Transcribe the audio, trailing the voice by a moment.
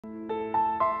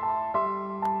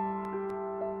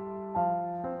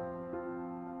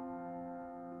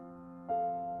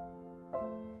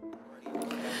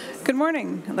Good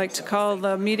morning. I'd like to call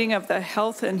the meeting of the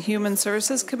Health and Human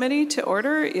Services Committee to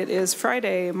order. It is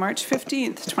Friday, March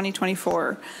 15th,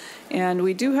 2024. And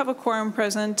we do have a quorum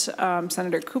present.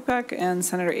 Senator Kupek and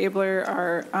Senator Abler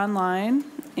are online,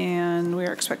 and we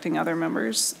are expecting other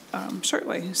members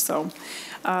shortly. So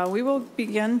we will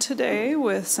begin today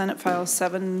with Senate File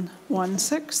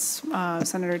 716.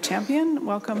 Senator Champion,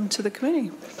 welcome to the committee.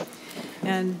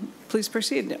 And please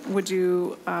proceed. Would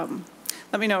you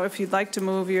let me know if you'd like to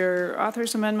move your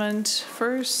author's amendment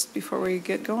first before we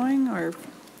get going, or?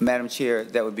 Madam Chair,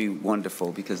 that would be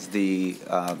wonderful, because the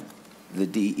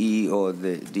DE or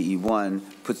the DE1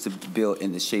 puts the bill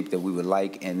in the shape that we would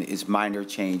like, and it's minor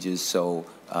changes. So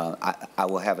I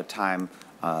will have a time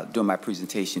during my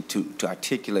presentation to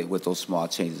articulate what those small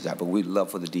changes are. But we'd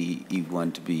love for the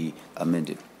DE1 to be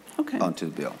amended onto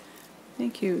the bill.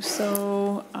 Thank you.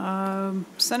 So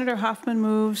Senator Hoffman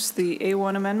moves the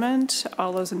A1 amendment.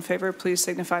 All those in favor, please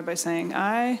signify by saying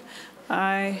aye.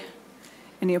 Aye.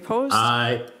 Any opposed?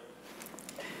 Aye.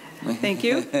 Thank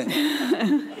you.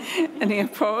 Any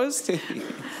opposed?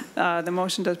 The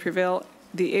motion does prevail.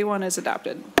 The A1 is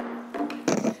adopted.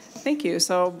 Thank you.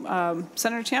 So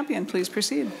Senator Champion, please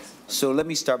proceed. So let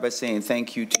me start by saying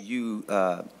thank you to you,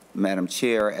 Madam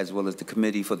Chair, as well as the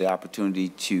committee, for the opportunity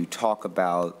to talk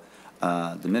about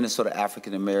the Minnesota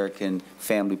African American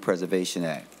Family Preservation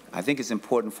Act. I think it's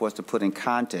important for us to put in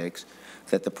context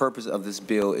that the purpose of this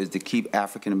bill is to keep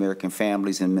African American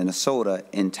families in Minnesota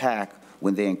intact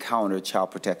when they encounter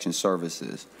child protection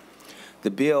services.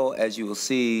 The bill, as you will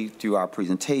see through our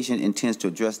presentation, intends to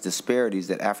address disparities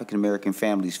that African American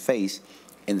families face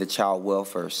in the child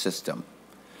welfare system.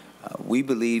 We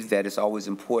believe that it's always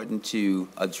important to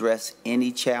address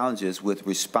any challenges with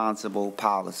responsible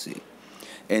policy.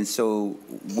 And so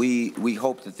we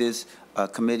hope that this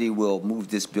committee will move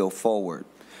this bill forward.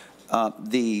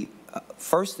 The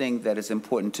first thing that is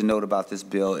important to note about this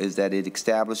bill is that it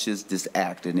establishes this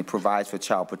act, and it provides for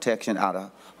child protection,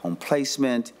 out-of-home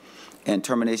placement, and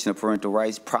termination of parental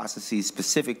rights processes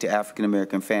specific to African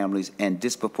American families and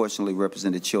disproportionately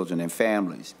represented children and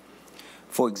families.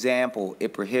 For example,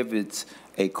 it prohibits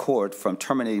a court from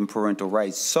terminating parental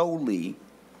rights solely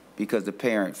because the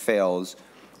parent fails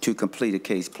to complete a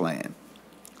case plan.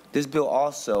 This bill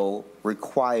also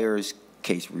requires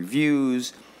case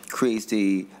reviews, creates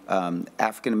the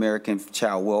African American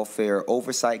Child Welfare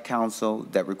Oversight Council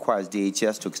that requires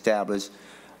DHS to establish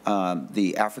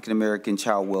the African American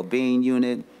Child Wellbeing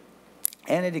Unit,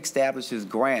 and it establishes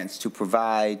grants to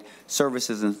provide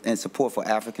services and support for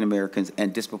African Americans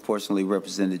and disproportionately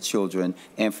represented children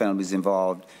and families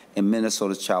involved in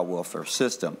Minnesota's child welfare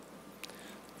system.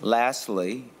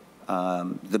 Lastly,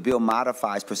 the bill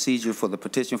modifies procedure for the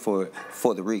petition for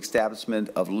the reestablishment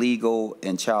of legal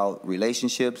and child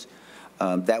relationships.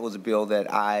 That was a bill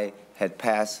that I had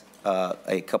passed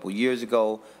a couple years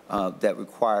ago that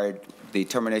required the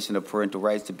termination of parental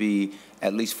rights to be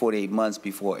at least 48 months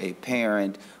before a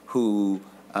parent whose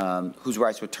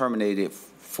rights were terminated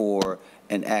for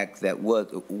an act that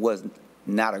was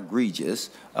not egregious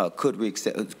could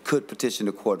petition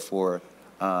the court for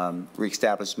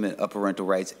reestablishment of parental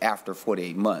rights after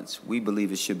 48 months. We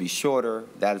believe it should be shorter.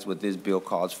 That is what this bill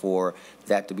calls for,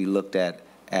 that to be looked at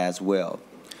as well.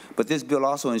 But this bill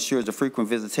also ensures a frequent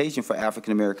visitation for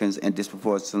African Americans and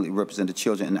disproportionately represented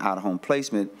children in out-of-home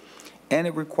placement, and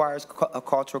it requires a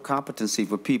cultural competency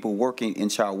for people working in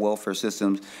child welfare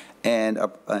systems and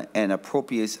an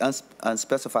appropriate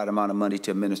unspecified amount of money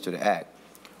to administer the act.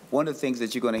 One of the things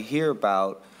that you're going to hear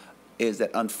about is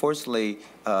that, unfortunately,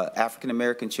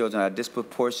 African-American children are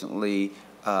disproportionately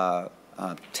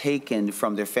taken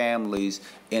from their families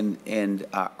in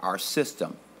our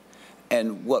system.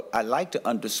 And what I like to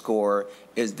underscore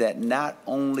is that not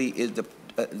only is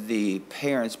the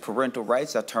parents' parental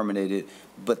rights are terminated,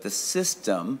 but the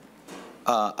system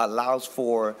allows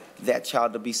for that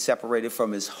child to be separated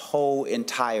from his whole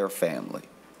entire family.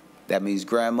 That means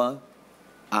grandma,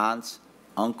 aunts,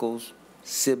 uncles,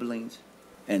 siblings.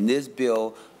 And this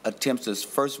bill attempts to,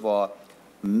 first of all,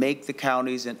 make the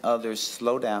counties and others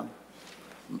slow down,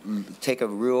 take a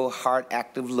real hard,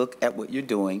 active look at what you're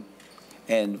doing,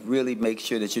 and really make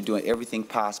sure that you're doing everything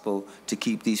possible to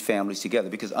keep these families together.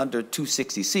 Because under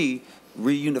 260C,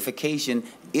 reunification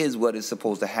is what is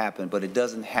supposed to happen, but it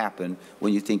doesn't happen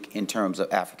when you think in terms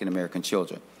of African American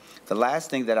children. The last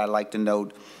thing that I'd like to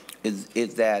note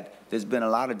is that there's been a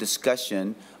lot of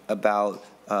discussion about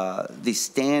the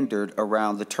standard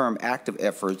around the term active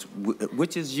efforts,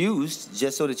 which is used,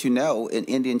 just so that you know, in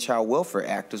Indian Child Welfare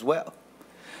Act as well.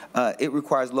 It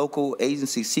requires local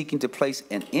agencies seeking to place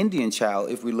an Indian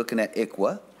child, if we're looking at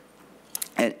ICWA,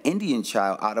 an Indian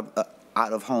child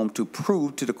out of home to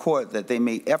prove to the court that they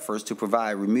made efforts to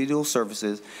provide remedial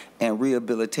services and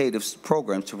rehabilitative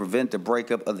programs to prevent the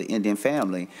breakup of the Indian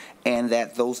family, and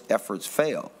that those efforts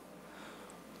failed.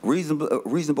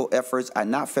 Reasonable efforts are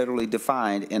not federally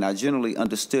defined and are generally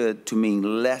understood to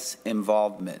mean less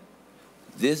involvement.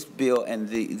 This bill and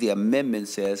the amendment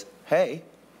says, hey,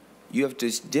 you have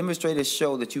to demonstrate and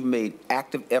show that you've made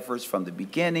active efforts from the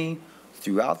beginning,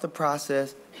 throughout the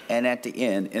process, and at the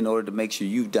end in order to make sure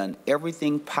you've done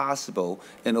everything possible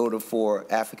in order for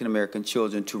African American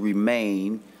children to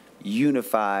remain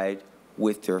unified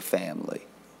with their family.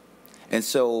 And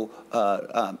so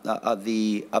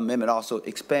the amendment also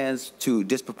expands to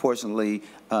disproportionately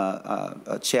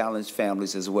challenged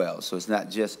families as well. So it's not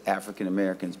just African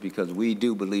Americans, because we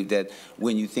do believe that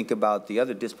when you think about the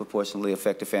other disproportionately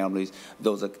affected families,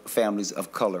 those are families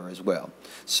of color as well.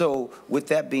 So with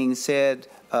that being said,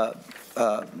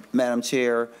 Madam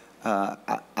Chair,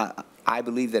 I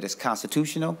believe that it's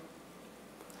constitutional.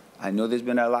 I know there's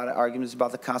been a lot of arguments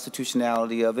about the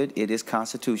constitutionality of it. It is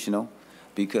constitutional,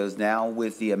 because now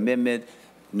with the amendment,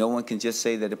 no one can just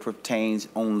say that it pertains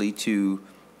only to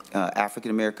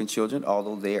African-American children,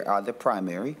 although they are the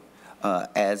primary,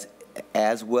 as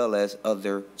well as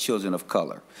other children of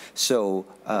color. So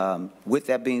with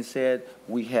that being said,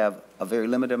 we have a very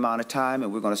limited amount of time,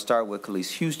 and we're going to start with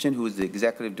Khalees Houston, who is the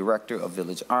Executive Director of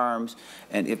Village Arms.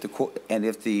 And if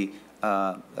the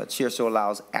chair so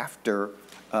allows, after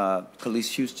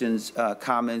Khalees Houston's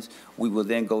comments, we will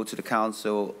then go to the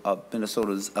Council of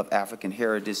Minnesota's of African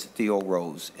Heritage, Theo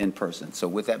Rose, in person. So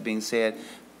with that being said,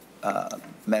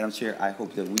 Madam Chair, I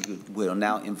hope that we will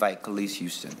now invite Khalees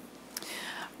Houston.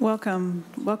 Welcome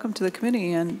to the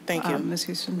committee, and thank you. Ms.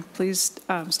 Houston, please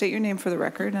state your name for the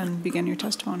record and begin your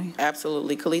testimony.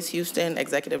 Absolutely. Khalees Houston,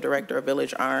 Executive Director of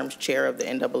Village Arms, Chair of the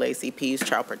NAACP's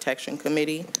Child Protection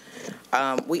Committee.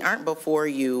 We aren't before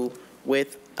you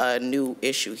with a new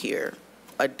issue here.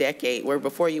 We're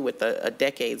before you with a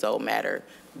decades-old matter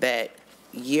that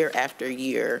year after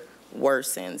year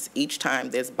worsens. Each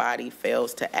time this body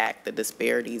fails to act, the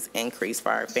disparities increase for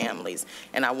our families.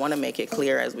 And I want to make it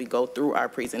clear as we go through our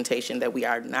presentation that we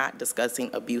are not discussing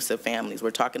abusive families.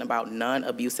 We're talking about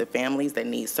non-abusive families that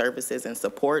need services and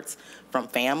supports from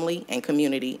family and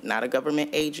community, not a government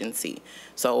agency.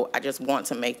 So I just want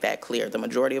to make that clear. The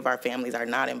majority of our families are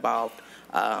not involved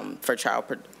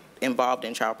involved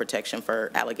in child protection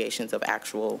for allegations of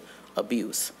actual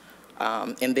abuse.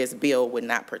 And this bill would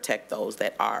not protect those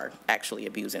that are actually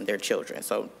abusing their children.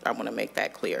 So I want to make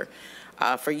that clear.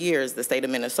 For years, the state of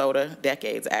Minnesota,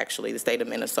 decades actually, the state of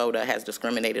Minnesota has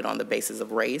discriminated on the basis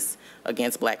of race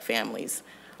against black families,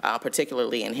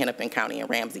 particularly in Hennepin County and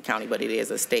Ramsey County, but it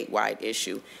is a statewide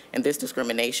issue. And this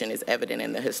discrimination is evident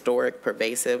in the historic,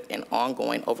 pervasive, and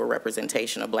ongoing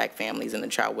overrepresentation of black families in the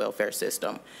child welfare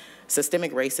system.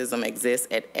 Systemic racism exists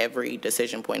at every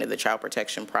decision point of the child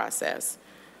protection process.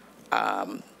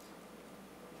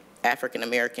 African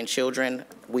American children,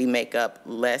 we make up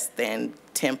less than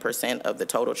 10% of the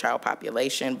total child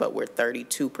population, but we're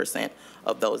 32%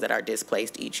 of those that are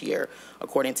displaced each year.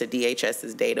 According to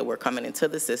DHS's data, we're coming into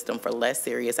the system for less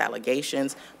serious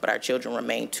allegations, but our children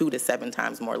remain 2 to 7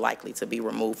 times more likely to be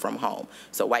removed from home.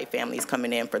 So white families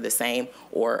coming in for the same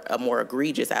or a more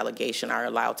egregious allegation are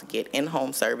allowed to get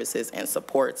in-home services and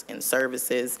supports and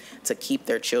services to keep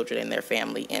their children and their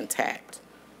family intact.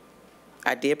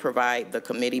 I did provide the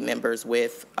committee members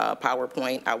with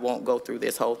PowerPoint. I won't go through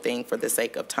this whole thing for the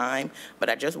sake of time, but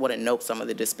I just want to note some of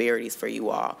the disparities for you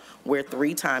all. We're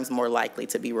 3 times more likely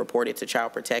to be reported to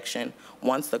child protection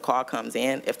once the call comes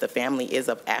in. If the family is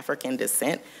of African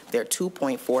descent, they're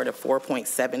 2.4 to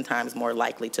 4.7 times more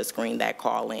likely to screen that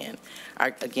call in.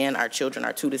 Again, our children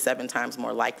are 2 to 7 times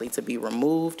more likely to be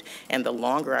removed, and the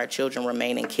longer our children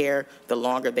remain in care, the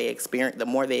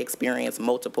more they experience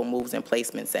multiple moves and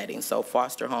placement settings. So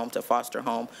foster home to foster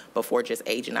home before just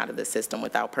aging out of the system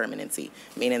without permanency,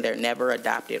 meaning they're never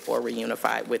adopted or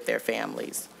reunified with their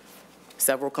families.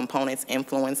 Several components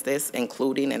influence this,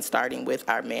 including and starting with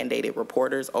our mandated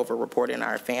reporters over-reporting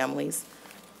our families.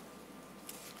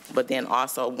 But then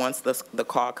also, once the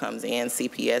call comes in,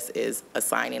 CPS is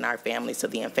assigning our families to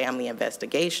the family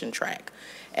investigation track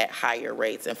at higher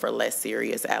rates and for less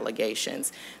serious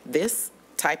allegations. This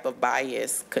type of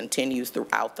bias continues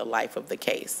throughout the life of the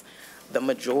case. The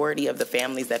majority of the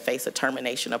families that face a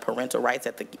termination of parental rights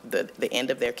at the end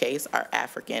of their case are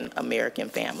African American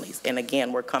families. And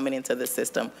again, we're coming into the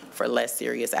system for less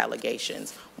serious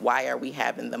allegations. why are we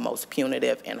having the most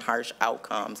punitive and harsh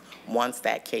outcomes once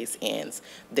that case ends?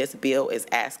 This bill is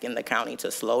asking the county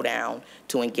to slow down,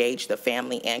 to engage the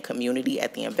family and community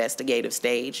at the investigative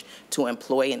stage, to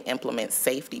employ and implement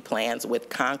safety plans with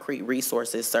concrete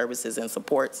resources, services, and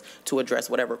supports to address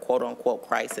whatever quote-unquote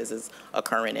crisis is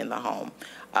occurring in the home.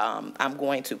 I'm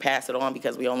going to pass it on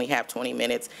because we only have 20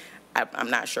 minutes. I'm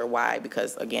not sure why,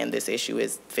 because again, this issue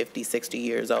is 50, 60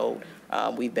 years old.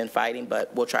 We've been fighting,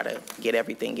 but we'll try to get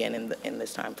everything in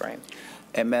this time frame.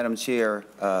 And Madam Chair,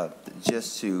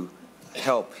 just to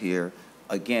help here,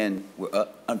 again, we're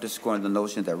underscoring the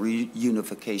notion that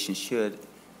reunification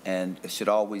should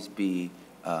always be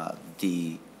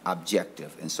the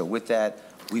objective. And so with that,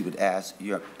 we would ask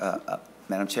your,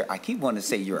 Madam Chair, I keep wanting to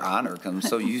say Your Honor because I'm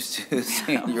so used to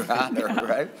saying Your Honor,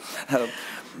 right?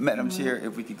 Madam Chair,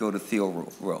 if we could go to Theo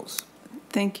Rose.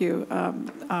 Thank you.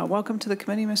 Welcome to the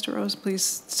committee, Mr. Rose.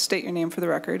 Please state your name for the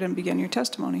record and begin your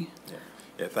testimony.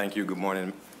 Yeah, thank you. Good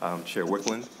morning, Chair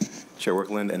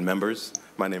Wickland and members.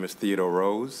 My name is Theodore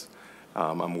Rose.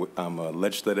 I'm a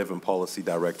Legislative and Policy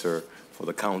Director for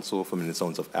the Council for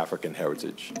Minnesotans of African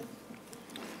Heritage.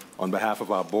 On behalf of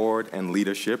our board and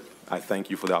leadership, I thank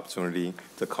you for the opportunity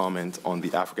to comment on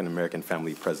the African American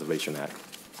Family Preservation Act.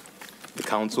 The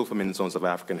Council for Minnesotans of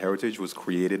African Heritage was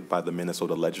created by the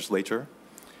Minnesota Legislature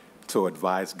to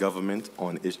advise government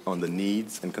on the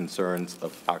needs and concerns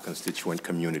of our constituent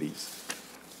communities.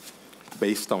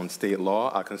 Based on state law,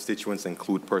 our constituents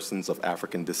include persons of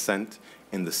African descent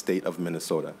in the state of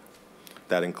Minnesota.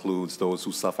 That includes those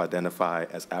who self-identify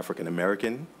as African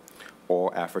American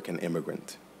or African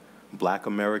immigrant, Black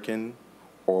American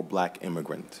or Black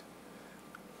immigrant,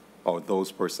 or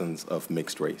those persons of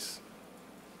mixed race.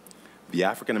 The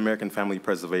African American Family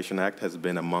Preservation Act has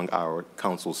been among our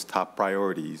Council's top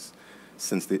priorities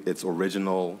since its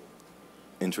original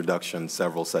introduction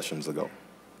several sessions ago.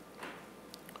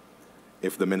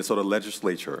 If the Minnesota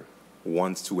Legislature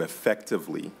wants to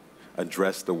effectively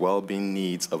address the well-being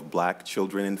needs of Black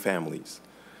children and families,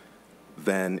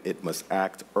 then it must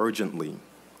act urgently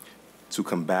to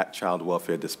combat child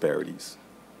welfare disparities.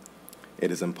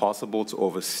 It is impossible to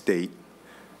overstate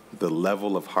the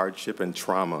level of hardship and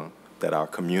trauma that our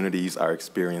communities are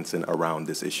experiencing around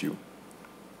this issue.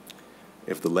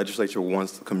 If the legislature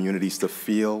wants communities to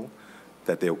feel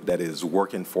that it is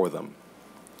working for them,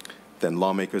 then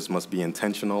lawmakers must be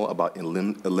intentional about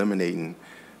eliminating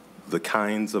the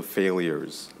kinds of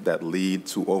failures that lead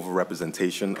to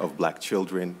overrepresentation of Black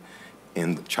children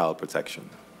in child protection.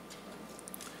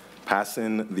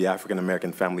 Passing the African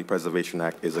American Family Preservation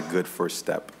Act is a good first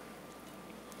step.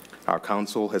 Our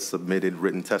council has submitted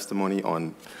written testimony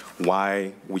on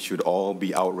why we should all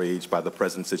be outraged by the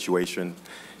present situation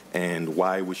and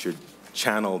why we should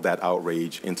channel that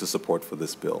outrage into support for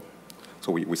this bill.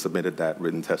 So we submitted that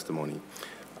written testimony.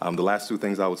 The last two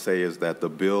things I would say is that the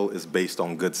bill is based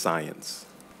on good science.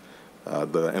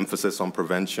 The emphasis on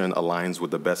prevention aligns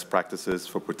with the best practices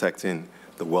for protecting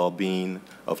the well-being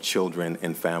of children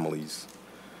and families.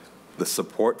 The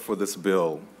support for this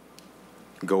bill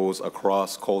goes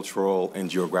across cultural and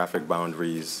geographic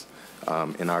boundaries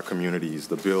in our communities.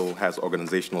 The bill has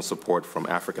organizational support from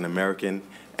African American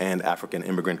and African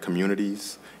immigrant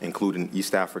communities, including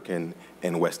East African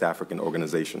and West African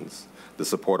organizations. The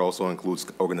support also includes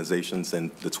organizations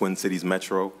in the Twin Cities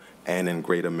Metro and in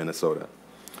Greater Minnesota.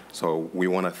 So we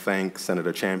want to thank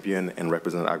Senator Champion and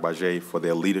Representative Agbaje for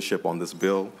their leadership on this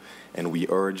bill, and we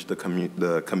urge the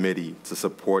committee to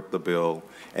support the bill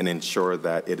and ensure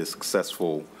that it is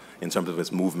successful in terms of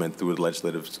its movement through the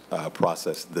legislative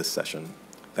process this session.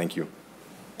 Thank you.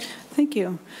 Thank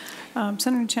you.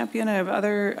 Senator Champion, I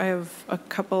have a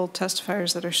couple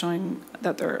testifiers that are showing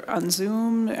that they're on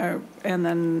Zoom, and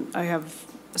then I have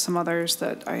some others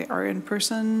that are in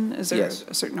person. Is there Yes.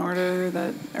 a certain order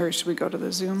that, or should we go to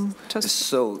the Zoom test?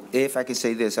 So if I can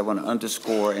say this, I want to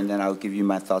underscore, and then I'll give you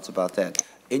my thoughts about that.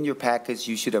 In your package,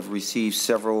 you should have received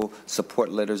several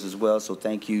support letters as well, so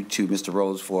thank you to Mr.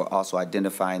 Rose for also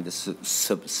identifying the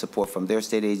support from their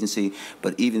state agency,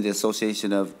 but even the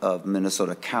Association of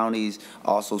Minnesota Counties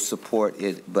also support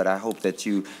it, but I hope that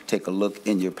you take a look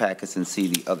in your packets and see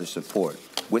the other support.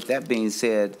 With that being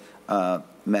said,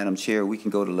 Madam Chair, we can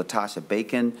go to Latasha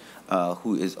Bacon,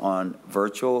 who is on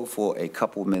virtual for a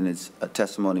couple minutes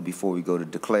testimony before we go to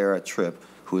Declara Tripp,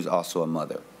 who is also a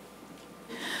mother.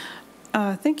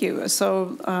 Thank you.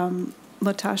 So,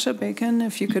 Latasha Bacon,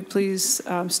 if you could please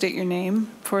state your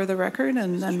name for the record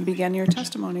and then begin your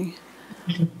testimony.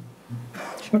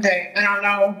 Okay, I don't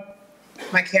know,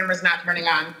 my camera's not turning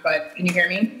on, but can you hear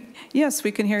me? Yes,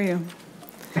 we can hear you.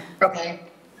 Okay.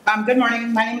 Good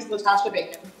morning. My name is Latasha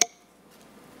Bacon.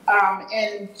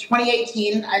 In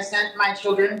 2018, I sent my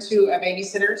children to a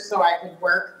babysitter so I could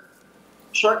work.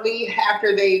 Shortly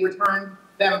after they returned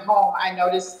them home, I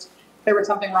noticed there was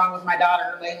something wrong with my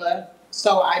daughter, Layla.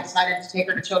 So I decided to take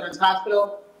her to Children's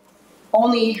Hospital,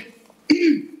 only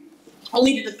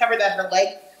to discover that her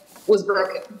leg was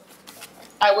broken.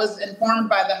 I was informed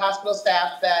by the hospital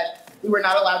staff that we were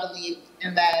not allowed to leave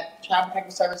and that Child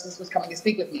Protective Services was coming to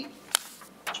speak with me.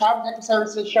 Child Protective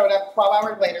Services showed up 12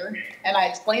 hours later, and I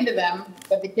explained to them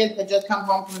that the kids had just come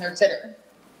home from their sitter.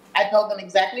 I told them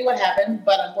exactly what happened,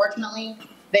 but unfortunately,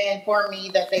 they informed me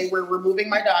that they were removing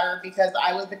my daughter because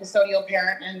I was the custodial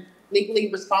parent and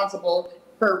legally responsible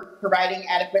for providing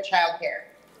adequate child care.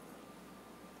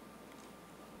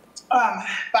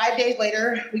 5 days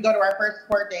later, we go to our first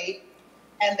court date,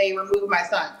 and they remove my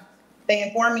son. They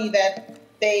inform me that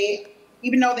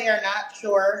even though they are not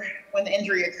sure when the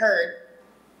injury occurred,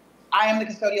 I am the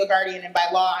custodial guardian, and by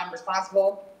law, I'm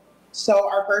responsible. So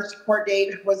our first court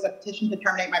date was a petition to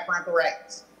terminate my parental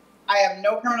rights. I have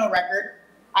no criminal record.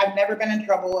 I've never been in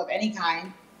trouble of any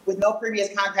kind, with no previous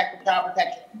contact with child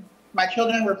protection. My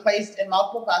children were placed in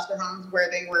multiple foster homes where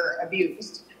they were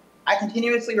abused. I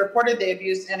continuously reported the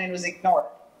abuse, and it was ignored.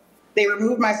 They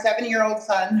removed my 7-year-old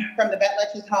son from the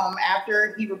Betletch's home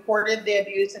after he reported the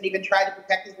abuse and even tried to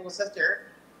protect his little sister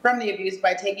from the abuse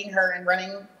by taking her and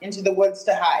running into the woods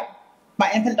to hide.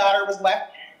 My infant daughter was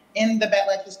left in the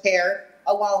Betletch's care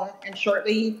alone, and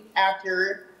shortly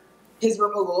after his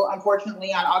removal,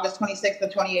 unfortunately on August 26th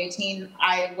of 2018,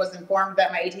 I was informed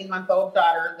that my 18-month-old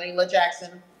daughter, Layla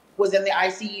Jackson, was in the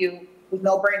ICU with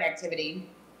no brain activity,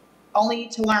 only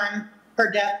to learn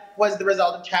her death was the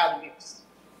result of child abuse.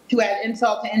 To add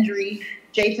insult to injury,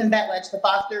 Jason Betletch, the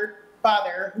foster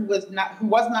father, who was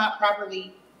not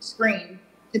properly screened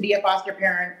to be a foster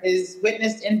parent, is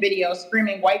witnessed in video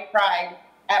screaming white pride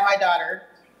at my daughter,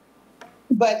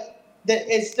 but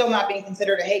that is still not being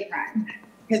considered a hate crime.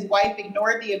 His wife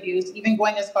ignored the abuse, even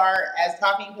going as far as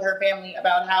talking to her family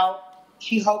about how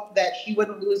she hoped that she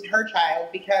wouldn't lose her child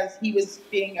because he was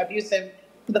being abusive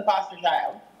to the foster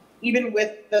child. Even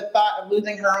with the thought of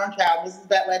losing her own child, Mrs.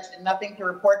 Betletch did nothing to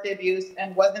report the abuse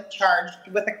and wasn't charged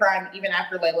with the crime even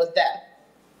after Layla's death.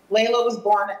 Layla was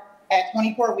born at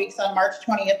 24 weeks on March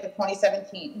 20th of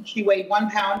 2017. She weighed 1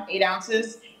 pound, 8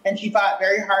 ounces, and she fought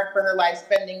very hard for her life,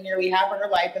 spending nearly half of her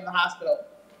life in the hospital,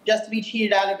 just to be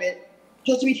cheated out of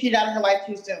her life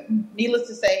too soon. Needless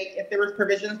to say, if there was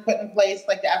provisions put in place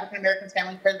like the African Americans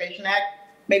Family Preservation Act,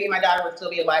 maybe my daughter would still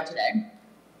be alive today.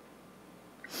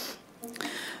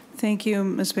 Thank you,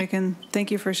 Ms. Bacon.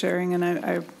 Thank you for sharing, and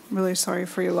I'm really sorry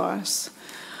for your loss.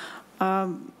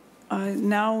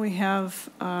 Now we have,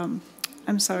 I'm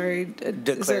sorry.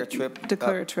 Declare Tripp.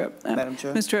 Declare Tripp. Madam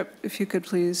Chair. Ms. Tripp, if you could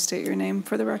please state your name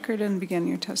for the record and begin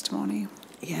your testimony.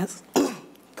 Yes.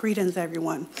 Greetings,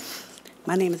 everyone.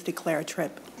 My name is Declare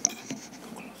Tripp.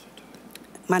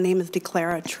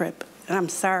 And I'm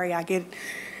sorry I get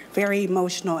very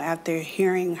emotional after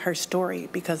hearing her story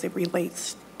because it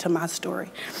relates to my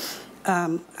story.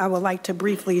 I would like to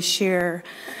briefly share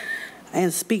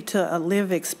and speak to a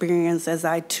lived experience, as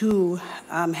I too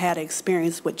had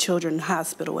experience with Children's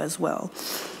Hospital as well.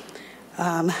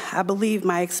 I believe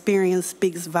my experience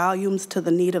speaks volumes to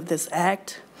the need of this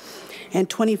act. In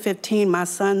 2015, my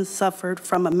son suffered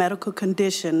from a medical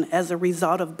condition as a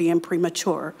result of being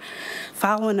premature.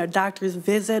 Following a doctor's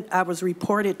visit, I was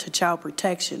reported to Child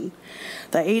Protection.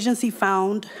 The agency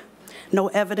found no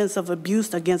evidence of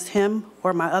abuse against him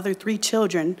or my other 3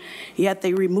 children, yet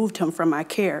they removed him from my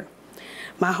care.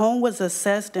 My home was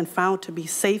assessed and found to be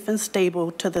safe and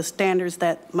stable to the standards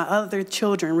that my other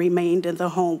children remained in the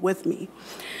home with me.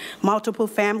 Multiple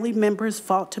family members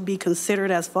fought to be considered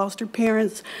as foster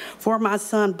parents for my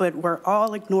son, but were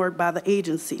all ignored by the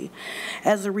agency.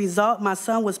 As a result, my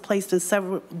son was placed in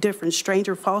several different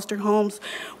stranger foster homes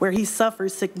where he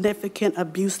suffered significant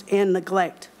abuse and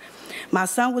neglect. My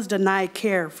son was denied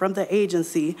care from the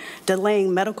agency,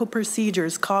 delaying medical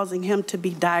procedures, causing him to be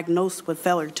diagnosed with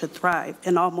failure to thrive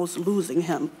and almost losing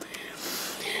him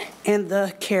in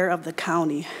the care of the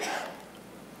county.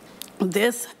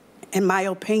 This, in my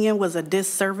opinion, was a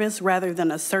disservice rather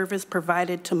than a service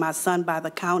provided to my son by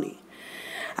the county.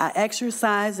 I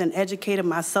exercised and educated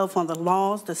myself on the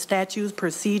laws, the statutes,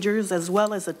 procedures, as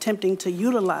well as attempting to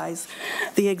utilize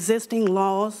the existing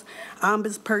laws,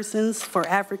 ombudspersons for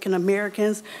African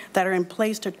Americans that are in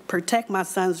place to protect my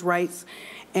son's rights,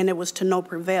 and it was to no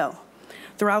prevail.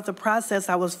 Throughout the process,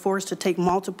 I was forced to take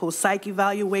multiple psych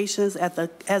evaluations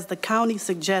as the county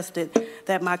suggested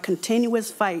that my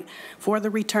continuous fight for the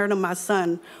return of my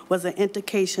son was an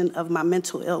indication of my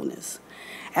mental illness.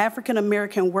 African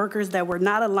American workers that were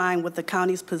not aligned with the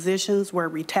county's positions were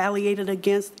retaliated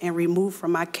against and removed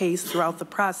from my case throughout the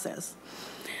process.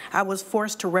 I was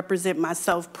forced to represent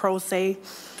myself pro se.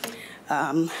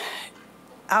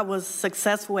 I was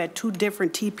successful at 2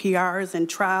 different TPRs in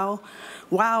trial,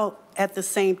 while at the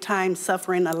same time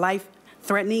suffering a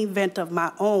life-threatening event of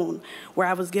my own, where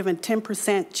I was given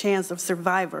 10% chance of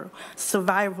survival,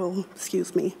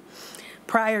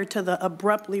 prior to the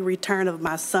abruptly return of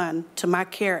my son to my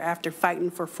care after fighting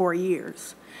for 4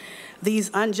 years. These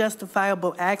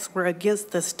unjustifiable acts were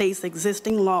against the state's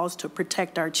existing laws to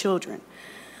protect our children.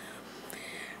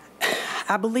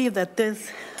 I believe that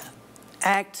this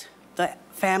act, the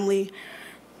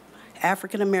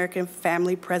African American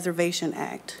Family Preservation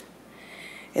Act,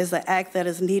 is an act that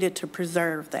is needed to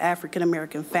preserve the African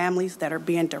American families that are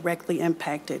being directly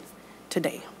impacted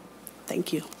today.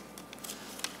 Thank you.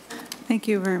 Thank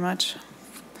you very much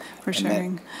for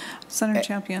sharing. Senator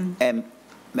Champion. And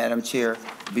Madam Chair,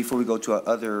 before we go to our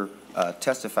other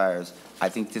testifiers, I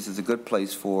think this is a good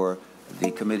place for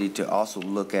the committee to also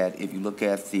look at, if you look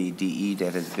at the DE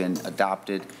that has been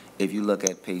adopted, if you look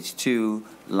at page 2,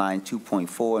 line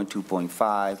 2.4 and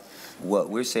 2.5, what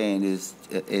we're saying is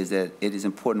that it is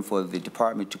important for the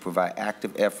department to provide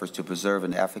active efforts to preserve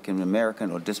an African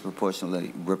American or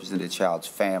disproportionately represented child's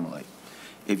family.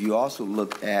 If you also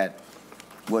look at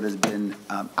what has been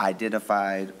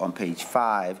identified on page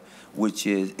 5, which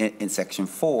is in section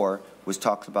 4, which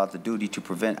talks about the duty to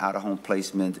prevent out-of-home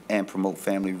placement and promote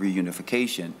family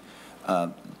reunification.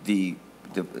 The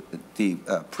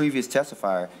previous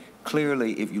testifier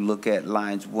clearly, if you look at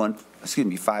lines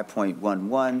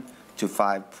 5.11 to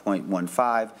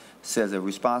 5.15, says a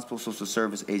responsible social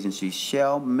service agency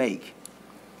shall make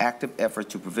active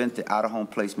efforts to prevent the out-of-home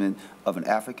placement of an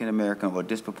African American or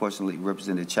disproportionately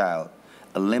represented child,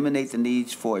 eliminate the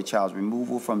needs for a child's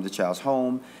removal from the child's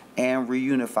home, and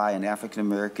reunify an African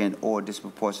American or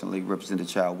disproportionately represented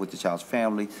child with the child's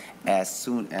family as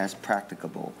soon as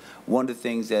practicable. One of the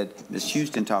things that Ms.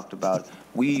 Houston talked about,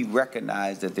 we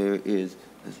recognize that there is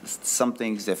some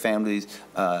things that families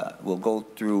will go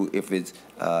through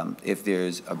if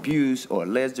there's abuse or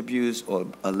alleged abuse or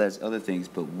alleged other things,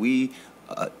 but we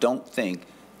don't think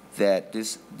that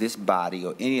this body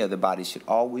or any other body should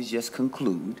always just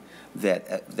conclude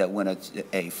that when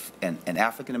an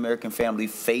African American family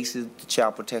faces the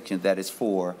child protection, that is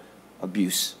for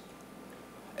abuse.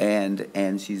 And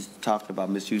she's talked about,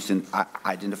 Ms. Houston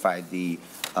identified the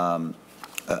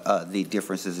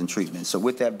differences in treatment. So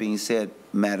with that being said,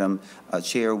 Madam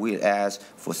Chair, we had asked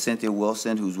for Cynthia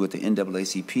Wilson, who's with the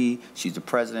NAACP. She's the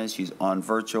president. She's on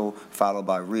virtual, followed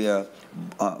by Rhea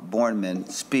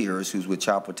Bornman Spears, who's with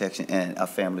Child Protection and a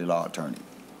family law attorney.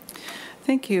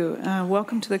 Thank you.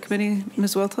 Welcome to the committee,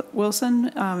 Ms.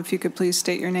 Wilson. If you could please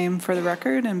state your name for the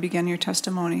record and begin your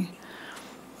testimony.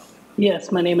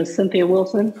 Yes, my name is Cynthia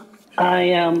Wilson. I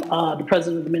am the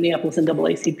president of the Minneapolis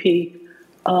NAACP.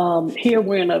 Here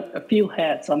wearing a few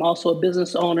hats. I'm also a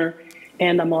business owner,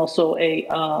 and I'm also a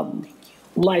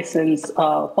licensed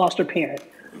foster parent.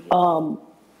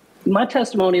 My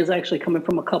testimony is actually coming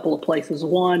from a couple of places.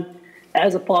 One,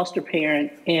 as a foster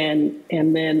parent, and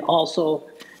then also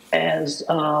as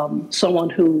someone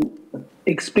who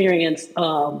experienced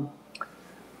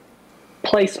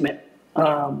placement.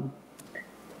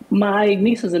 My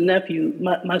nieces and nephew,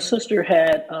 my sister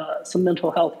had some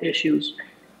mental health issues,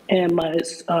 and my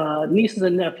nieces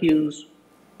and nephews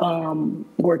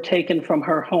were taken from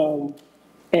her home,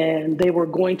 and they were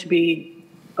going to be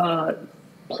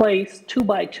placed 2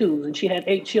 by 2s, and she had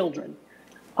 8 children.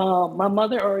 My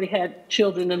mother already had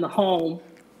children in the home,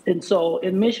 and so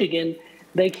in Michigan,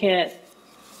 they can't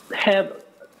have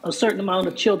a certain amount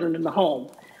of children in the home.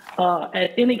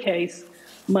 At any case,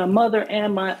 my mother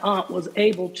and my aunt was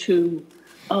able to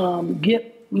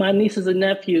get my nieces and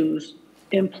nephews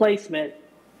in placement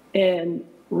and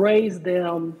raise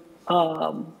them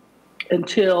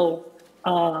until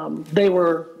they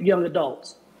were young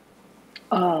adults.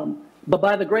 But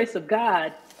by the grace of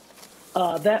God,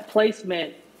 that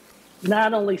placement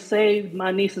not only saved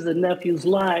my nieces and nephews'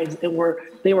 lives, and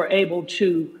they were able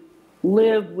to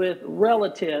live with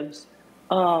relatives,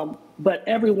 but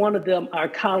every one of them are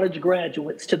college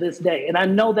graduates to this day. And I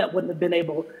know that wouldn't have been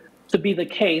able to be the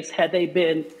case had they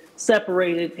been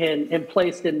separated and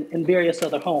placed in various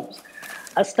other homes.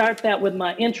 I start that with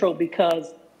my intro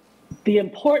because the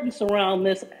importance around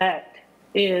this act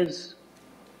is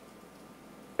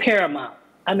paramount.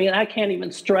 I mean, I can't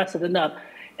even stress it enough.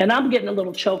 And I'm getting a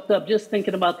little choked up just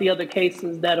thinking about the other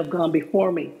cases that have gone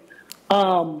before me.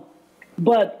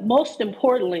 But most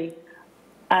importantly,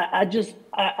 I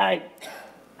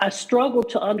I struggle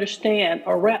to understand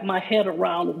or wrap my head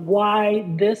around why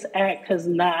this act has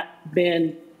not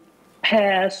been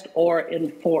passed or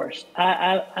enforced.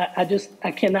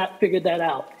 I cannot figure that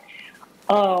out.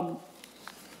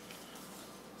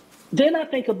 Then I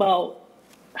think about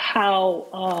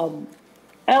how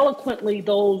eloquently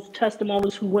those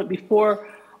testimonies who went before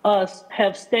us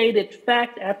have stated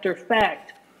fact after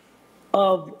fact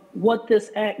of what this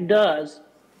act does,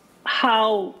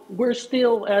 how we're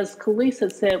still, as Khalees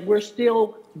has said, we're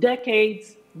still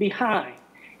decades behind.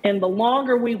 And the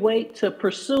longer we wait to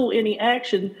pursue any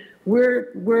action,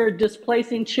 we're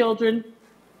displacing children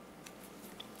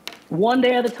one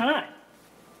day at a time.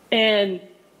 And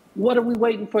what are we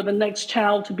waiting for? The next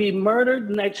child to be murdered,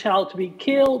 the next child to be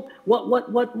killed?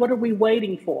 What are we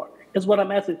waiting for, is what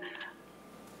I'm asking.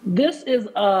 This is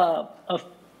a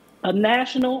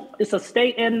national, it's a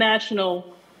state and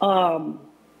national,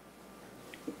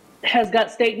 has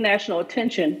got state and national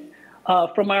attention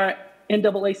from our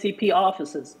NAACP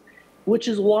offices, which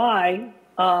is why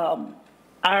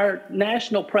our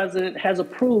national president has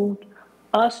approved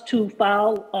us to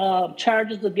file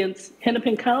charges against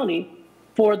Hennepin County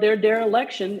for their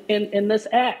dereliction in this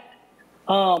act.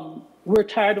 We're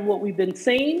tired of what we've been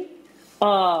seeing.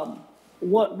 I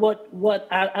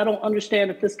don't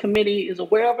understand if this committee is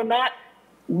aware of or not.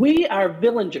 We are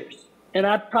villagers, and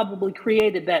I probably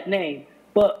created that name,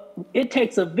 but it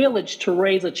takes a village to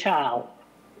raise a child.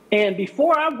 And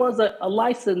before I was a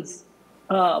licensed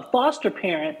foster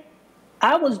parent,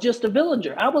 I was just a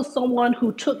villager. I was someone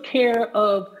who took care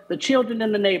of the children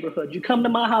in the neighborhood. You come to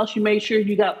my house, you made sure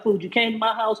you got food. You came to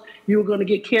my house, you were going to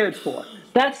get cared for.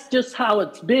 That's just how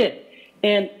it's been.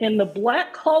 And in the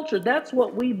Black culture, that's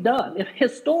what we've done.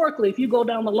 Historically, if you go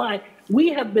down the line, we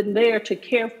have been there to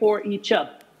care for each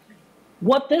other.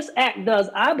 What this act does,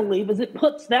 I believe, is it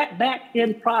puts that back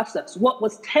in process. What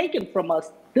was taken from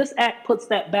us, this act puts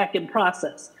that back in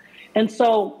process. And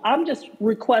so I'm just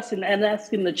requesting and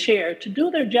asking the chair to do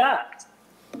their jobs.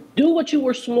 Do what you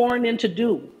were sworn in to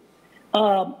do.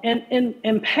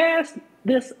 And pass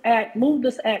this act, move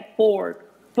this act forward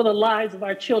for the lives of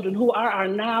our children who are our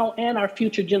now and our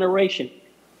future generation.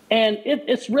 And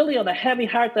it's really on a heavy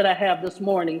heart that I have this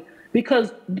morning,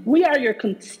 because we are your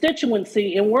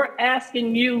constituency and we're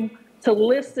asking you to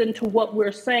listen to what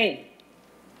we're saying.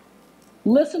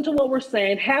 Listen to what we're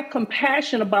saying. Have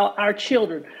compassion about our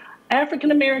children.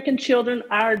 African-American children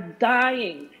are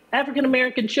dying.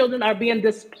 African-American children are being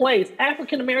displaced.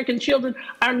 African-American children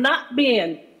are not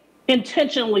being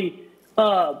intentionally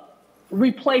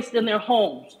replaced in their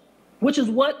homes, which is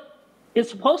what is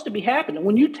supposed to be happening.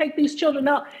 When you take these children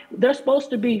out, they're supposed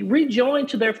to be rejoined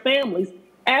to their families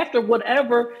after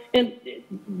whatever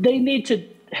they need to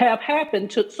have happen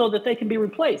so that they can be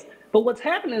replaced. But what's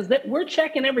happening is that we're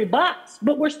checking every box,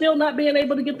 but we're still not being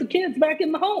able to get the kids back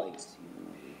in the homes.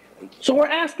 So we're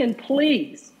asking,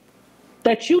 please,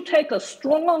 that you take a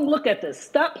strong look at this.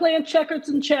 Stop playing checkers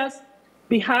and chess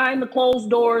behind the closed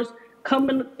doors,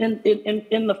 coming in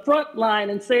the front line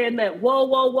and saying that,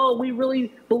 whoa, we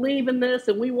really believe in this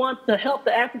and we want to help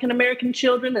the African-American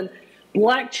children and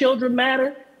Black children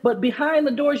matter. But behind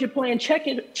the doors, you're playing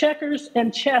checkers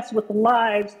and chess with the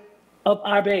lives of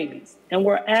our babies. And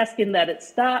we're asking that it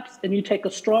stops and you take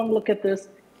a strong look at this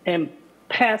and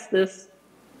pass this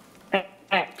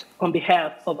act on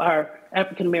behalf of our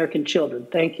African-American children.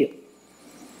 Thank you.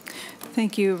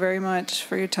 Thank you very much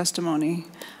for your testimony.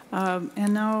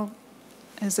 And now,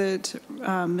 is it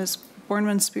Ms.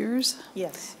 Bornman-Spears?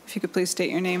 Yes. If you could please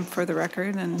state your name for the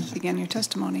record and begin your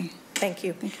testimony. Thank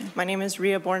you. Thank you. My name is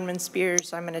Rhea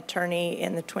Bornman-Spears. I'm an attorney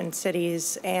in the Twin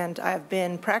Cities, and I've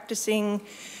been practicing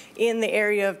in the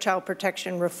area of child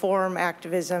protection reform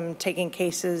activism, taking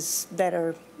cases that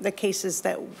are the cases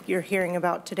that you're hearing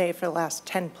about today for the last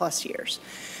 10 plus years.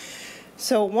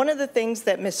 So one of the things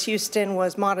that Ms. Houston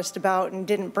was modest about and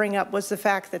didn't bring up was the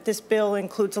fact that this bill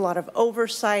includes a lot of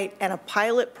oversight, and a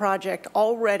pilot project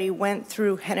already went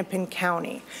through Hennepin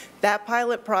County. That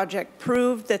pilot project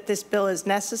proved that this bill is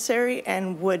necessary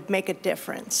and would make a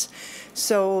difference.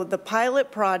 So the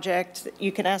pilot project,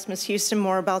 you can ask Ms. Houston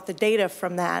more about the data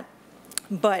from that,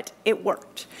 but it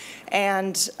worked.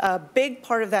 And a big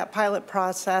part of that pilot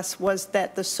process was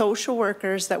that the social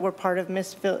workers that were part of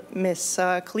Ms.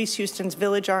 Khalees Houston's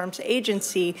Village Arms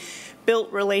Agency built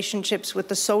relationships with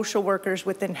the social workers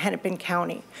within Hennepin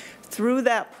County. Through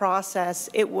that process,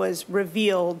 it was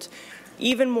revealed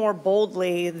even more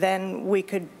boldly than we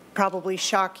could probably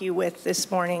shock you with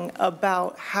this morning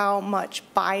about how much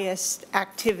biased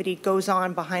activity goes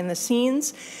on behind the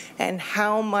scenes and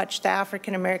how much the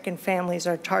African American families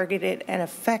are targeted and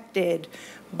affected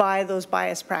by those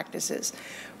biased practices.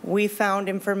 We found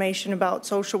information about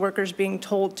social workers being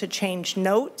told to change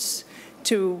notes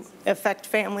to affect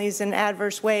families in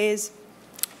adverse ways.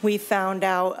 We found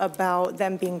out about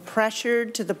them being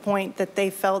pressured to the point that they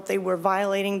felt they were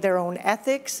violating their own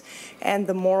ethics and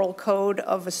the moral code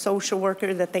of a social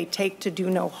worker that they take to do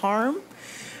no harm.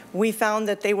 We found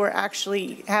that they were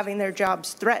actually having their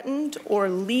jobs threatened or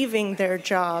leaving their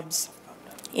jobs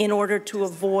in order to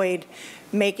avoid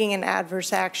making an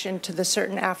adverse action to the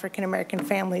certain African American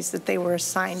families that they were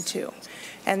assigned to.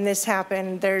 And this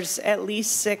happened, there's at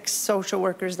least 6 social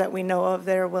workers that we know of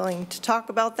that are willing to talk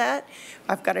about that.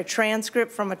 I've got a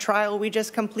transcript from a trial we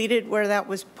just completed where that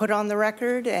was put on the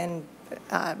record and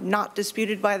not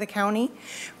disputed by the county.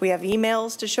 We have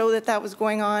emails to show that that was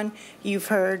going on. You've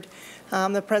heard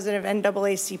the president of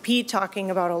NAACP talking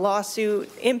about a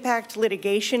lawsuit. Impact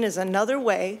litigation is another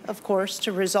way, of course,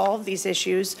 to resolve these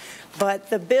issues, but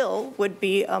the bill would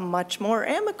be a much more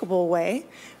amicable way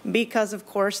because, of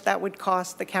course, that would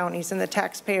cost the counties and the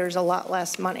taxpayers a lot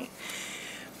less money.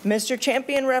 Mr.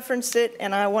 Champion referenced it,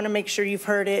 and I want to make sure you've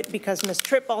heard it because Ms.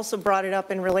 Tripp also brought it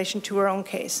up in relation to her own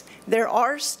case. There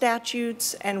are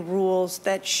statutes and rules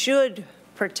that should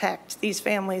protect these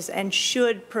families and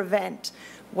should prevent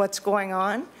what's going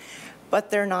on, but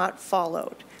they're not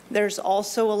followed. There's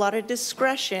also a lot of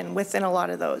discretion within a lot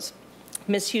of those.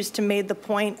 Ms. Houston made the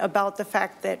point about the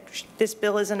fact that this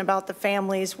bill isn't about the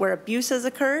families where abuse has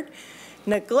occurred.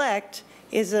 Neglect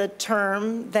is a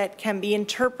term that can be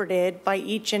interpreted by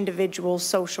each individual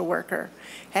social worker.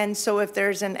 And so if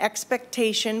there's an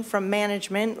expectation from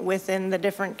management within the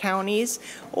different counties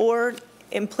or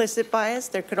implicit bias,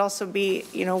 there could also be,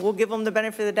 you know, we'll give them the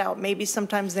benefit of the doubt. Maybe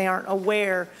sometimes they aren't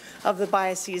aware of the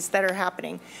biases that are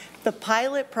happening. The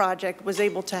pilot project was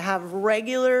able to have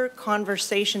regular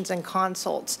conversations and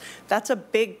consults. That's a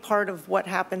big part of what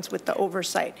happens with the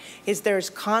oversight, is there's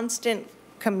constant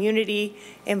community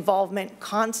involvement,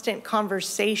 constant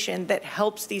conversation that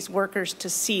helps these workers to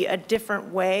see a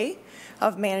different way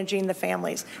of managing the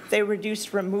families. They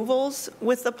reduced removals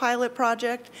with the pilot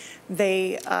project.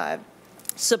 They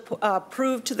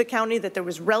proved to the county that there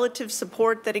was relative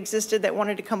support that existed that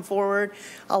wanted to come forward.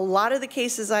 A lot of the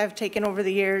cases I have taken over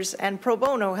the years and pro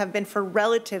bono have been for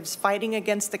relatives fighting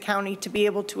against the county to be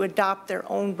able to adopt their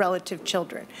own relative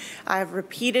children. I have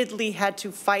repeatedly had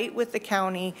to fight with the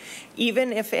county,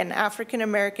 even if an African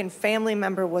American family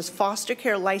member was foster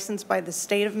care licensed by the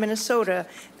state of Minnesota,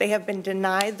 they have been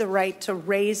denied the right to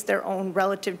raise their own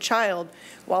relative child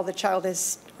while the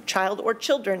child or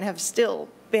children have still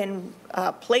been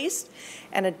placed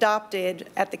and adopted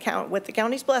at the with the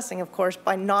county's blessing, of course,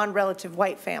 by non-relative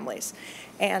white families.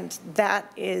 And that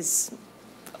is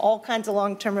all kinds of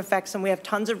long-term effects, and we have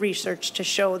tons of research to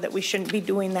show that we shouldn't be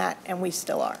doing that, and we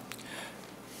still are.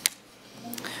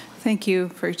 Thank you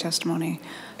for your testimony.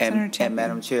 And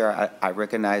Madam Chair, I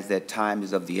recognize that time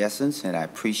is of the essence, and I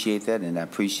appreciate that, and I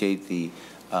appreciate the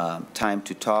time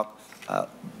to talk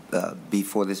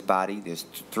before this body. There's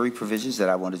 3 provisions that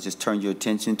I want to just turn your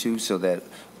attention to so that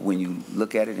when you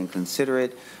look at it and consider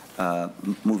it,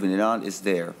 moving it on, is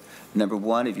there. Number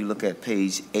 1, if you look at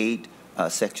page 8,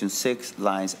 section 6,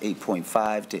 lines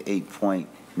 8.5 to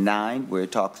 8.9, where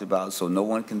it talks about, so no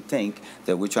one can think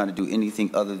that we're trying to do anything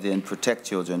other than protect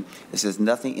children. It says,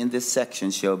 nothing in this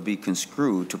section shall be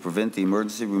construed to prevent the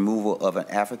emergency removal of an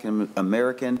African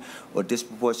American or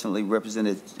disproportionately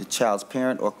represented child's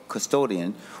parent or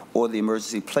custodian, or the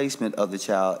emergency placement of the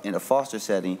child in a foster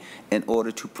setting in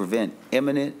order to prevent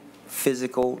imminent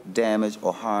physical damage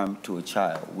or harm to a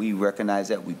child. We recognize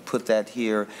that, we put that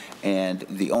here, and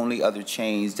the only other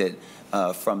change that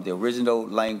from the original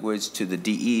language to the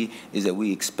DE is that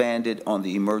we expanded on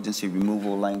the emergency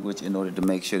removal language in order to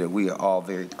make sure that we are all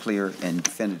very clear and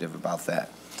definitive about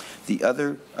that. The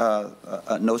other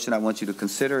notion I want you to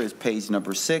consider is page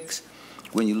number 6.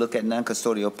 When you look at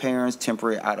non-custodial parents,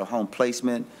 temporary out-of-home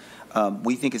placement,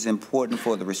 we think it's important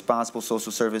for the responsible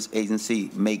social service agency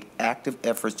make active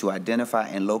efforts to identify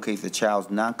and locate the child's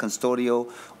non-custodial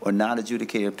or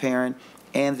non-adjudicated parent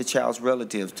and the child's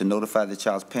relatives, to notify the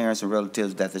child's parents and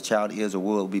relatives that the child is or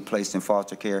will be placed in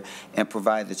foster care, and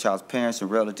provide the child's parents and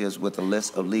relatives with a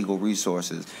list of legal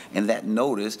resources. And that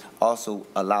notice also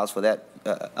allows for that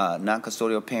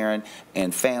non-custodial parent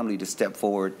and family to step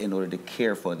forward in order to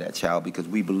care for that child, because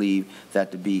we believe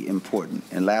that to be important.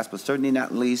 And last but certainly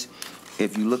not least,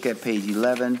 if you look at page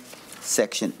 11,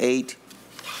 section 8,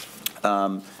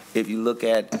 If you look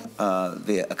at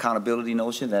the accountability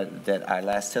notion that I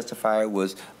last testified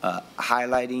was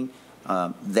highlighting,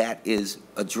 that is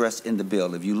addressed in the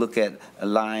bill. If you look at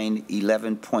line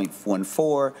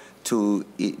 11.14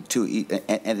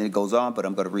 and then it goes on, but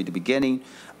I'm going to read the beginning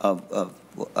of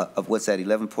what's at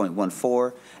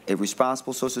 11.14. A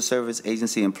responsible social service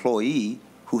agency employee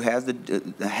who has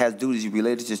duties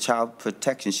related to child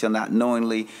protection shall not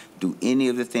knowingly do any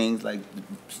of the things like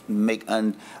make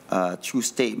untrue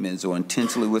statements or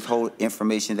intentionally withhold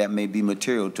information that may be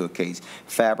material to a case,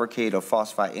 fabricate or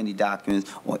falsify any documents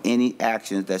or any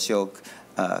actions that shall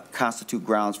constitute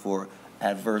grounds for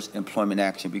adverse employment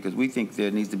action, because we think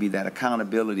there needs to be that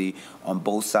accountability on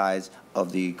both sides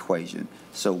of the equation.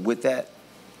 So with that,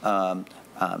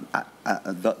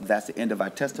 that's the end of our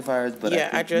testifiers, but yeah,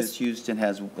 I think Ms. Houston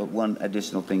has one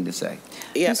additional thing to say.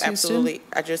 Yeah, absolutely.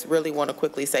 I just really want to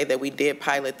quickly say that we did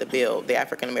pilot the bill, the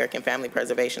African American Family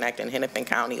Preservation Act in Hennepin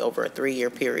County over a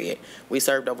 3-year period. We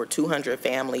served over 200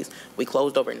 families. We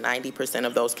closed over 90%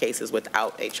 of those cases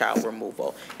without a child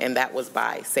removal, and that was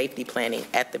by safety planning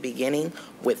at the beginning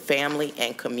with family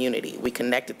and community. We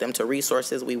connected them to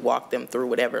resources. We walked them through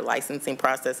whatever licensing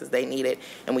processes they needed,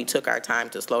 and we took our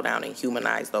time to slow down and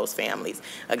humanize those families.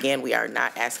 Again, we are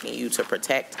not asking you to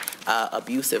protect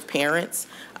abusive parents,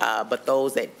 but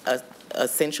those that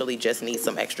essentially just need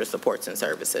some extra supports and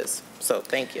services. So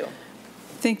thank you.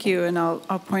 Thank you, and I'll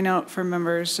point out for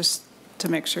members just to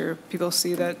make sure people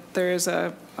see that there is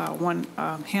a one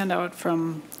handout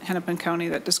from Hennepin County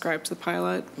that describes the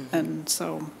pilot, and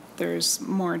so there's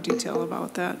more detail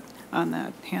about that on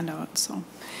that handout. So,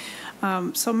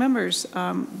 so members,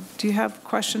 do you have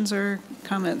questions or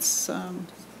comments?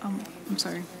 I'm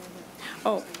sorry.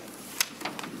 Oh,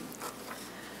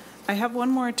 I have one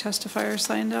more testifier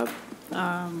signed up.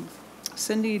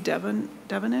 Cindy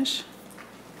Devonish.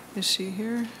 Is she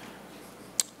here?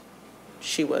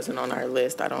 She wasn't on our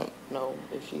list. I don't know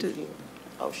if she's here.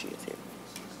 Oh, she is here.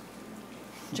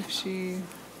 If she,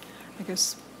 I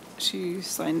guess she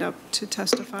signed up to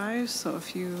testify, so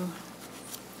if you...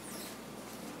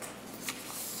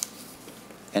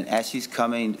 And as she's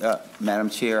coming, Madam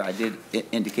Chair, I did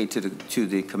indicate to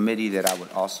the committee that I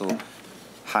would also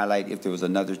highlight if there was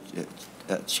another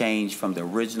change from the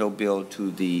original bill to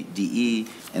the DE,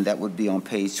 and that would be on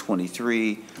page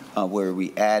 23, where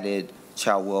we added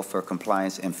child welfare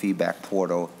compliance and feedback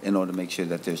portal in order to make sure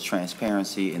that there's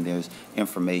transparency and there's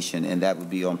information, and that would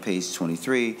be on page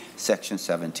 23, section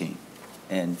 17.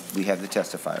 And we have the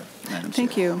testifier, Madam Chair.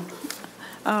 Thank you.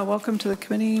 Welcome to the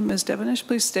committee. Ms. Devonish,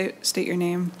 please state your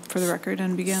name for the record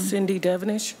and begin. Cindy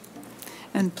Devonish.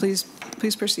 And please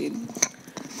proceed.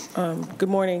 Good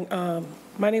morning.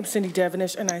 My name is Cindy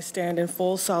Devonish, and I stand in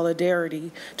full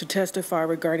solidarity to testify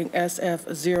regarding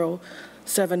SF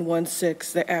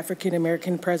 0716, the African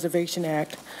American Preservation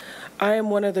Act. I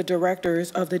am one of the directors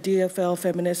of the DFL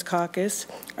Feminist Caucus.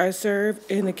 I serve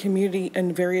in the community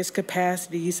in various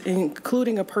capacities,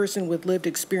 including a person with lived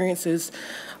experiences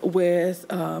with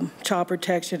child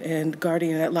protection and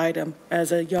guardian ad litem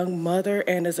as a young mother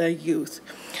and as a youth.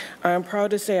 I'm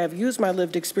proud to say I've used my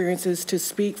lived experiences to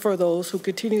speak for those who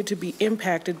continue to be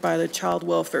impacted by the child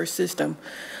welfare system,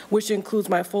 which includes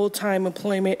my full-time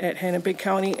employment at Hennepin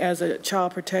County as a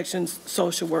child protection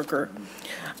social worker.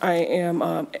 I am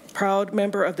a proud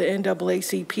member of the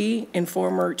NAACP and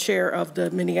former chair of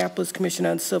the Minneapolis Commission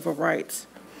on Civil Rights.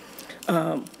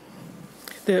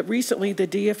 Recently, the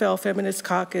DFL Feminist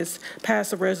Caucus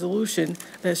passed a resolution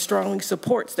that strongly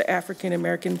supports the African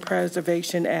American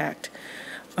Preservation Act.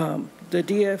 The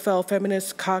DFL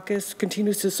Feminist Caucus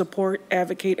continues to support,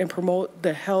 advocate, and promote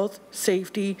the health,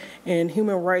 safety, and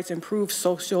human rights, improve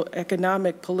social,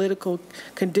 economic, political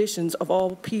conditions of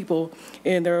all people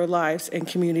in their lives and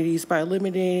communities by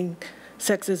eliminating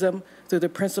sexism through the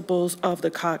principles of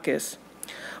the caucus.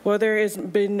 While there has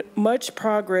been much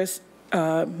progress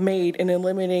made in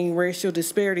eliminating racial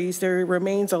disparities, there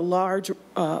remains a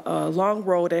long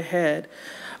road ahead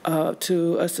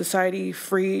to a society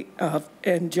free of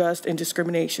unjust and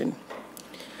discrimination.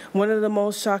 One of the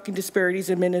most shocking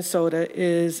disparities in Minnesota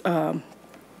is the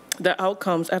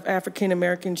outcomes of African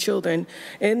American children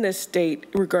in this state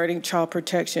regarding child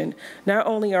protection. Not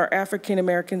only are African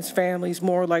Americans families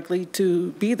more likely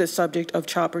to be the subject of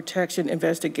child protection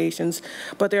investigations,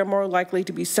 but they're more likely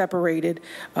to be separated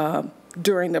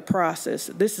during the process.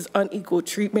 This is unequal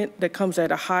treatment that comes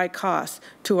at a high cost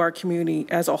to our community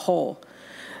as a whole.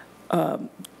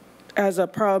 As a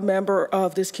proud member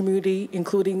of this community,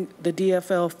 including the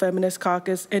DFL Feminist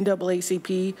Caucus,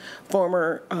 NAACP,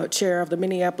 former chair of the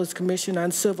Minneapolis Commission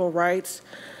on Civil Rights,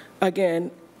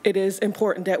 again, it is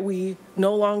important that we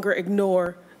no longer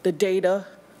ignore the data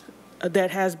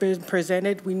that has been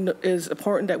presented. It's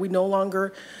important that we no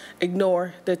longer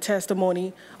ignore the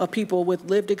testimony of people with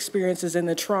lived experiences and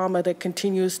the trauma that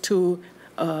continues to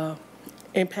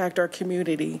impact our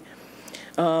community.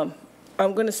 I'm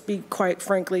going to speak quite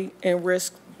frankly and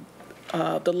risk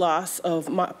the loss of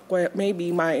what may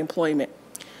be my employment.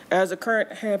 As a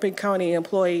current Hennepin County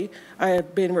employee, I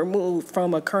have been removed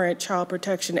from a current child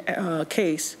protection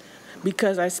case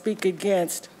because I speak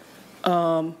against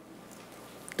the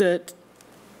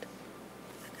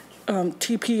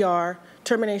TPR,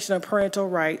 termination of parental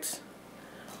rights,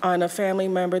 on a family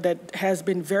member that has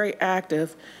been very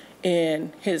active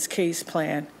in his case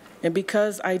plan. And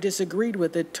because I disagreed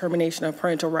with the termination of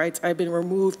parental rights, I've been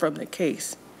removed from the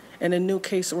case, and a new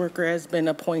caseworker has been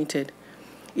appointed,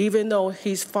 even though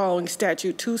he's following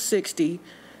Statute 260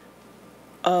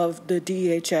 of the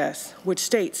DHS, which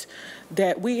states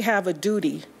that we have a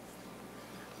duty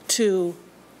to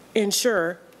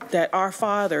ensure that our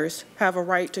fathers have a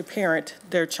right to parent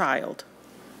their child.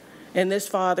 And this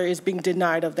father is being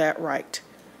denied of that right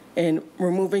and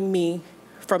removing me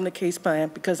from the case plan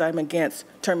because I'm against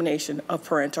termination of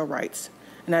parental rights.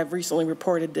 And I've recently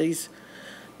reported these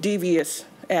devious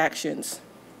actions.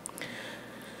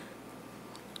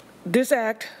 This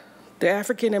act, the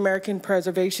African American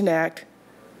Preservation Act,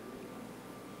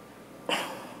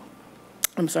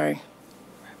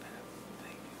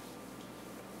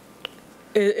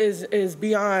 is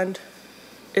beyond,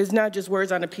 is not just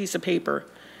words on a piece of paper.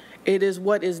 It is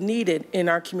what is needed in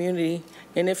our community.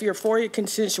 And if you're for your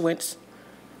constituents,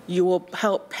 you will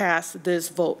help pass this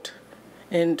vote.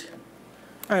 And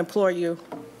I implore you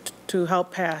to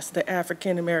help pass the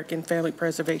African American Family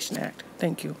Preservation Act.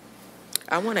 Thank you.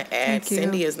 I want to add,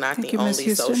 Cindy is not the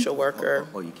only social worker.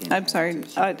 I'm sorry,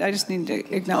 I just need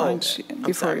to acknowledge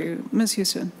before you. Ms.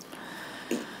 Houston,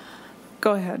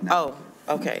 go ahead. Oh,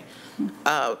 okay.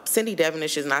 Cindy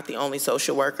Devenish is not the only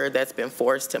social worker that's been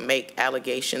forced to make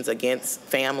allegations against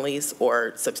families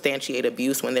or substantiate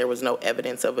abuse when there was no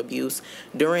evidence of abuse.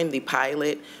 During the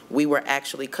pilot, we were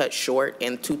actually cut short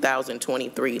in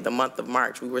 2023, the month of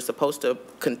March. We were supposed to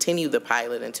continue the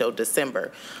pilot until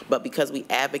December, but because we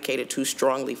advocated too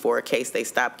strongly for a case, they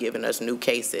stopped giving us new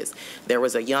cases. There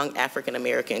was a young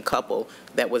African-American couple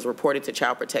that was reported to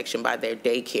child protection by their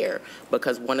daycare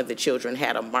because one of the children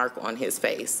had a mark on his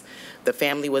face. The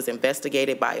family was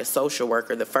investigated by a social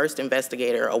worker. The first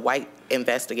investigator, a white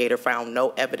investigator, found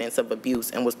no evidence of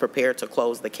abuse and was prepared to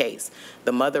close the case.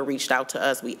 The mother reached out to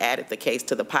us. We added the case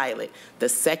to the pilot. The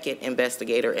second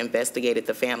investigator investigated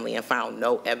the family and found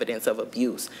no evidence of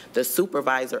abuse. The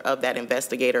supervisor of that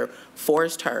investigator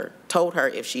forced her, told her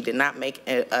if she did not make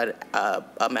a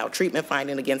maltreatment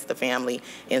finding against the family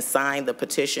and sign the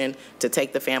petition to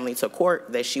take the family to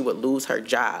court, that she would lose her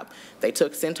job. They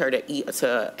sent her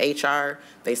to HR.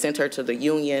 They sent her to the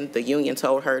union. The union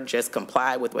told her, just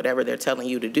comply with whatever they're telling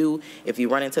you to do. If you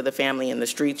run into the family in the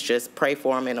streets, just pray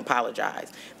for them and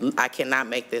apologize. I cannot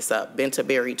make this up. Benta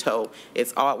Berry Toe.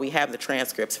 It's all, we have the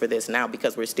transcripts for this now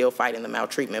because we're still fighting the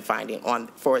maltreatment finding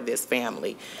for this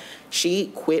family. She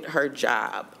quit her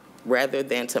job rather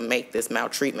than to make this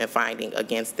maltreatment finding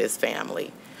against this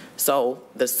family. So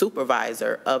the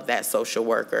supervisor of that social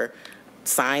worker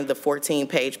signed the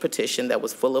 14-page petition that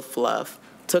was full of fluff,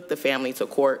 took the family to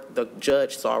court. The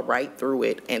judge saw right through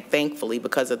it, and thankfully,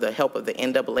 because of the help of the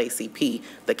NAACP,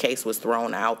 the case was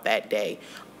thrown out that day.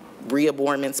 Rhea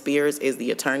Borman-Spears is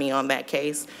the attorney on that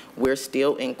case. We're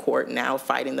still in court now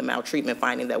fighting the maltreatment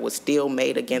finding that was still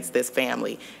made against this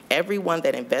family. Everyone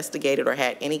that investigated or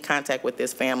had any contact with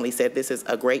this family said this is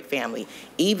a great family.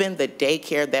 Even the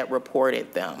daycare that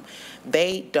reported them.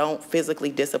 They don't physically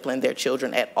discipline their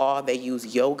children at all. They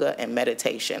use yoga and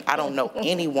meditation. I don't know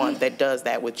anyone that does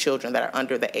that with children that are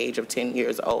under the age of 10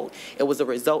 years old. It was a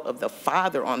result of the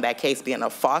father on that case being a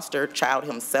foster child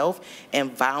himself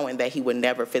and vowing that he would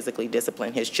never physically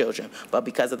discipline his children. But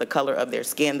because of the color of their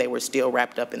skin, they were still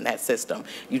wrapped up in that system.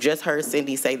 You just heard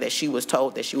Cindy say that she was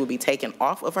told that she would be taken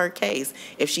off of her case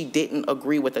if she didn't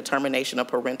agree with the termination of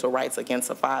parental rights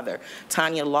against a father.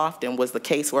 Tanya Lofton was the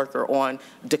caseworker on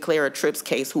Declare Tripp's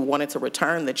case who wanted to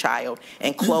return the child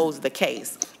and close the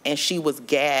case, and she was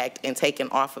gagged and taken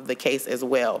off of the case as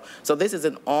well. So this is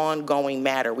an ongoing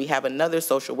matter. We have another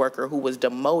social worker who was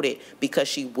demoted because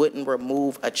she wouldn't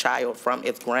remove a child from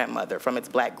its grandmother, from its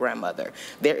black grandmother.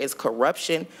 There is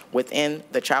corruption within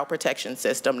the child protection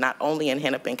system, not only in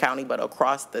Hennepin County, but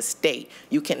across the state.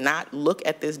 You cannot look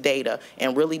at this data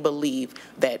and really believe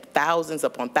that thousands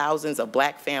upon thousands of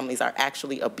Black families are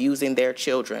actually abusing their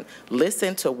children.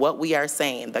 Listen to what we are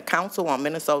saying. The Council on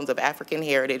Minnesotans of African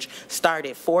Heritage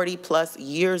started 40+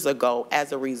 years ago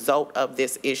as a result of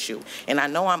this issue. And I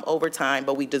know I'm over time,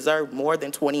 but we deserve more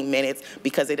than 20 minutes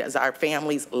because it is our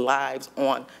families' lives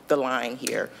on the line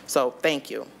here. So thank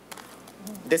you.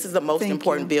 This is the most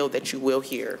important bill that you will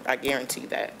hear. I guarantee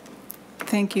that.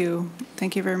 Thank you.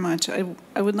 Thank you very much.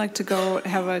 I would like to go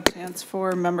have a chance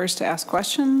for members to ask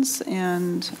questions.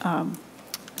 And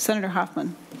Senator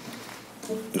Hoffman.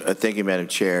 Thank you, Madam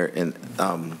Chair. And,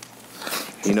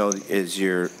 you know, as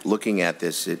you're looking at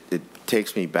this, it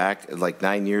takes me back like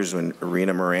 9 years when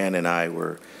Irina Moran and I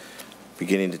were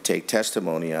beginning to take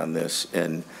testimony on this.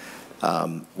 And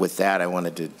with that, I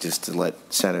wanted to just to let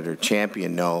Senator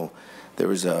Champion know there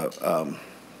was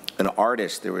an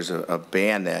artist, there was a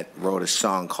band that wrote a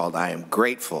song called I Am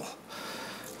Grateful.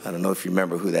 I don't know if you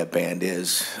remember who that band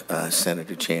is,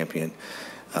 Senator Champion,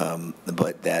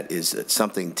 but that is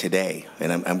something today.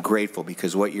 And I'm grateful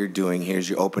because what you're doing here is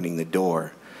you're opening the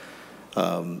door.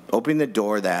 Opening the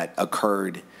door that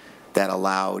occurred that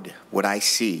allowed what I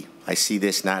see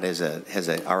this not as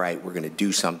a all right, we're going to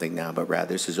do something now, but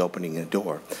rather this is opening a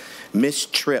door. Miss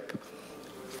Tripp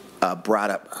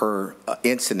brought up her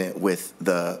incident with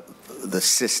the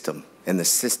system, and the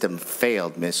system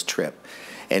failed Miss Tripp.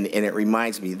 And it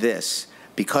reminds me this,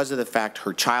 because of the fact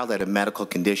her child had a medical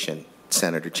condition,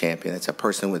 Senator Champion, it's a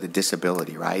person with a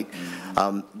disability, right?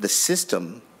 The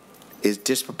system is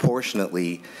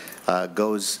disproportionately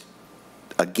goes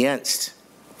against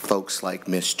folks like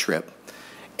Miss Tripp.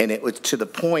 And it was to the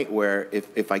point where,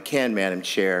 if I can, Madam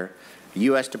Chair, the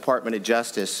U.S. Department of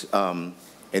Justice and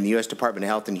the U.S. Department of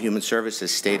Health and Human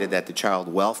Services stated that the child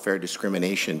welfare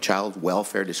discrimination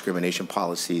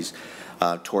policies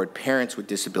toward parents with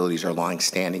disabilities are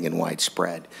longstanding and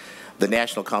widespread. The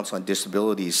National Council on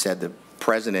Disabilities said the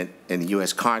President and the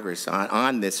U.S. Congress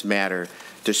on this matter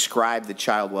described the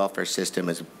child welfare system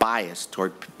as biased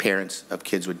toward parents of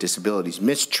kids with disabilities.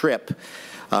 Ms. Tripp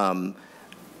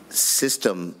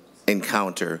system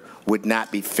encounter would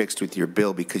not be fixed with your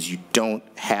bill because you don't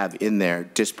have in there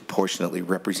disproportionately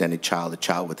represented child, a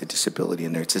child with a disability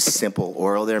in there. It's a simple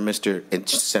oral there, Mr. and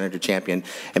Senator Champion.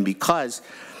 And because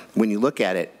when you look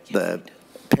at it, the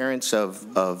parents of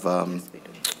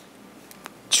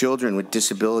children with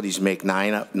disabilities make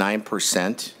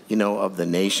 9%, you know, of the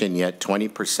nation, yet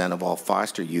 20% of all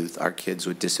foster youth are kids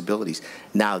with disabilities.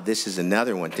 Now, this is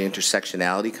another one, the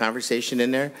intersectionality conversation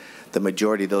in there, the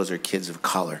majority of those are kids of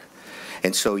color.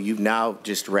 And so you've now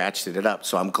just ratcheted it up.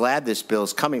 So I'm glad this bill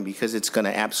is coming because it's going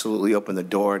to absolutely open the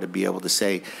door to be able to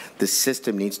say the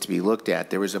system needs to be looked at.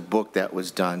 There was a book that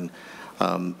was done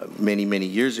many, many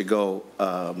years ago.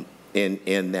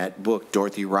 In that book,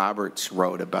 Dorothy Roberts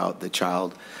wrote about the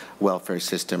child welfare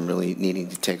system really needing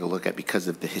to take a look at because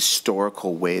of the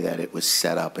historical way that it was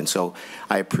set up. And so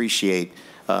I appreciate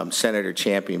Senator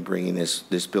Champion bringing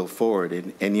this bill forward.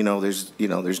 And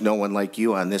there's no one like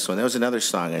you on this one. There was another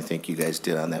song I think you guys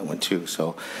did on that one too.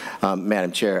 So,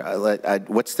 Madam Chair,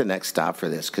 what's the next stop for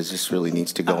this? Because this really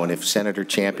needs to go. And if Senator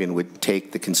Champion would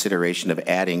take the consideration of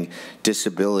adding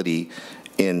disability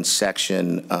in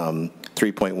section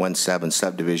 3.17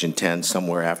 subdivision 10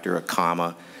 somewhere after a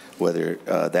comma, whether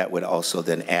that would also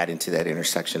then add into that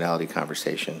intersectionality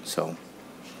conversation. So,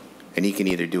 and he can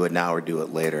either do it now or do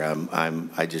it later.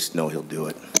 I just know he'll do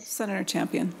it. Senator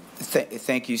Champion.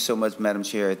 Thank you so much, Madam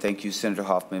Chair. Thank you, Senator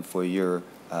Hoffman, for your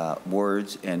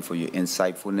words and for your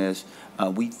insightfulness.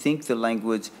 We think the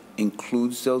language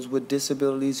includes those with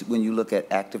disabilities when you look at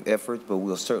active efforts, but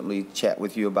we'll certainly chat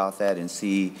with you about that and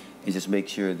see and just make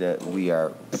sure that we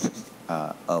have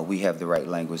the right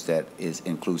language that is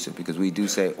inclusive, because we do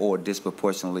say or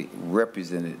disproportionately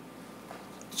represented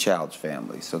child's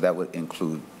family, so that would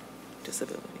include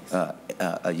disabilities,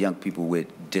 young people with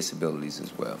disabilities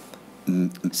as well.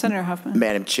 Senator Hoffman.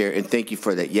 Madam Chair, and thank you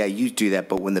for that. Yeah, you do that,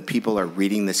 but when the people are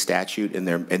reading the statute and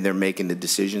they're making the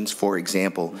decisions, for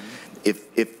example,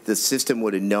 if the system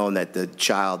would have known that the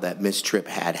child that Ms. Tripp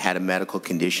had a medical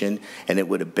condition and it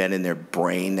would have been in their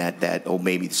brain that oh,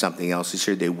 maybe something else is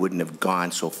here, they wouldn't have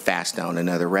gone so fast down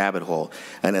another rabbit hole.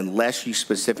 And unless you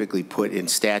specifically put in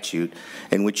statute,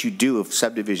 and what you do if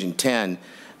subdivision 10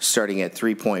 starting at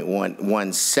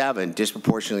 3.117,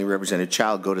 disproportionately represented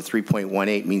child, go to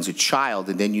 3.18, means a child,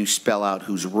 and then you spell out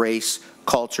whose race,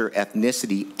 culture,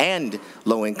 ethnicity, and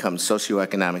low-income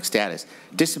socioeconomic status.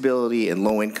 Disability and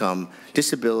low-income,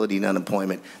 disability and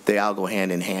unemployment, they all go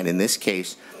hand in hand. In this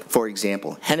case, for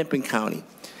example, Hennepin County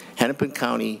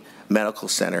Medical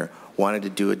Center wanted to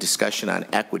do a discussion on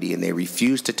equity, and they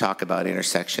refused to talk about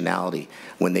intersectionality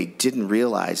when they didn't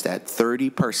realize that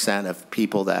 30% of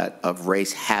people that of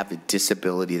race have a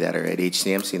disability that are at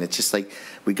HCMC, and it's just like,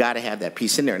 we got to have that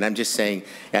piece in there. And I'm just saying,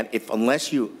 and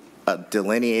unless you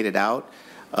delineate it out,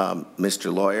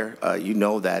 Mr. Lawyer, you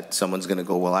know that someone's going to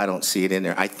go, well, I don't see it in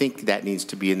there. I think that needs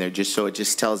to be in there just so it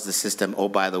just tells the system, oh,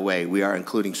 by the way, we are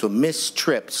including. So Miss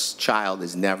Tripp's child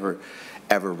is never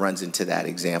ever runs into that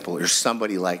example, or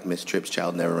somebody like Ms. Tripp's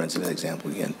child never runs into that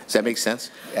example again. Does that make sense?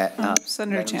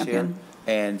 Senator Champion.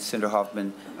 And Senator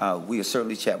Hoffman, we will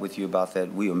certainly chat with you about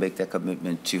that. We will make that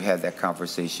commitment to have that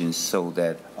conversation so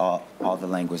that all the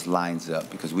language lines up,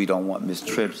 because we don't want Ms.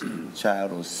 Tripp's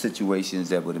child or situations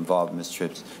that would involve Ms.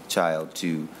 Tripp's child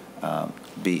to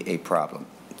be a problem.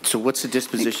 So what's the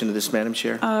disposition of this, Madam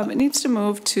Chair? It needs to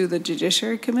move to the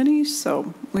Judiciary Committee,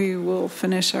 so we will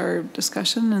finish our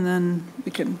discussion and then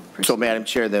we can proceed. So, Madam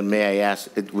Chair, then may I ask,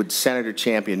 would Senator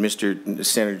Champion, Mr.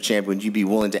 Senator Champion, would you be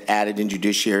willing to add it in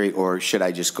Judiciary, or should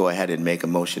I just go ahead and make a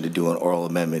motion to do an oral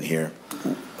amendment here?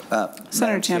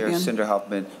 Senator Champion. Senator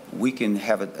Hoffman, we can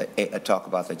have a talk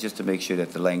about that just to make sure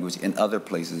that the language in other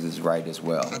places is right as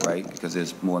well, right? Because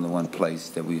there's more than one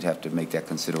place that we'd have to make that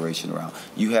consideration around.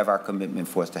 You have our commitment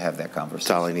for us to have that conversation.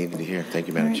 That's all I needed to hear. Thank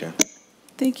you, Madam Chair.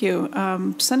 Thank you.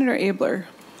 Senator Abler.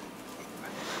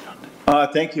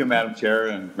 Thank you, Madam Chair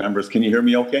and members. Can you hear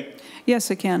me okay?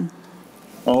 Yes, I can.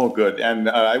 Oh, good. And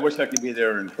I wish I could be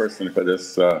there in person for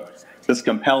this, this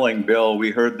compelling bill.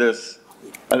 We heard this,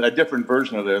 a different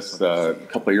version of this a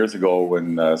couple of years ago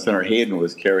when Senator Hayden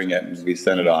was carrying it, and we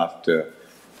sent it off to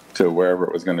wherever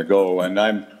it was going to go. And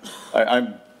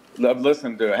I've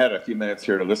listened to, I had a few minutes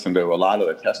here to listen to a lot of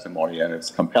the testimony, and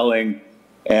it's compelling.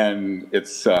 And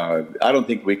it's, I don't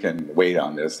think we can wait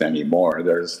on this anymore.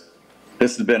 This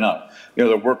has been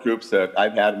the work groups that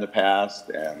I've had in the past,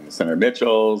 and Senator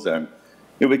Mitchell's, and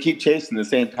we keep chasing the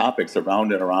same topics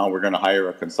around and around. We're going to hire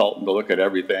a consultant to look at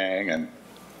everything, and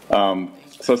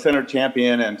so Senator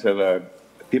Champion and to the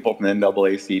people from the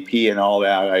NAACP and all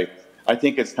that, I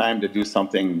think it's time to do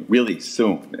something really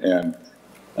soon. And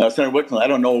Senator Wickland, I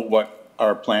don't know what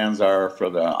our plans are for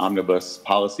the omnibus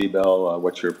policy bill,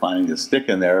 what you're planning to stick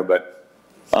in there, but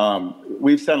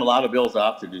we've sent a lot of bills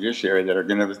off to the judiciary that are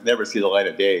going to never see the light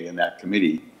of day in that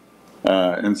committee.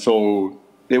 And so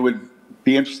it would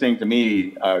be interesting to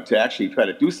me to actually try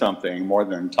to do something more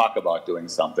than talk about doing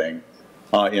something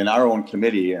in our own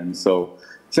committee. And so,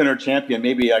 Senator Champion,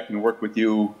 maybe I can work with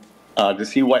you to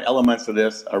see what elements of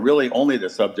this are really only the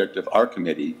subject of our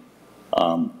committee,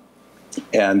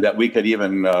 and that we could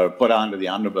even put onto the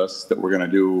omnibus that we're going to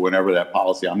do whenever that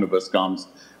policy omnibus comes,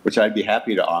 which I'd be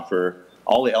happy to offer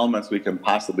all the elements we can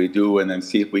possibly do, and then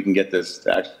see if we can get this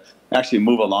to actually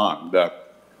move along.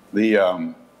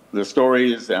 The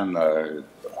stories and the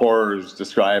horrors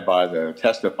described by the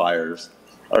testifiers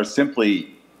are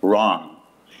simply wrong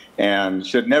and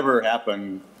should never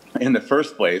happen in the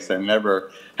first place, and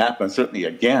never happen certainly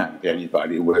again to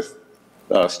anybody with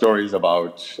stories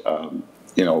about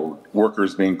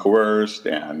workers being coerced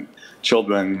and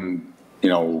children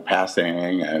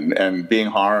passing and being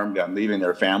harmed and leaving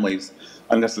their families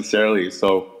unnecessarily.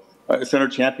 So Senator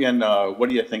Champion, what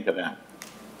do you think of that?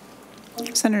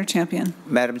 Senator Champion.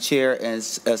 Madam Chair and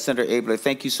Senator Abler,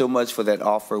 thank you so much for that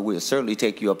offer. We'll certainly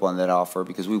take you up on that offer,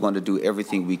 because we want to do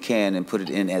everything we can and put it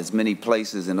in as many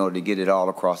places in order to get it all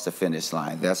across the finish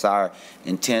line. That's our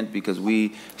intent, because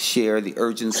we share the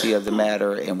urgency of the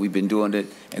matter, and we've been doing it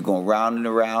and going round and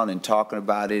around and talking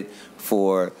about it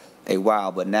for a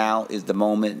while. But now is the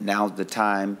moment, now's the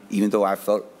time, even though I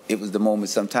felt it was the moment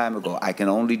some time ago. I can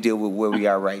only deal with where we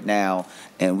are right now,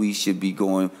 and we should be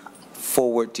going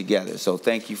forward together. So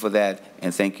thank you for that,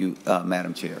 and thank you,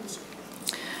 Madam Chair.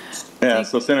 Yeah,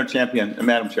 so Senator Champion,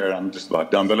 Madam Chair, I'm just about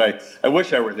done, but I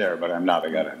wish I were there, but I'm not. I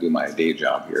got to do my day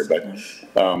job here. But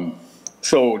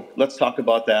so let's talk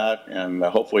about that, and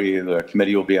hopefully the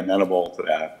committee will be amenable to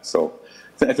that. So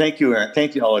thank you, and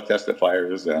thank you all the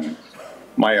testifiers, and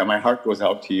my heart goes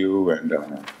out to you,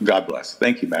 and God bless.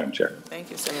 Thank you, Madam Chair.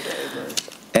 Thank you, Senator Abler.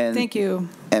 And, Thank you,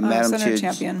 and Madam Senator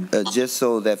Chair, Champion. Just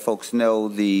so that folks know,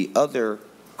 the other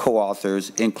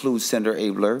co-authors include Senator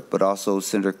Abler, but also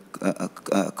Senator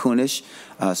Kunish,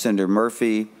 Senator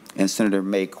Murphy, and Senator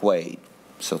McEwen.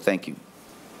 So thank you.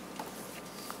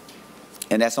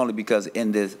 And that's only because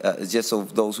in this, just so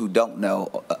those who don't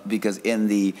know, because in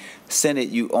the Senate,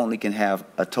 you only can have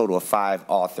a total of 5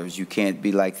 authors. You can't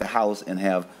be like the House and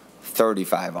have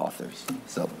 35 authors.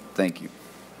 So thank you.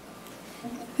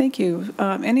 Thank you.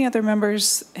 Any other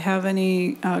members have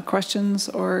any questions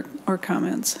or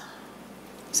comments?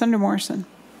 Senator Morrison.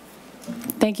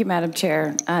 Thank you, Madam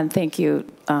Chair, and thank you,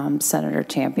 Senator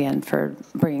Champion, for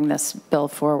bringing this bill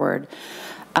forward.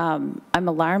 I'm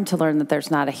alarmed to learn that there's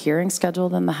not a hearing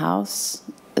scheduled in the House.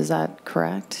 Is that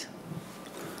correct?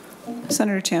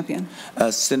 Senator Champion.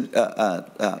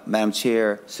 Madam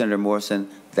Chair, Senator Morrison,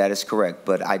 that is correct.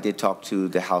 But I did talk to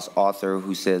the House author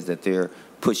who says that they're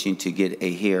pushing to get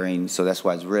a hearing. So that's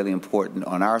why it's really important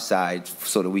on our side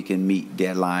so that we can meet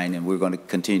deadline. And we're going to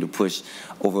continue to push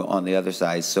over on the other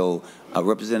side. So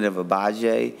Representative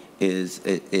Abaje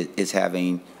is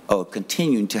having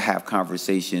continuing to have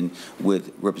conversation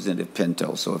with Representative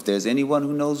Pinto. So if there's anyone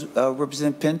who knows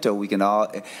Representative Pinto, we can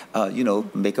all,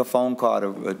 make a phone call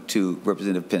to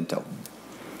Representative Pinto.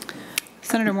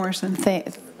 Senator Morrison.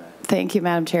 Thank you,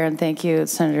 Madam Chair, and thank you,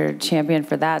 Senator Champion,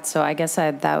 for that. So I guess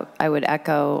I would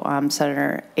echo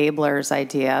Senator Abler's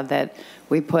idea that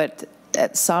we put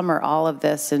some or all of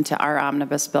this into our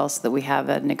omnibus bill so that we have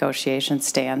a negotiation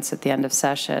stance at the end of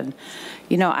session.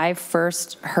 You know, I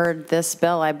first heard this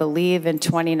bill, I believe, in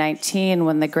 2019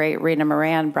 when the great Rena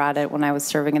Moran brought it when I was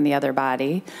serving in the other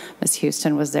body. Ms.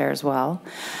 Houston was there as well.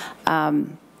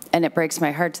 And it breaks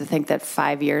my heart to think that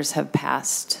 5 years have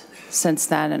passed since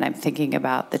then, and I'm thinking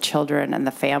about the children and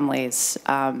the families.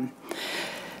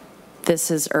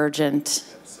 This is urgent.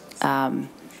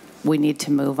 We need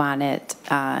to move on it.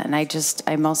 And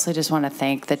I mostly just want to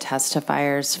thank the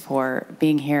testifiers for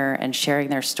being here and sharing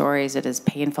their stories. It is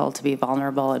painful to be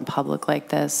vulnerable in public like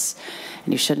this,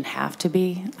 and you shouldn't have to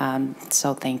be.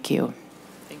 So thank you.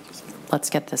 Let's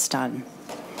get this done.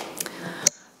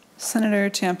 Senator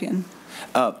Champion.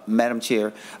 Madam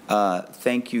Chair,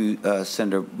 thank you,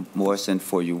 Senator Morrison,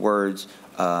 for your words.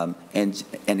 And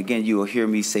again, you will hear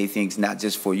me say things not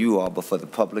just for you all, but for the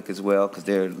public as well, because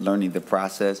they're learning the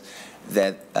process.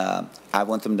 That I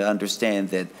want them to understand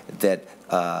that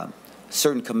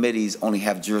certain committees only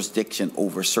have jurisdiction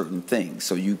over certain things.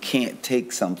 So you can't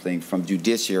take something from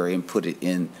judiciary and put it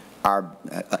in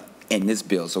in this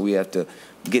bill. So we have to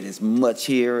get as much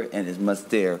here and as much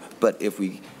there. But if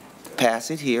we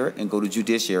pass it here and go to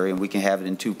judiciary, and we can have it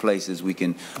in 2 places, we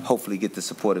can hopefully get the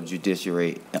support of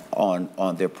judiciary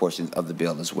on their portions of the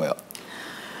bill as well.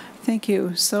 Thank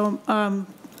you. So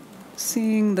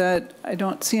seeing that I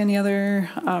don't see any other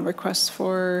requests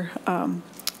for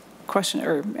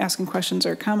asking questions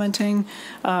or commenting,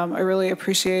 I really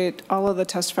appreciate all of the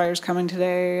testifiers coming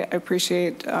today. I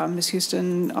appreciate Ms.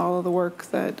 Houston, all of the work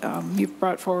that you've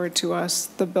brought forward to us.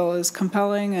 The bill is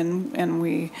compelling,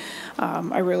 and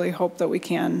I really hope that we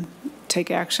can take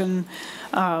action.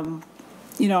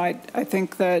 I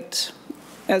think that,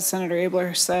 as Senator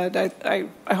Abler said, I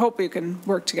hope we can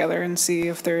work together and see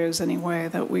if there is any way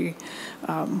that we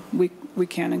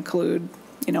can include,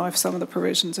 if some of the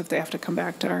provisions, if they have to come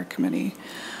back to our committee.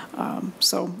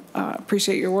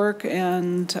 Appreciate your work.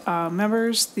 And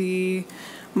members, the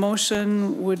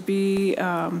motion would be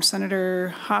Senator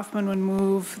Hoffman would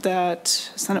move that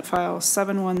Senate File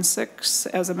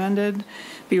 716 as amended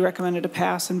be recommended to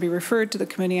pass and be referred to the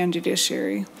Committee on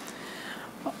Judiciary.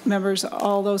 Members,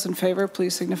 all those in favor,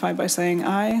 please signify by saying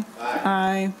aye.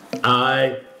 Aye.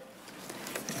 Aye.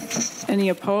 Any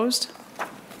opposed?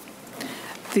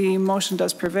 The motion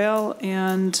does prevail,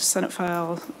 and Senate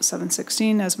File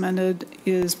 716, as amended,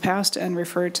 is passed and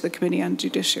referred to the Committee on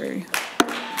Judiciary.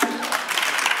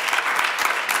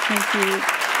 Thank you.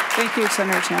 Thank you,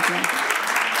 Senator Champion.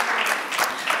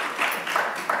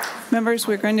 Members,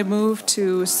 we're going to move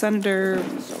to Senator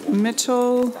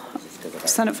Mitchell,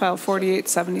 Senate File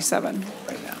 4877.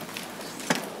 Right now.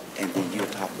 And then you'll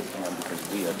talk with him because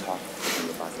we are talking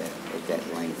about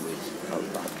that language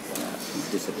about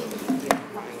disability.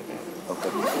 Okay.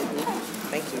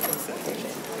 Thank you.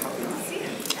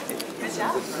 Good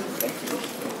job. Thank you.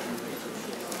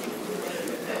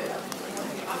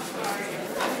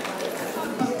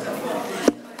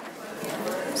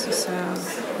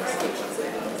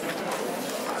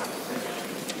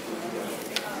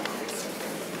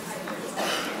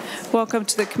 Welcome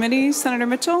to the committee, Senator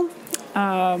Mitchell.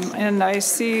 And I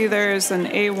see there's an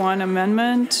A1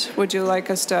 amendment. Would you like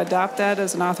us to adopt that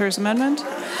as an author's amendment?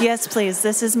 Yes, please.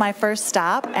 This is my first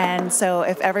stop, and so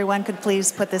if everyone could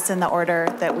please put this in the order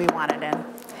that we want it in.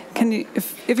 Can you,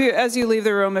 if you, as you leave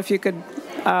the room, if you could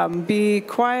be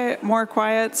quiet, more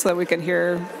quiet, so that we can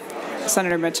hear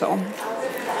Senator Mitchell.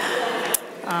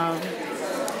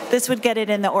 This would get it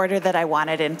in the order that I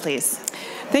wanted in, please.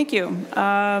 Thank you.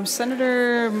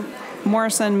 Senator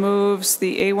Morrison moves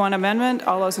the A1 amendment.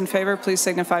 All those in favor, please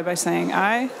signify by saying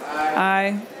aye.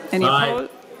 Aye. Any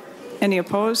opposed? Any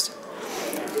opposed?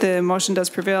 The motion does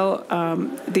prevail.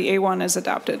 The A1 is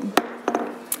adopted.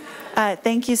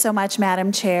 Thank you so much,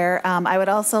 Madam Chair. I would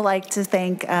also like to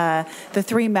thank the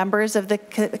three members of the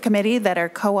committee that are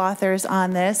co-authors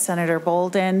on this, Senator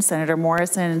Bolden, Senator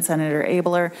Morrison, and Senator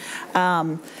Abler.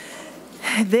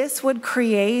 This would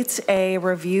create a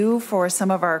review for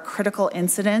some of our critical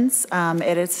incidents.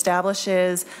 It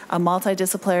establishes a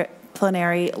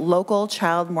multidisciplinary local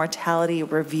child mortality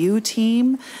review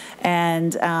team,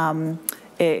 and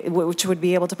which would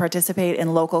be able to participate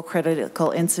in local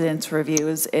critical incidents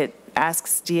reviews. It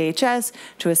asks DHS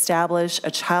to establish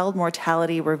a child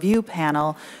mortality review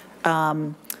panel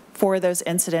for those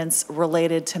incidents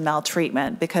related to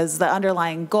maltreatment, because the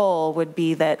underlying goal would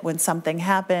be that when something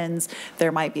happens,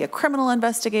 there might be a criminal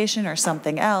investigation or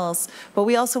something else, but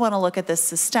we also want to look at this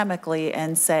systemically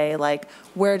and say, like,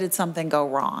 where did something go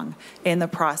wrong in the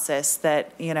process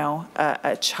that, you know,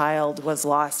 a child was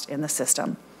lost in the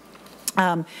system.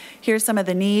 Here's some of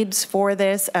the needs for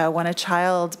this. When a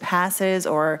child passes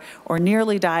or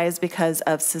nearly dies because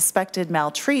of suspected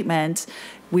maltreatment,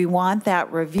 we want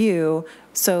that review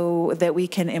so that we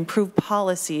can improve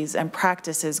policies and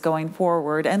practices going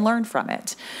forward and learn from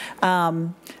it.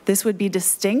 This would be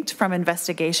distinct from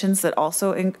investigations that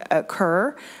also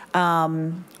occur,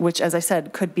 which, as I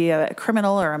said, could be a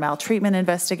criminal or a maltreatment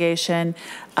investigation,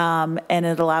 and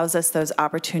it allows us those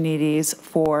opportunities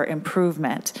for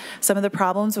improvement. Some of the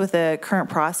problems with the current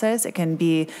process, it can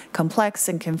be complex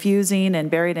and confusing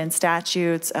and buried in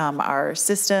statutes. Our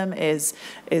system is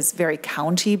very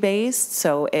county-based,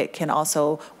 so it can also,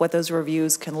 what those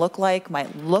reviews can look like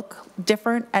might look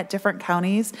different at different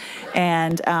counties,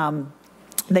 and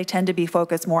they tend to be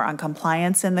focused more on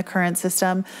compliance in the current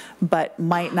system, but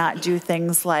might not do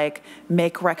things like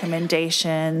make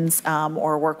recommendations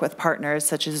or work with partners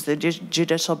such as the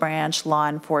judicial branch, law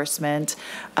enforcement.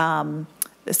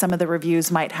 Some of the reviews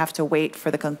might have to wait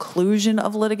for the conclusion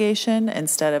of litigation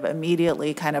instead of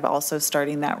immediately kind of also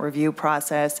starting that review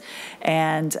process.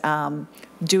 And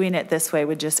doing it this way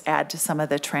would just add to some of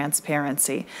the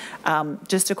transparency.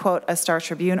 Just to quote a Star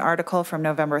Tribune article from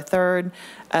November 3rd,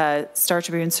 a Star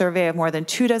Tribune survey of more than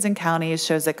 24 counties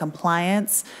shows that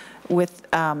compliance with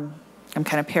I'm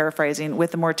kind of paraphrasing,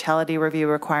 with the mortality review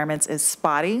requirements is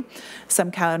spotty. Some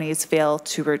counties fail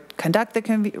to conduct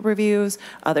the reviews,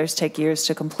 others take years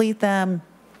to complete them.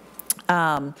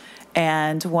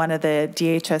 And one of the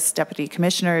DHS deputy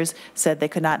commissioners said they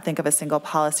could not think of a single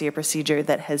policy or procedure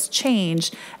that has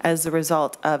changed as a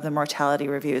result of the mortality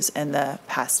reviews in the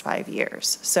past 5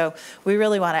 years. So we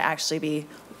really want to actually be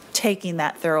taking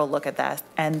that thorough look at that,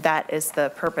 and that is the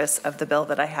purpose of the bill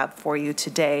that I have for you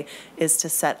today, is to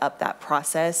set up that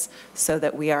process so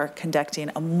that we are conducting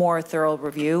a more thorough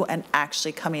review and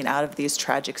actually coming out of these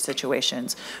tragic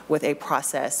situations with a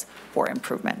process for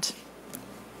improvement.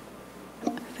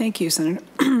 Thank you, Senator.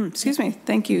 Excuse me.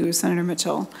 Thank you, Senator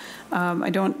Mitchell. I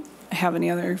don't have any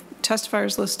other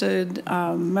testifiers listed.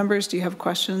 Members, do you have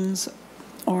questions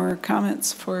or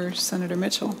comments for Senator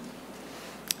Mitchell?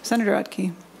 Senator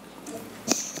Utke.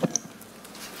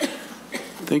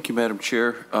 Thank you, Madam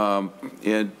Chair.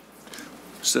 And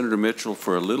Senator Mitchell,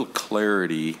 for a little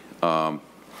clarity, and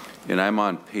I'm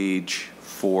on page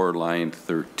 4, line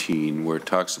 13, where it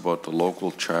talks about the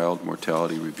local child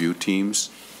mortality review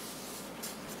teams.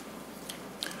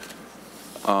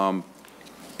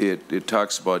 It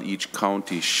talks about each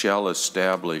county shall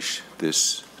establish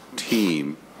this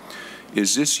team.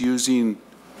 Is this using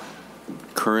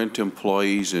current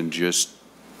employees and just,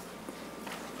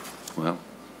 well,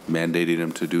 mandating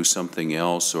them to do something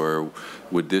else, or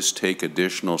would this take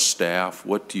additional staff?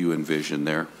 What do you envision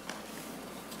there?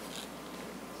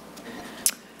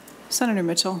 Senator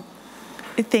Mitchell.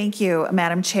 Thank you,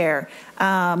 Madam Chair.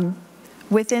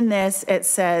 Within this, it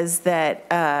says that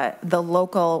the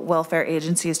local welfare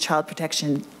agency's child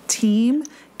protection team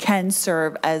can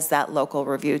serve as that local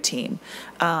review team.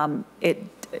 It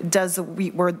does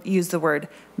use the word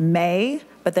may,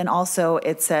 but then also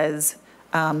it says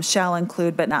shall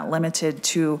include but not limited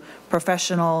to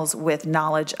professionals with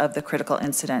knowledge of the critical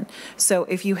incident. So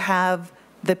if you have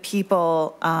the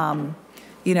people,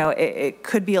 you know, it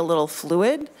could be a little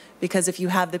fluid, because if you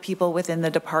have the people within the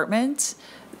department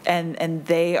and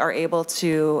they are able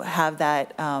to have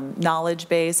that knowledge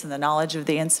base and the knowledge of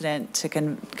the incident to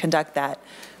conduct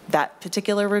that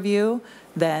particular review,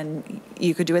 then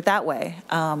you could do it that way.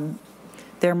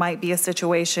 There might be a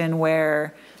situation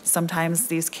where sometimes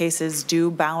these cases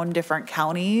do bound different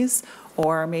counties,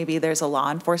 or maybe there's a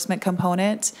law enforcement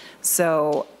component.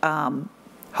 So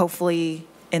hopefully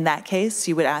in that case,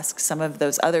 you would ask some of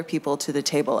those other people to the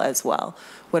table as well,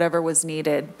 whatever was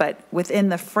needed. But within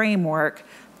the framework,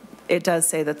 it does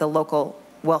say that the local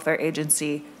welfare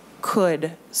agency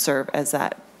could serve as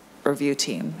that review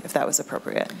team if that was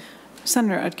appropriate.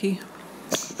 Senator Udke.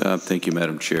 Thank you,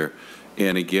 Madam Chair.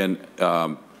 And again,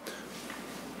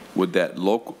 would that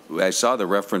local, I saw the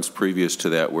reference previous to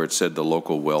that where it said the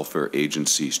local welfare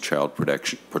agency's child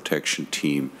protection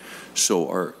team.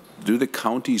 So do the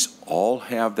counties all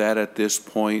have that at this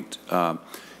point?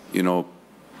 You know,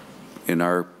 in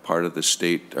our part of the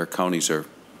state, our counties are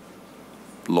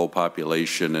low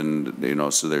population, and you know,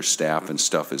 so their staff and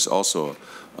stuff is also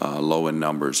low in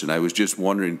numbers. And I was just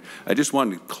wondering, I just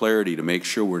wanted clarity to make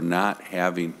sure we're not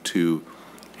having to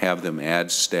have them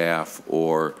add staff,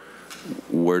 or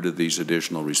where do these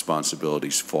additional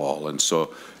responsibilities fall? And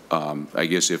so I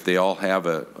guess if they all have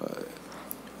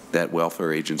that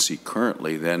welfare agency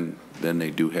currently, then they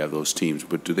do have those teams.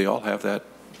 But do they all have that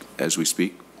as we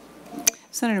speak?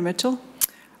 Senator Mitchell.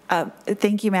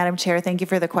 Thank you, Madam Chair. Thank you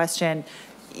for the question.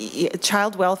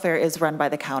 Child welfare is run by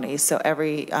the county, so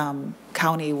every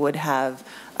county would have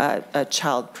a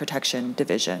child protection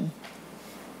division.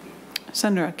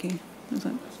 Senator Udke. Is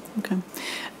that okay?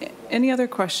 Any other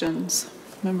questions,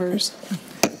 members?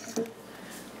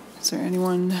 Is there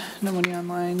anyone? Nobody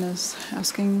online is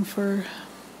asking for.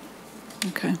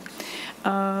 Okay.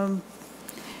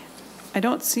 I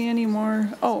don't see any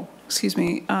more. Oh, excuse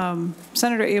me.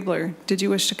 Senator Abler, did you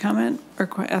wish to comment or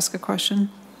ask a question?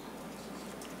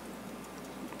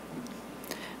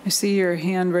 I see your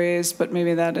hand raised, but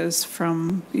maybe that is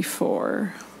from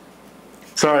before.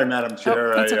 Sorry, Madam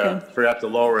Chair, I forgot to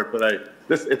lower it, but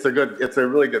it's a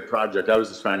really good project. I was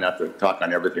just trying not to talk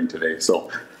on everything today. So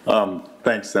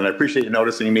thanks, and I appreciate you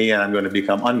noticing me, and I'm going to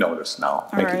become unnoticed now.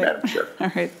 Thank you, Madam Chair.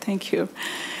 All right, thank you.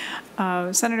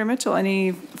 Senator Mitchell,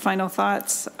 any final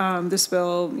thoughts? This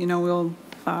bill, you know, will,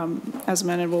 as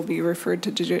amended, will be referred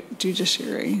to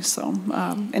judiciary. So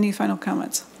any final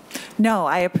comments? No,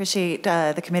 I appreciate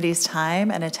the committee's time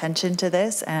and attention to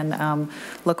this, and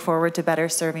look forward to better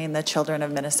serving the children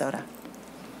of Minnesota.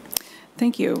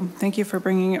 Thank you. Thank you for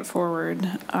bringing it forward.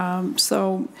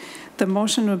 So the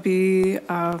motion would be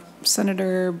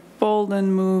Senator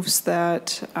Bolden moves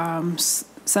that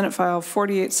Senate File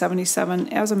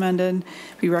 4877 as amended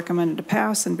be recommended to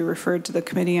pass and be referred to the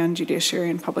Committee on Judiciary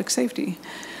and Public Safety.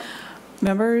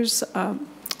 Members,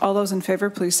 all those in favor,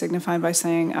 please signify by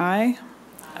saying aye.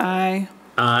 Aye.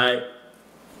 Aye.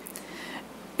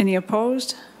 Any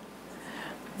opposed?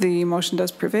 The motion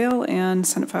does prevail, and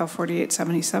Senate File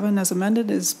 4877 as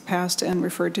amended is passed and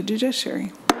referred to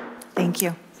judiciary. Thank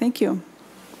you. Thank you.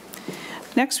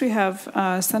 Next we have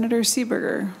Senator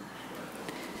Seeberger.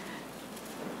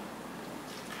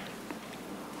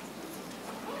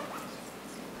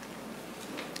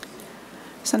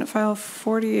 Senate File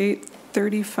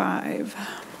 4835.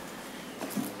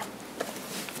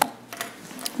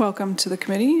 Welcome to the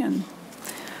committee. And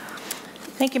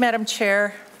thank you, Madam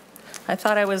Chair. I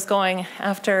thought I was going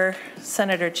after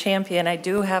Senator Champion. I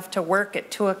do have to work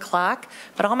at 2 o'clock,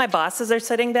 but all my bosses are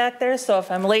sitting back there, so if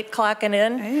I'm late clocking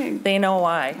in, they know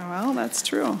why. Well, that's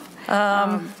true.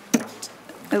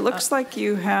 It looks like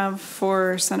you have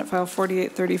for Senate File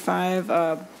 4835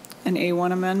 an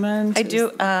A1 amendment. I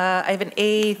do. I have an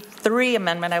A3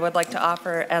 amendment I would like to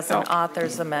offer as an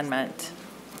author's amendment.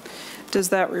 Does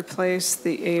that replace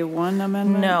the A1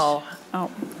 amendment? No. Oh.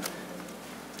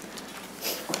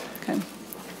 Okay.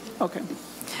 Okay.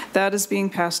 That is being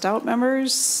passed out,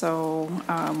 members. So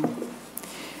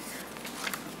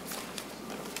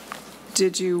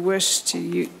did you wish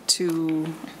to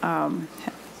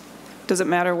does it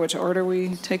matter which order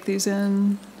we take these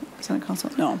in? Senate Council?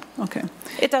 No. Okay.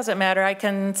 It doesn't matter. I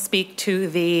can speak to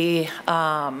the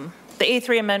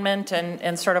A3 amendment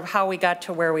and sort of how we got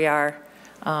to where we are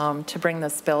to bring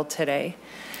this bill today.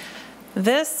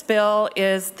 This bill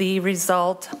is the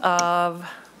result of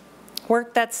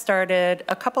work that started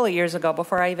a couple of years ago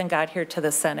before I even got here to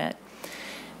the Senate.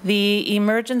 The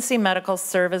emergency medical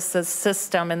services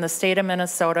system in the state of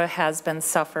Minnesota has been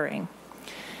suffering.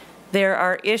 There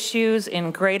are issues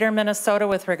in greater Minnesota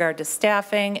with regard to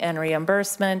staffing and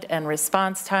reimbursement and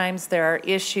response times. There are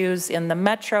issues in the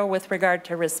metro with regard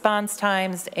to response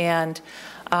times and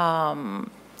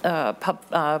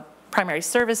primary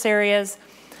service areas.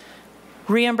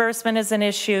 Reimbursement is an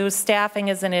issue, staffing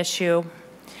is an issue,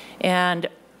 and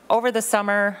over the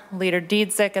summer, Leader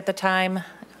Dietzick at the time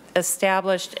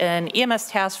established an EMS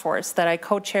task force that I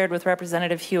co-chaired with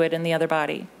Representative Hewitt in the other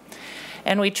body.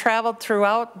 And we traveled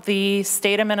throughout the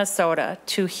state of Minnesota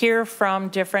to hear from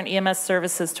different EMS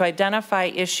services to identify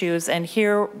issues and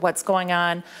hear what's going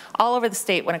on all over the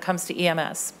state when it comes to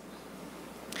EMS.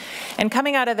 And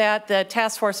coming out of that, the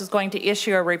task force is going to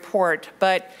issue a report,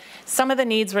 but some of the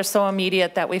needs were so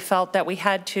immediate that we felt that we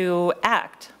had to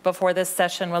act before this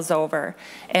session was over.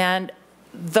 And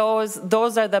those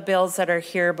are the bills that are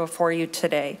here before you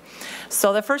today.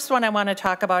 So the first one I want to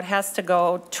talk about has to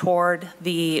go toward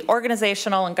the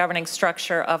organizational and governing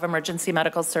structure of emergency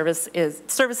medical services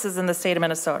in the state of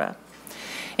Minnesota.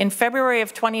 In February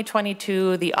of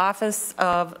 2022, the Office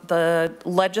of the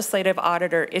Legislative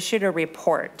Auditor issued a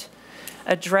report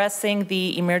addressing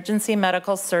the Emergency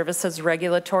Medical Services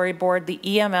Regulatory Board, the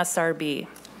EMSRB.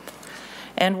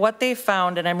 And what they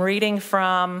found, and I'm reading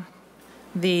from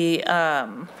the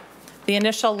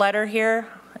initial letter here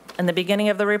in the beginning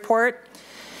of the report.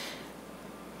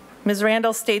 Ms.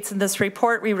 Randall states in this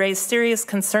report, we raised serious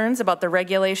concerns about the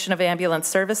regulation of ambulance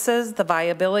services, the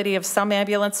viability of some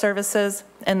ambulance services,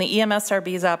 and the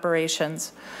EMSRB's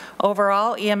operations.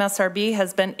 Overall, EMSRB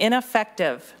has been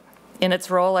ineffective in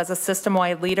its role as a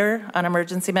system-wide leader on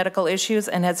emergency medical issues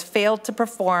and has failed to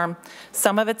perform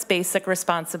some of its basic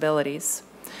responsibilities.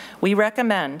 We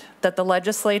recommend that the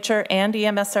legislature and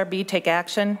EMSRB take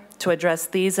action to address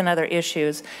these and other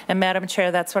issues. And Madam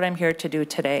Chair, that's what I'm here to do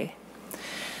today.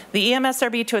 The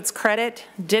EMSRB, to its credit,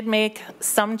 did make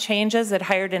some changes. It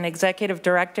hired an executive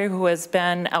director who has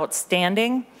been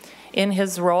outstanding in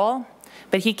his role,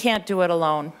 but he can't do it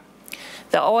alone.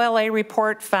 The OLA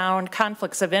report found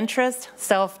conflicts of interest,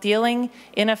 self-dealing,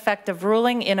 ineffective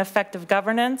ruling, ineffective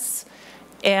governance,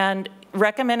 and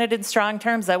recommended in strong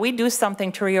terms that we do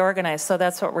something to reorganize. So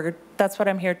that's what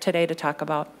I'm here today to talk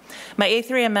about. My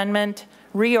A3 amendment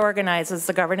reorganizes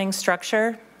the governing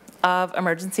structure of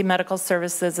emergency medical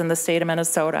services in the state of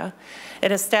Minnesota.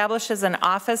 It establishes an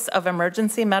Office of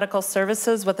Emergency Medical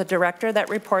Services with a director that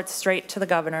reports straight to the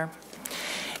governor.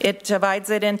 It divides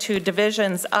it into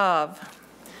divisions of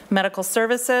medical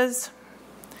services,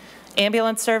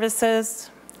 ambulance services,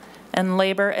 and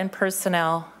labor and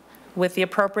personnel, with the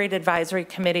appropriate advisory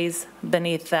committees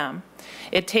beneath them.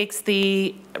 It takes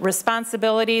the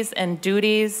responsibilities and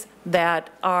duties that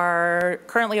are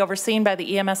currently overseen by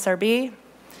the EMSRB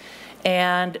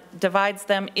and divides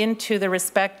them into the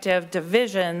respective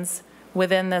divisions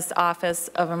within this Office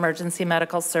of Emergency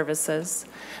Medical Services.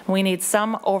 We need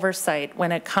some oversight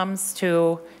when it comes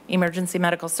to emergency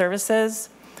medical services.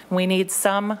 We need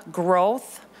some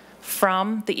growth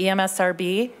from the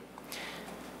EMSRB.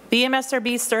 The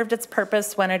EMSRB served its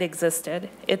purpose when it existed.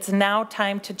 It's now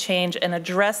time to change and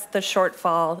address the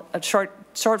shortfalls,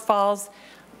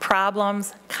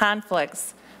 problems,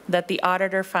 conflicts that the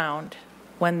auditor found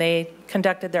when they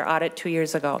conducted their audit 2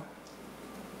 years ago.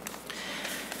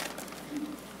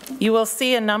 You will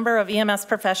see a number of EMS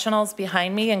professionals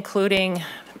behind me, including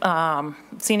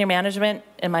senior management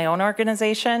in my own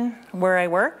organization where I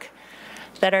work,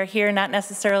 that are here not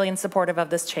necessarily in supportive of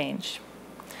this change.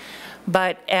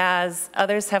 But as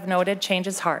others have noted, change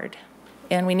is hard.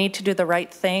 And we need to do the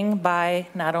right thing by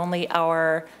not only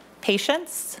our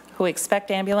patients who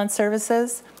expect ambulance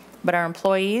services, but our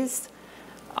employees,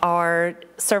 our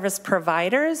service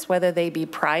providers, whether they be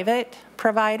private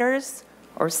providers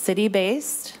or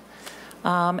city-based.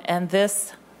 And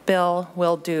this bill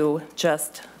will do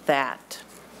just that.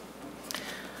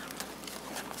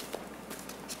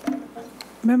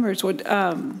 Members, would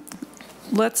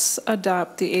let's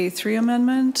adopt the A3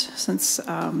 amendment, since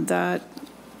that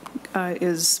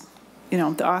is,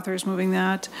 the author is moving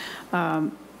that.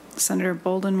 Senator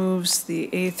Bolden moves the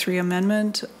A3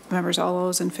 amendment. Members, all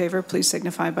those in favor, please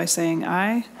signify by saying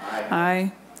aye.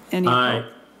 Aye. Aye.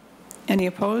 Any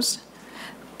opposed?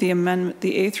 The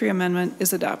A3 amendment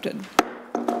is adopted.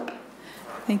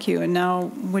 Thank you. And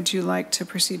now, would you like to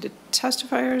proceed to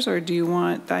testifiers, or do you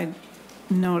want, I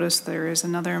noticed there is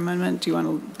another amendment. Do you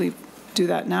want to do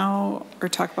that now or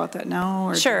talk about that now?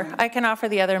 Or sure, I can offer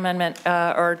the other amendment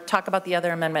or talk about the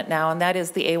other amendment now, and that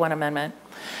is the A1 amendment.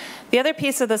 The other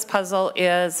piece of this puzzle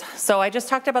is, so I just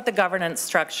talked about the governance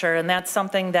structure, and that's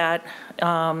something that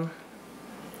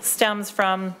stems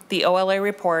from the OLA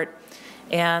report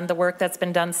and the work that's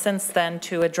been done since then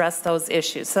to address those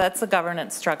issues. So that's the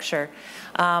governance structure.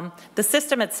 The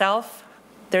system itself,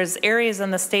 there's areas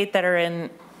in the state that are in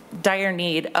dire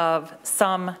need of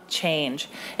some change.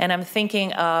 And I'm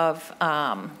thinking of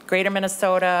Greater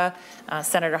Minnesota,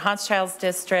 Senator Hochschild's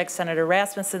district, Senator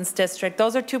Rasmussen's district.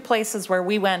 Those are two places where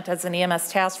we went as an EMS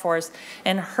task force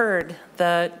and heard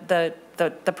the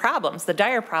problems, the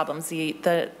dire problems,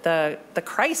 the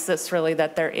crisis really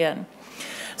that they're in.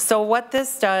 So what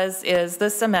this does is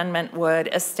this amendment would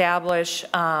establish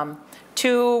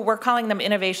two, we're calling them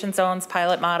innovation zones,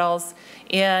 pilot models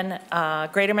in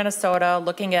greater Minnesota,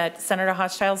 looking at Senator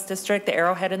Hochschild's district, the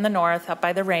Arrowhead in the north, up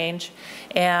by the range,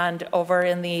 and over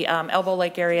in the Elbow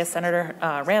Lake area, Senator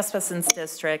Rasmussen's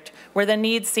district, where the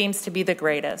need seems to be the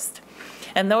greatest.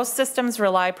 And those systems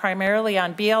rely primarily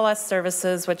on BLS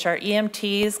services, which are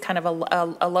EMTs, kind of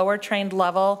a lower trained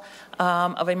level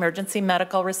of emergency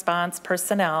medical response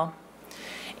personnel,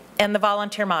 and the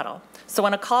volunteer model. So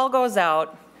when a call goes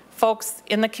out, folks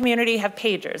in the community have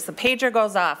pagers. The pager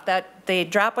goes off, that they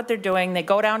drop what they're doing, they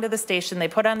go down to the station, they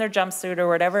put on their jumpsuit or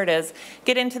whatever it is,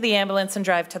 get into the ambulance and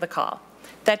drive to the call.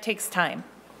 That takes time.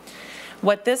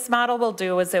 What this model will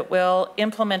do is it will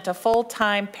implement a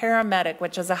full-time paramedic,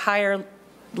 which is a higher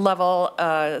level,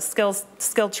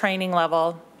 skill training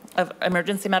level of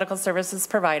emergency medical services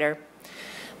provider.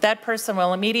 That person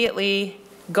will immediately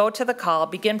go to the call,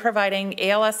 begin providing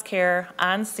ALS care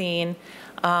on scene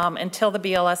until the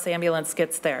BLS ambulance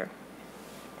gets there.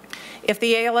 If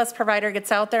the ALS provider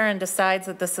gets out there and decides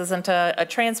that this isn't a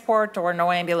transport or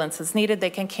no ambulance is needed, they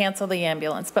can cancel the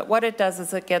ambulance. But what it does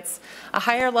is it gets a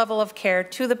higher level of care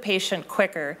to the patient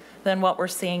quicker than what we're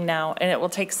seeing now, and it will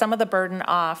take some of the burden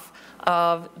off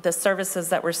of the services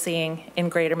that we're seeing in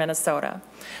greater Minnesota.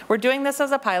 We're doing this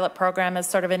as a pilot program, as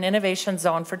sort of an innovation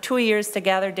zone for 2 years to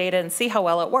gather data and see how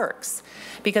well it works.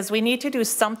 Because we need to do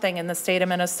something in the state of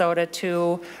Minnesota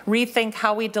to rethink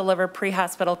how we deliver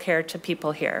pre-hospital care to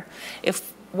people here.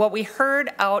 If what we heard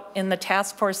out in the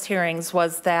task force hearings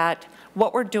was that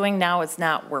what we're doing now is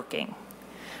not working.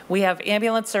 We have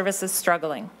ambulance services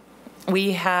struggling.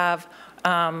 We have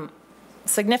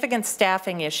significant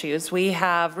staffing issues. We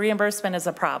have reimbursement as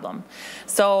a problem.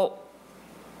 So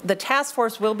the task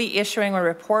force will be issuing a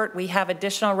report. We have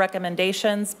additional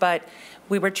recommendations, but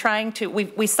we were trying to,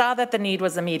 we saw that the need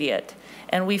was immediate.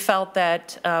 And we felt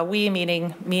that we,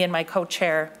 meaning me and my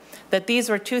co-chair, that these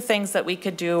were two things that we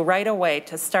could do right away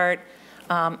to start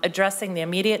addressing the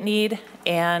immediate need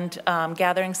and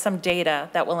gathering some data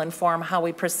that will inform how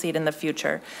we proceed in the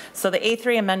future. So the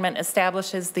A3 amendment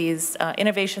establishes these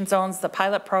innovation zones, the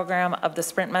pilot program of the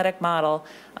Sprint Medic model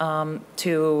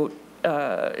to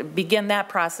begin that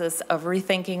process of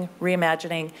rethinking,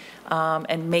 reimagining,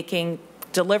 and making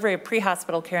delivery of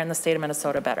pre-hospital care in the state of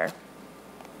Minnesota better.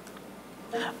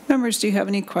 Members, do you have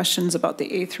any questions about the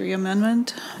A3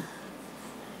 amendment?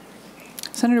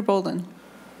 Senator Bolden.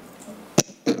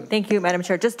 Thank you, Madam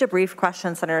Chair. Just a brief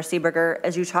question, Senator Seeberger.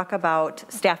 As you talk about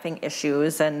staffing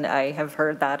issues, and I have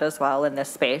heard that as well in this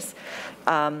space,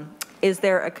 is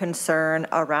there a concern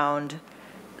around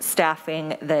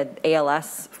staffing the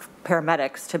ALS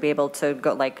paramedics to be able to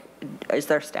go, like, is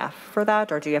there staff for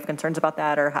that, or do you have concerns about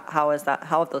that, or how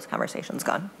have those conversations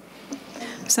gone?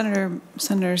 Senator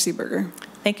Seeberger.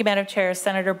 Thank you, Madam Chair.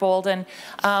 Senator Bolden.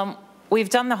 We've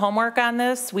done the homework on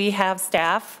this. We have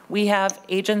staff. We have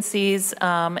agencies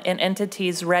and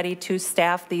entities ready to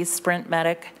staff these Sprint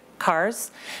Medic cars.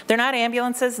 They're not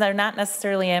ambulances. They're not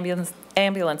necessarily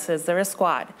ambulances. They're a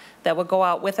squad that will go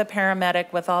out with a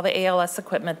paramedic with all the ALS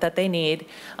equipment that they need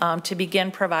to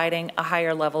begin providing a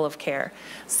higher level of care.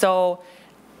 So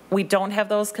we don't have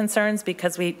those concerns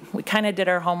because we kind of did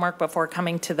our homework before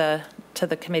coming to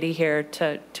the committee here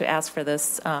to ask for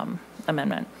this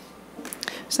amendment.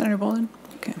 Senator Bolden?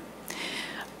 Okay.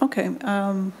 Okay.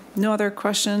 No other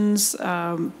questions.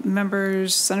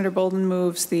 Members, Senator Bolden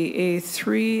moves the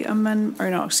A3 amendment, or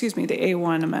no, excuse me, the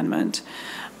A1 amendment.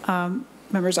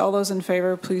 Members, all those in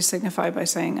favor, please signify by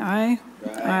saying aye.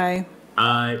 Aye.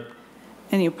 Aye.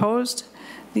 Any opposed?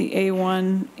 The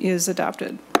A1 is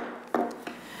adopted.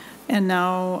 And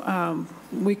now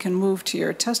we can move to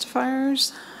your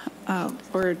testifiers,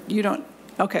 or you don't.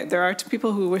 Okay, there are two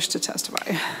people who wish to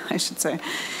testify, I should say.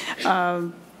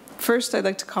 First, I'd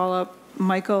like to call up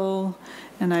Michael,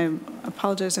 and I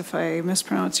apologize if I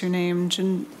mispronounce your name,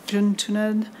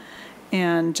 Juntuned,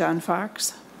 and John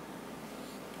Fox.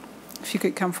 If you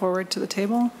could come forward to the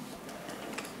table.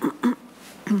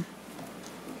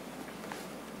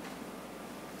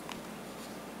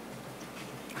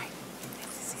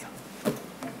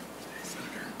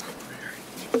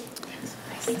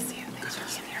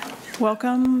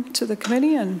 Welcome to the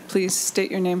committee, and please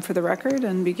state your name for the record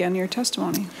and begin your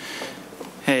testimony.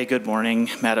 Hey, good morning,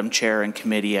 Madam Chair and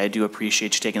committee. I do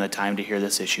appreciate you taking the time to hear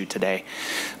this issue today.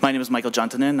 My name is Michael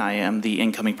Juntunen. I am the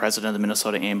incoming president of the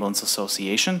Minnesota Ambulance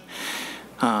Association.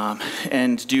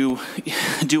 And do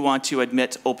want to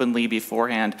admit openly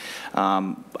beforehand,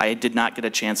 I did not get a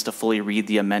chance to fully read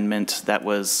the amendment that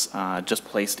was just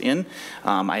placed in.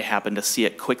 I happened to see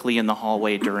it quickly in the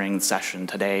hallway during session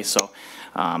today, so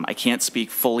I can't speak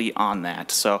fully on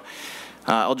that. So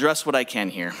I'll address what I can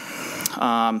here.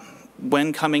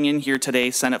 When coming in here today,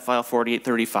 Senate File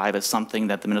 4835 is something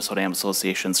that the Minnesota Ambulance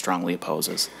Association strongly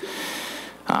opposes.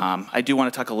 I do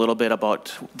want to talk a little bit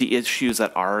about the issues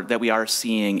that we are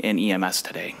seeing in EMS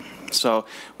today. So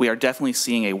we are definitely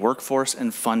seeing a workforce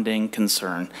and funding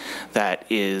concern that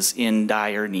is in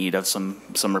dire need of some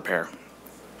repair.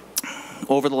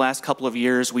 Over the last couple of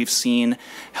years, we've seen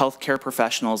healthcare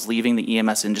professionals leaving the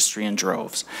EMS industry in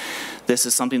droves. This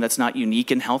is something that's not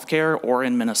unique in healthcare or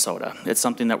in Minnesota. It's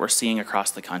something that we're seeing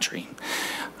across the country.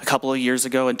 A couple of years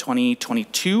ago in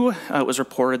 2022, it was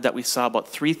reported that we saw about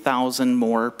 3,000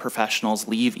 more professionals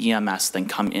leave EMS than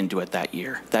come into it that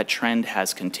year. That trend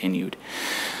has continued.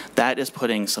 That is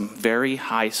putting some very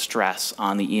high stress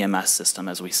on the EMS system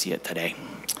as we see it today.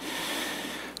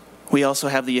 We also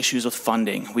have the issues with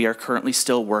funding. We are currently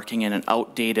still working in an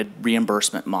outdated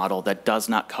reimbursement model that does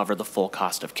not cover the full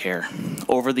cost of care.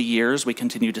 Over the years, we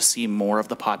continue to see more of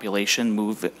the population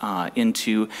move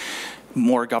into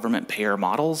more government payer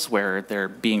models where they're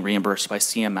being reimbursed by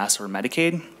CMS or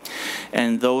Medicaid,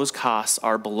 and those costs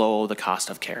are below the cost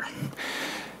of care.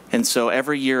 And so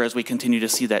every year as we continue to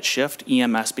see that shift,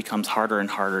 EMS becomes harder and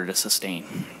harder to sustain.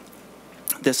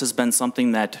 This has been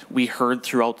something that we heard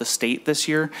throughout the state this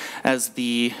year as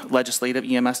the legislative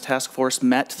EMS task force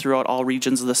met throughout all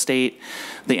regions of the state.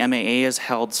 The MAA has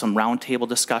held some roundtable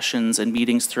discussions and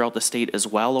meetings throughout the state as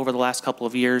well over the last couple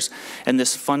of years, and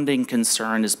this funding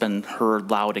concern has been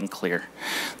heard loud and clear,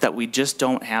 that we just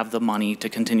don't have the money to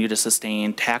continue to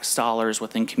sustain. Tax dollars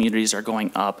within communities are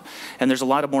going up, and there's a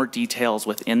lot of more details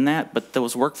within that, but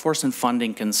those workforce and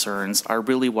funding concerns are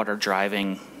really what are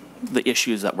driving the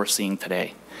issues that we're seeing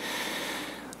today.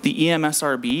 The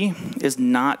EMSRB is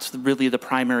not really the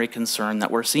primary concern that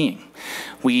we're seeing.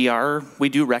 We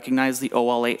do recognize the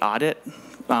OLA audit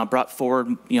brought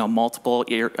forward, multiple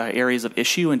areas of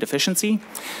issue and deficiency.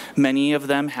 Many of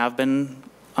them have been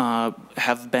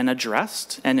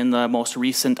addressed, and in the most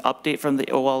recent update from the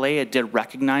OLA, it did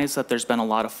recognize that there's been a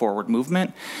lot of forward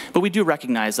movement, but we do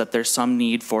recognize that there's some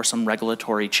need for some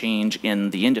regulatory change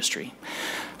in the industry.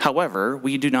 However,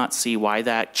 we do not see why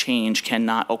that change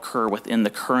cannot occur within the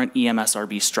current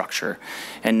EMSRB structure.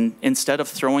 And instead of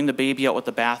throwing the baby out with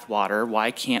the bathwater,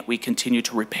 why can't we continue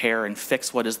to repair and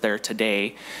fix what is there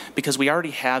today? Because we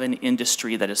already have an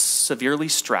industry that is severely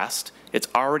stressed. It's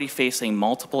already facing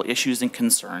multiple issues and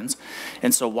concerns.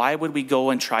 And so why would we go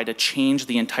and try to change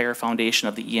the entire foundation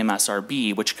of the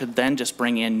EMSRB, which could then just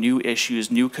bring in new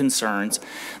issues, new concerns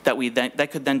that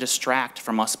could then distract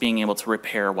from us being able to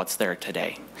repair what's there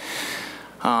today?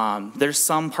 There's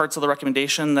some parts of the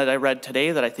recommendation that I read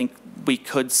today that I think we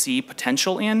could see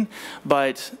potential in,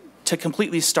 but to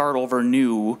completely start over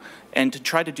new and to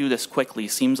try to do this quickly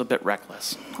seems a bit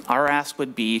reckless. Our ask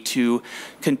would be to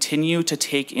continue to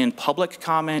take in public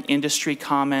comment, industry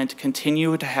comment,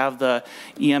 continue to have the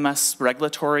EMS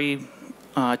regulatory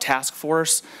task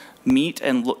force meet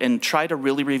and try to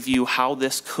really review how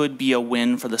this could be a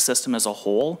win for the system as a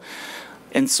whole,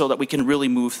 and so that we can really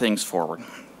move things forward.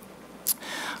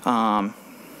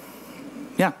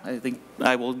 Yeah, I think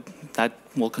that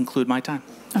will conclude my time.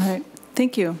 All right,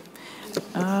 thank you.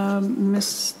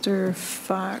 Mr.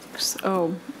 Fox,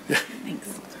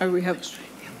 thanks.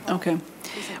 Okay.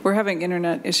 We're having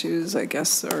internet issues, I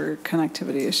guess, or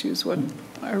connectivity issues. What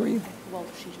are we? Well,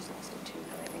 she just lost it too.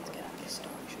 I think to get out of the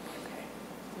store, should be okay.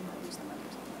 We might lose the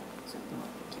members on that, so it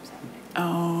keeps happening.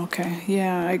 Oh, okay.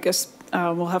 Yeah, I guess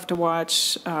we'll have to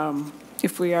watch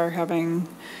if we are having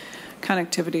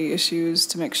connectivity issues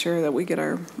to make sure that we get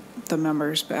the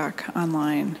members back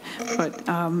online. But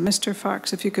Mr.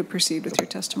 Fox, if you could proceed with your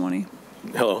testimony.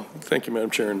 Hello. Thank you, Madam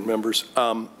Chair and members.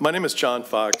 My name is John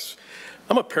Fox.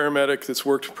 I'm a paramedic that's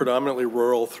worked predominantly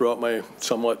rural throughout my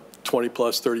somewhat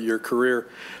 20-plus, 30-year career.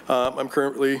 I'm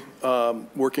currently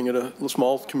working at a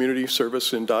small community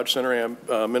service in Dodge Center,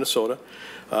 Minnesota.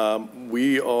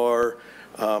 We are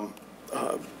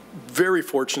very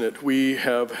fortunate. We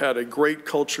have had a great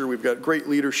culture. We've got great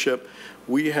leadership.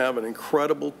 We have an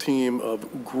incredible team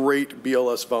of great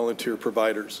BLS volunteer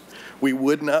providers. We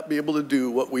would not be able to do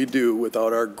what we do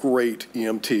without our great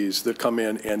EMTs that come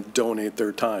in and donate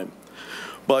their time.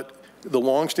 But the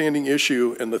longstanding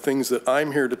issue and the things that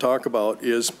I'm here to talk about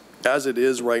is, as it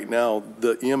is right now,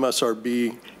 the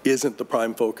EMSRB isn't the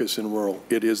prime focus in rural.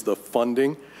 It is the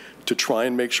funding to try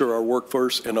and make sure our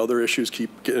workforce and other issues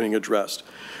keep getting addressed.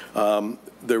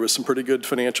 There was some pretty good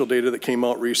financial data that came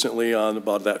out recently on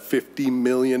about that $50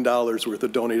 million worth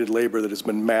of donated labor that has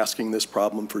been masking this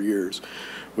problem for years.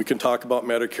 We can talk about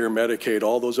Medicare, Medicaid,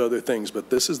 all those other things, but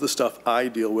this is the stuff I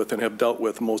deal with and have dealt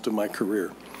with most of my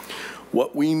career.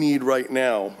 What we need right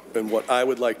now, and what I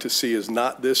would like to see, is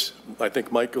not this, I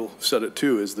think Michael said it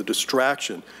too, is the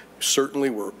distraction.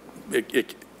 Certainly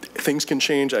things can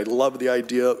change. I love the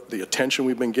idea, the attention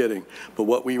we've been getting, but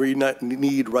what we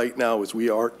need right now is we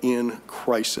are in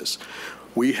crisis.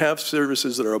 We have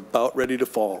services that are about ready to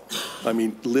fall. I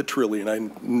mean, literally, and I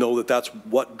know that that's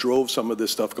what drove some of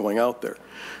this stuff going out there.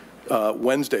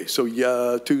 Wednesday, so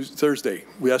Thursday,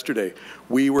 yesterday,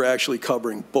 we were actually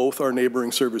covering both our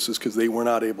neighboring services because they were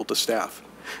not able to staff.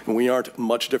 And we aren't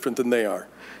much different than they are.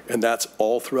 And that's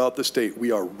all throughout the state.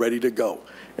 We are ready to go.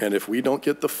 And if we don't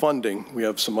get the funding, we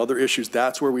have some other issues.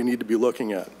 That's where we need to be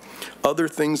looking at. Other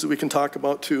things that we can talk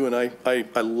about too, and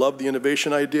I love the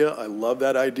innovation idea. I love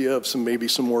that idea of maybe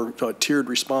some more tiered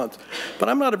response. But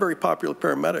I'm not a very popular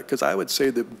paramedic because I would say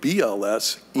that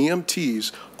BLS,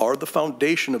 EMTs are the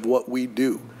foundation of what we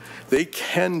do. They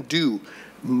can do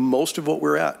most of what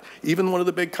we're at. Even one of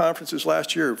the big conferences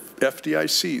last year,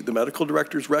 FDIC, the medical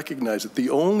directors recognized that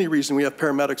the only reason we have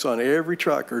paramedics on every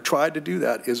truck, or tried to do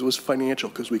that, was financial,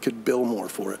 because we could bill more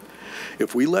for it.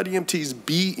 If we let EMTs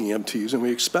be EMTs, and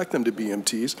we expect them to be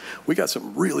EMTs, we got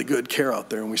some really good care out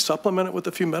there, and we supplement it with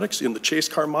a few medics. In the chase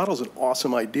car model is an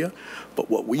awesome idea, but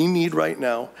what we need right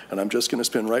now, and I'm just going to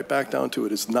spin right back down to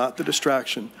it, is not the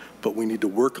distraction, but we need to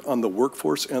work on the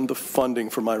workforce and the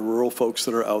funding for my rural folks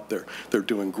that are out there. They're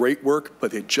doing great work,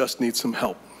 but they just need some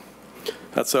help.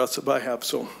 That's what I have,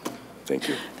 so thank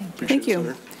you. Thank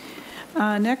you.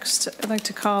 Next, I'd like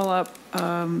to call up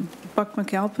Buck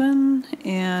McAlpin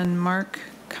and Mark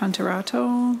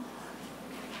Contarato.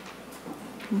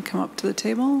 Come up to the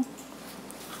table.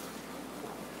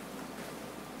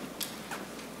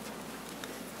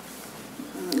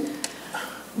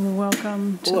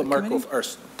 Welcome to the committee.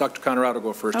 Dr. Contarato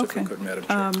go first, if we could, Madam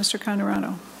Chair. Mr.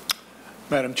 Contarato.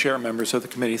 Madam Chair, members of the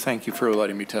committee, thank you for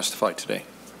letting me testify today.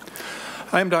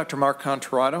 I am Dr. Mark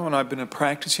Contarato, and I've been a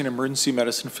practicing emergency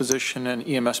medicine physician and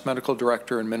EMS medical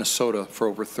director in Minnesota for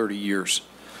over 30 years.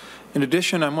 In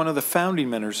addition, I'm one of the founding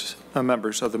members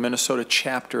of the Minnesota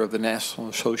chapter of the National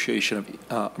Association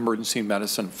of Emergency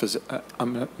Medicine,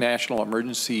 National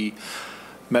Emergency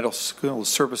Medical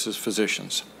Services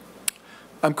Physicians.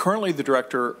 I'm currently the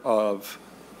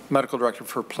medical director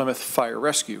for Plymouth Fire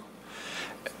Rescue.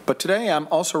 But today I'm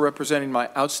also representing my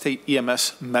outstate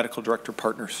EMS medical director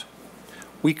partners.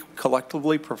 We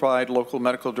collectively provide local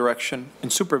medical direction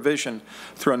and supervision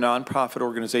through a nonprofit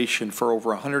organization for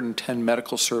over 110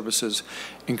 medical services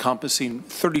encompassing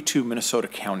 32 Minnesota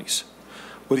counties,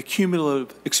 with a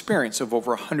cumulative experience of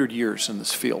over 100 years in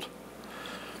this field.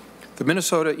 The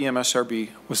Minnesota EMSRB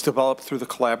was developed through the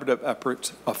collaborative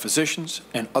efforts of physicians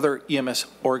and other EMS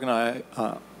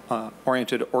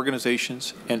oriented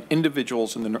organizations and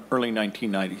individuals in the early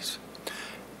 1990s.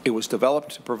 It was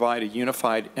developed to provide a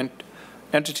unified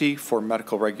entity for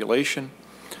medical regulation,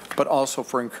 but also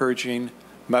for encouraging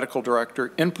medical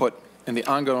director input in the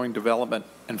ongoing development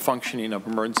and functioning of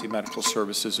emergency medical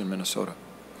services in Minnesota.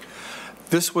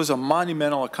 This was a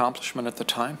monumental accomplishment at the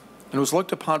time and was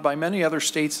looked upon by many other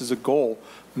states as a goal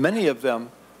many of them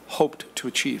hoped to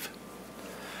achieve.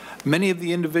 Many of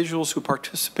the individuals who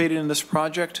participated in this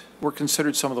project were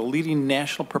considered some of the leading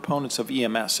national proponents of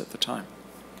EMS at the time.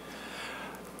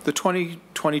 The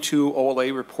 2022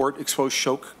 OLA report exposed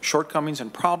shortcomings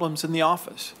and problems in the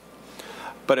office,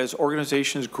 but as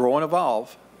organizations grow and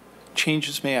evolve,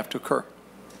 changes may have to occur.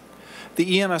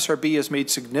 The EMSRB has made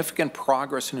significant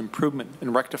progress and improvement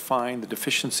in rectifying the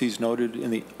deficiencies noted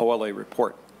in the OLA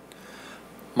report.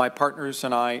 My partners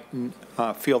and I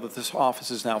feel that this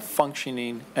office is now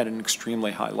functioning at an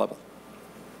extremely high level.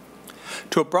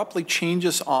 To abruptly change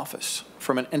this office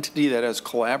from an entity that has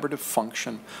collaborative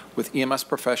function with EMS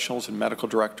professionals and medical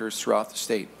directors throughout the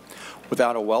state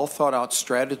without a well-thought-out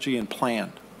strategy and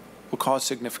plan will cause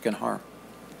significant harm.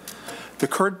 The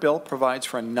current bill provides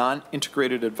for a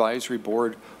non-integrated advisory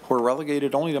board who are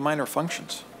relegated only to minor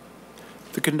functions.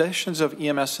 The conditions of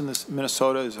EMS in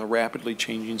Minnesota is a rapidly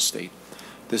changing state.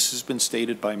 This has been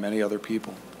stated by many other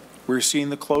people. We're seeing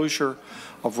the closure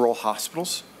of rural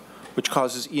hospitals, which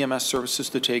causes EMS services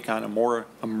to take on a more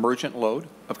emergent load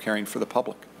of caring for the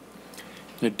public.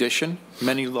 In addition,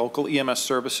 many local EMS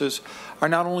services are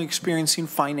not only experiencing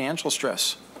financial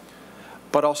stress,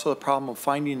 but also the problem of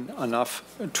finding enough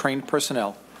trained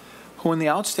personnel who in the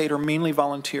outstate are mainly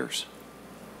volunteers.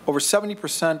 Over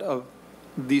 70% of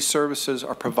these services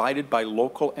are provided by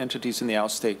local entities in the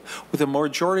outstate, with the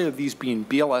majority of these being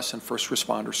BLS and first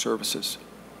responder services.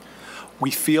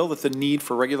 We feel that the need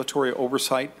for regulatory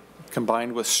oversight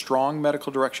combined with strong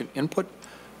medical direction input,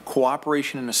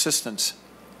 cooperation, and assistance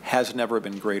has never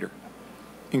been greater.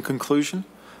 In conclusion,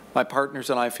 My partners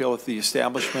and I feel that the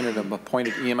establishment of an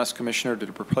appointed EMS commissioner to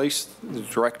replace the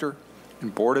director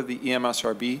and board of the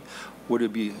EMSRB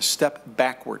would be a step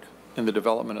backward in the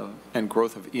development of and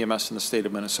growth of EMS in the state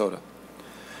of Minnesota.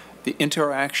 The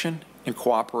interaction and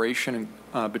cooperation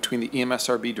between the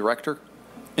EMSRB director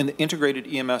and the integrated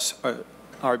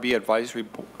EMSRB advisory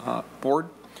board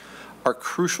are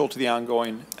crucial to the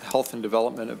ongoing health and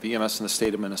development of EMS in the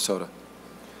state of Minnesota.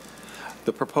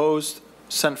 The proposed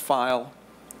Senate file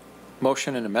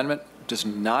motion and amendment does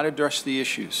not address the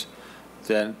issues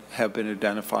that have been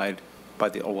identified by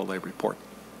the OLA report.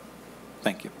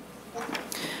 Thank you.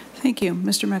 Thank you.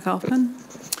 Mr. McAlpin.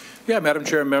 Yeah, Madam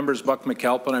Chair and members, Buck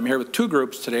McAlpin. I'm here with two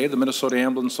groups today, the Minnesota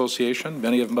Ambulance Association,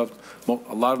 many of them have,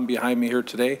 a lot of them behind me here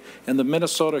today, and the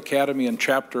Minnesota Academy and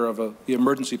chapter of the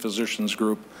Emergency Physicians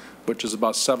Group, which is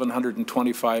about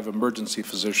 725 emergency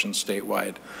physicians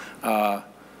statewide.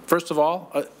 First of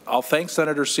all, I'll thank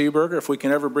Senator Seeberger. If we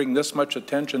can ever bring this much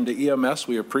attention to EMS,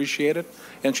 we appreciate it.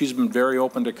 And she's been very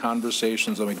open to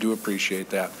conversations, and we do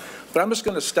appreciate that. But I'm just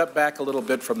going to step back a little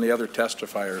bit from the other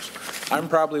testifiers. I'm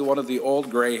probably one of the old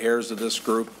gray hairs of this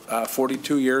group.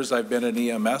 42 years I've been in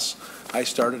EMS. I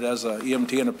started as an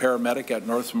EMT and a paramedic at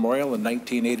North Memorial in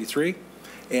 1983.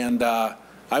 And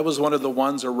I was one of the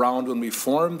ones around when we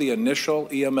formed the initial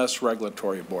EMS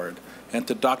regulatory board. And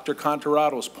to Dr.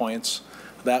 Contarado's points,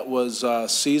 that was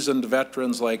seasoned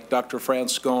veterans like Dr.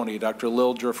 Fransconi, Dr.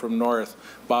 Lilger from North,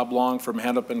 Bob Long from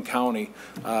Hennepin County,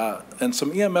 and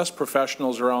some EMS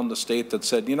professionals around the state that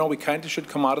said, you know, we kind of should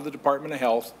come out of the Department of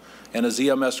Health and as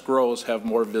EMS grows, have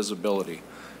more visibility.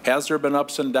 Has there been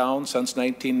ups and downs since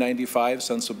 1995,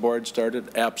 since the board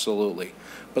started? Absolutely.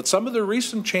 But some of the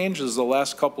recent changes the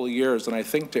last couple of years, and I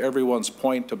think to everyone's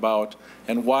point about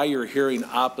and why you're hearing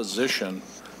opposition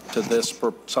to this,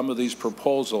 some of these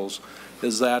proposals,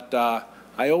 is that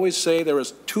I always say there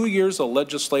was 2 years of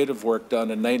legislative work done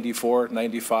in 94,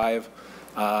 95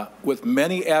 with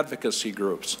many advocacy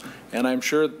groups. And I'm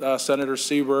sure Senator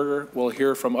Seeberger will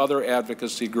hear from other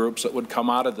advocacy groups that would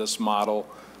come out of this model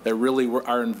that really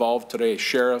are involved today,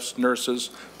 sheriffs,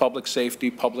 nurses, public safety,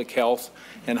 public health,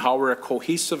 and how we're a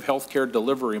cohesive healthcare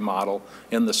delivery model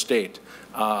in the state.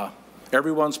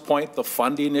 Everyone's point, the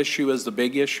funding issue is the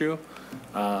big issue.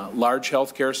 Large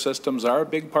healthcare systems are a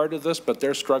big part of this, but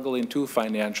they're struggling too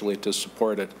financially to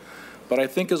support it. But I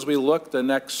think as we look the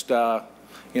next,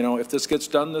 you know, if this gets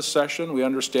done this session, we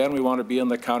understand we want to be in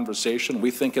the conversation.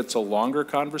 We think it's a longer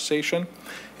conversation.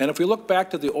 And if we look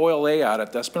back to the OLA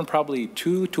audit, that's been probably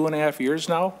 2.5 years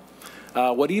now.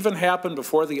 What even happened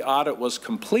before the audit was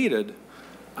completed,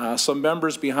 some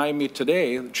members behind me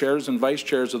today, the chairs and vice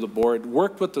chairs of the board,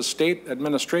 worked with the state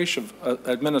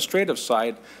administrative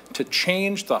side to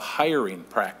change the hiring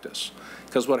practice.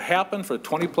 Because what happened for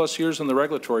 20+ years in the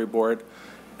regulatory board,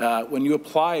 when you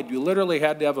applied, you literally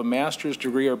had to have a master's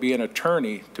degree or be an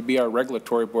attorney to be our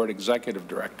regulatory board executive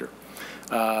director.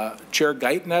 Chair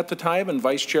Guyton at the time and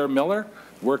Vice Chair Miller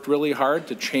worked really hard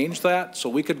to change that so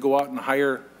we could go out and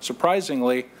hire,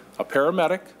 surprisingly, a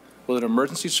paramedic with an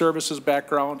emergency services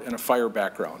background and a fire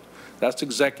background. That's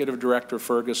Executive Director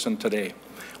Ferguson today.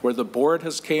 Where the board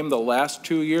has came the last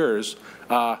 2 years,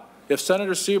 if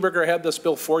Senator Seeberger had this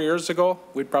bill 4 years ago,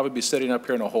 we'd probably be sitting up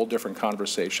here in a whole different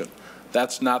conversation.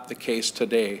 That's not the case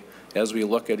today as we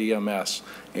look at EMS.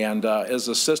 And as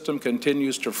the system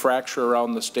continues to fracture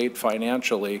around the state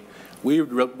financially, we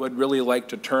would really like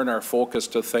to turn our focus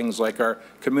to things like our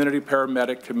community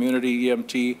paramedic, community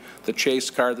EMT, the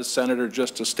chase car the Senator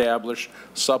just established,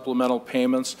 supplemental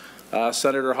payments.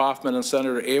 Senator Hoffman and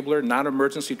Senator Abler,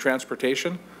 non-emergency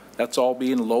transportation. That's all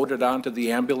being loaded onto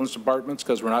the ambulance departments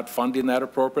because we're not funding that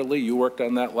appropriately. You worked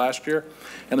on that last year.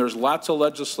 And there's lots of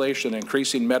legislation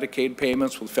increasing Medicaid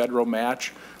payments with federal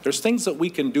match. There's things that we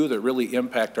can do that really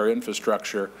impact our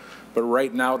infrastructure. But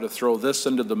right now, to throw this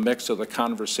into the mix of the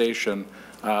conversation,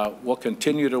 we'll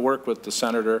continue to work with the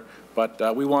Senator,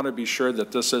 but we want to be sure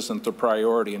that this isn't the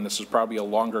priority, and this is probably a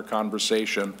longer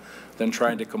conversation than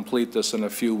trying to complete this in a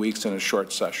few weeks in a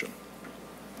short session.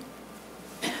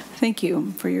 Thank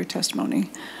you for your testimony.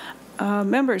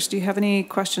 Members, do you have any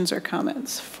questions or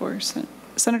comments for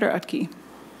Senator Utke?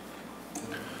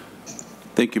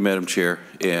 Thank you, Madam Chair.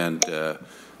 And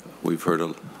we've heard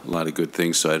a lot of good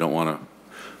things, so I don't want to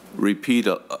repeat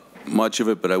much of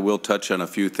it, but I will touch on a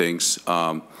few things.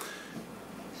 The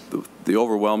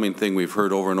overwhelming thing we've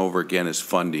heard over and over again is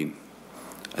funding.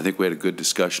 I think we had a good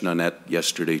discussion on that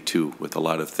yesterday too, with a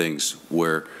lot of things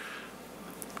where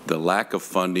the lack of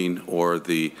funding or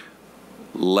the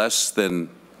less than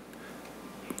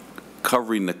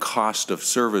covering the cost of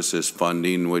services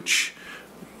funding, which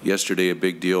yesterday a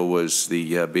big deal was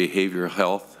the behavioral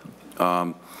health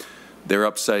They're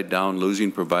upside down,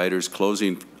 losing providers,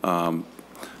 closing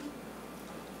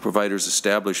providers'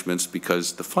 establishments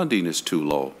because the funding is too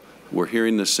low. We're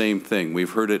hearing the same thing.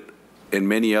 We've heard it in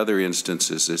many other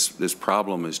instances. This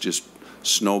problem is just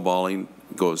snowballing,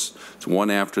 goes one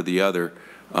after the other.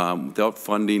 Without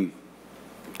funding,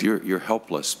 you're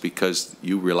helpless because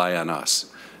you rely on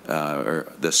us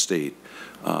or the state.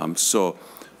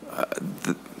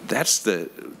 That's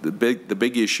the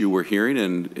big issue we're hearing,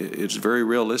 and it's very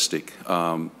realistic.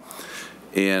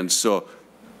 And so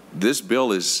this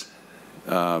bill is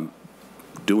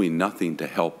doing nothing to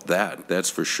help that, that's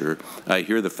for sure. I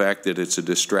hear the fact that it's a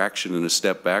distraction and a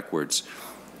step backwards.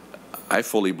 I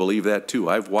fully believe that too.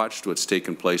 I've watched what's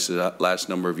taken place the last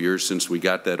number of years since we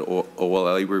got that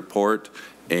OLA report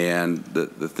and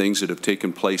the things that have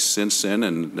taken place since then,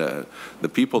 and the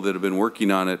people that have been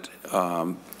working on it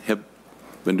have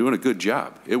been doing a good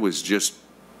job. It was just,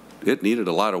 it needed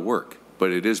a lot of work,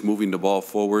 but it is moving the ball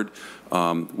forward.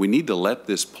 We need to let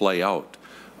this play out.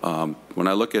 When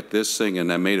I look at this thing,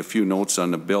 and I made a few notes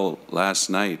on the bill last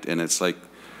night, and it's like,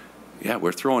 yeah,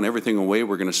 we're throwing everything away.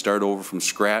 We're going to start over from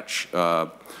scratch.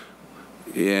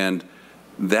 And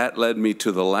that led me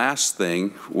to the last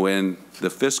thing, when the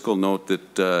fiscal note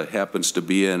that happens to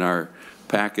be in our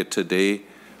packet today,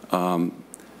 I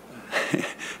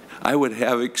would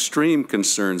have extreme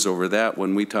concerns over that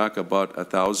when we talk about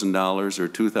 $1,000 or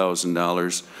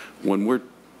 $2,000, when we're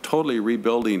totally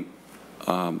rebuilding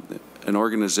an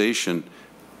organization.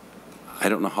 I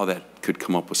don't know how that could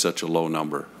come up with such a low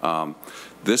number.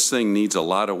 This thing needs a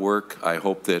lot of work. I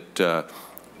hope that,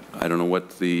 I don't know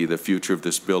what the future of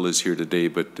this bill is here today,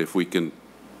 but if we can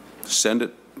send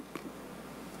it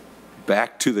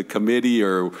back to the committee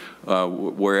or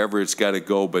wherever it's got to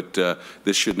go, but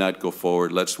this should not go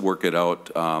forward. Let's work it out.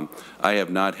 I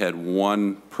have not had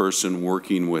one person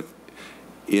working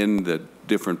in the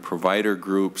different provider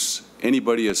groups,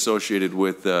 anybody associated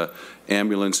with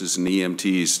ambulances and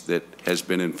EMTs that has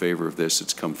been in favor of this.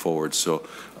 It's come forward. So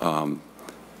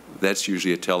that's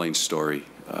usually a telling story.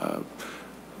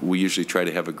 We usually try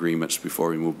to have agreements before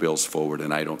we move bills forward,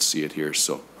 and I don't see it here.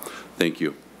 So thank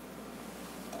you.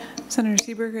 Senator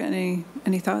Seeberger,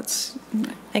 any thoughts?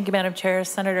 Thank you, Madam Chair.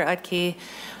 Senator Utke,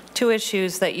 two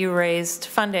issues that you raised.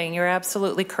 Funding, you're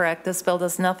absolutely correct. This bill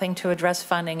does nothing to address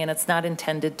funding, and it's not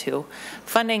intended to.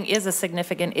 Funding is a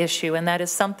significant issue, and that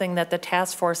is something that the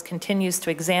task force continues to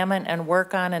examine and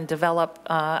work on and develop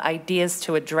ideas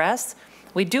to address.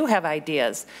 We do have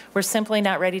ideas. We're simply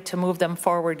not ready to move them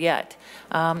forward yet.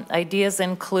 Ideas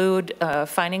include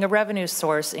finding a revenue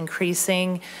source,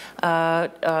 increasing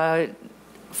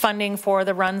funding for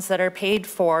the runs that are paid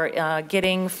for,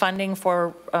 getting funding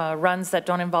for runs that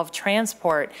don't involve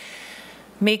transport,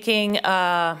 making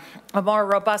a more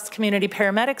robust community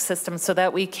paramedic system so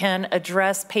that we can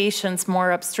address patients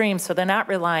more upstream so they're not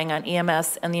relying on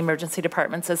EMS and the emergency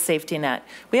departments as safety net.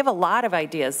 We have a lot of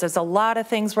ideas. There's a lot of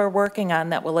things we're working on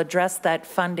that will address that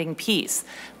funding piece.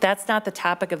 That's not the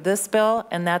topic of this bill,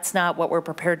 and that's not what we're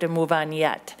prepared to move on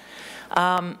yet.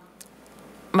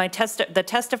 The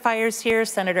testifiers here,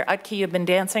 Senator Utke, you've been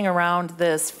dancing around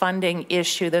this funding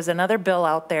issue. There's another bill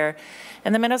out there,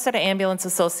 and the Minnesota Ambulance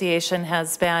Association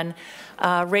has been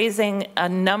raising a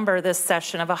number this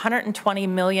session of $120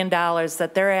 million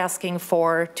that they're asking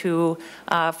for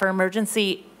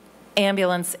emergency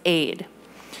ambulance aid.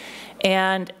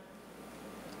 And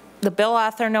the bill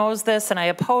author knows this, and I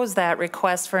oppose that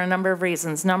request for a number of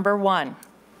reasons. Number one,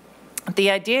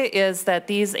 the idea is that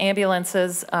these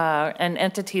ambulances and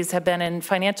entities have been in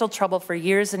financial trouble for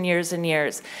years and years and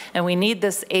years, and we need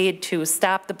this aid to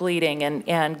stop the bleeding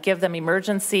and give them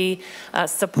emergency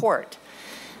support.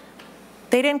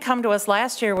 They didn't come to us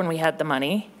last year when we had the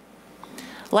money.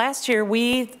 Last year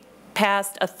we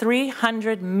passed a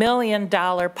 $300 million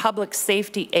public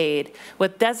safety aid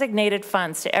with designated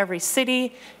funds to every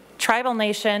city, tribal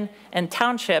nation, and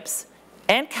townships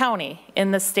and county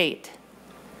in the state.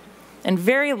 And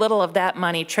very little of that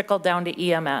money trickled down to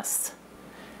EMS.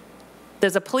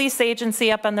 There's a police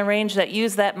agency up on the range that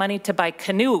used that money to buy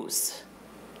canoes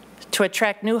to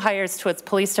attract new hires to its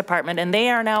police department, and they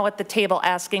are now at the table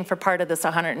asking for part of this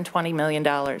 $120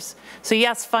 million. So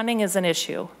yes, funding is an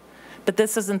issue, but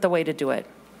this isn't the way to do it.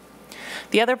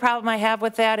 The other problem I have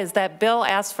with that is that bill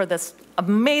asks for this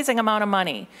amazing amount of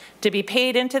money to be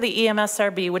paid into the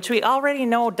EMSRB, which we already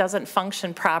know doesn't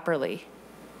function properly.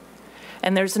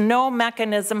 And there's no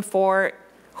mechanism for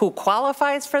who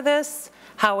qualifies for this,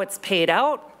 how it's paid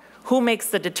out, who makes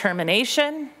the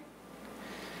determination.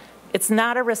 It's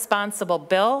not a responsible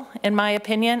bill, in my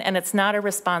opinion, and it's not a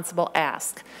responsible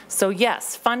ask. So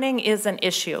yes, funding is an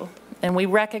issue. And we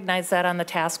recognize that on the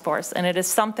task force, and it is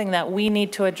something that we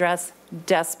need to address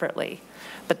desperately.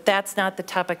 But that's not the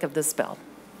topic of this bill.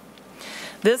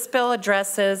 This bill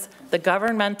addresses the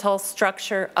governmental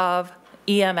structure of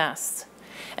EMS.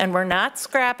 And we're not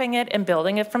scrapping it and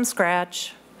building it from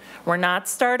scratch. We're not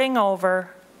starting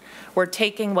over. We're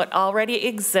taking what already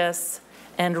exists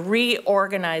and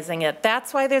reorganizing it.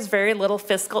 That's why there's very little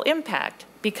fiscal impact,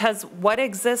 because what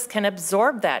exists can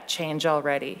absorb that change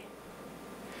already.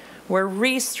 We're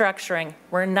restructuring.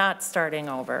 We're not starting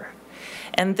over.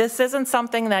 And this isn't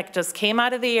something that just came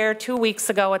out of the air 2 weeks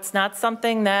ago. It's not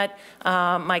something that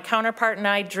my counterpart and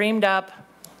I dreamed up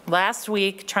last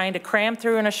week trying to cram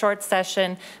through in a short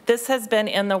session. This has been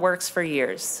in the works for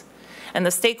years. And the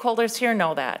stakeholders here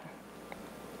know that.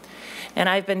 And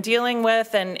I've been dealing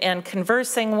with and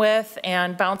conversing with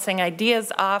and bouncing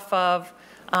ideas off of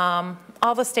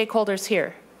all the stakeholders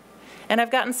here. And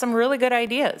I've gotten some really good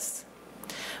ideas.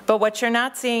 But what you're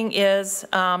not seeing is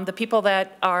the people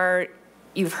that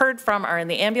you've heard from are in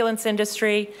the ambulance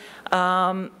industry,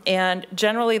 and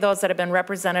generally those that have been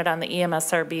represented on the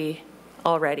EMSRB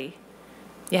already.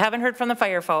 You haven't heard from the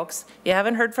fire folks. You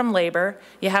haven't heard from labor.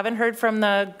 You haven't heard from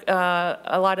a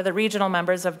lot of the regional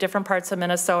members of different parts of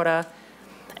Minnesota,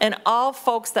 and all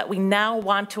folks that we now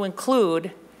want to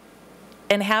include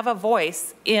and have a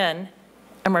voice in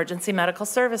emergency medical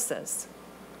services.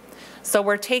 So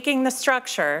we're taking the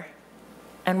structure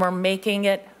and we're making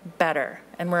it better,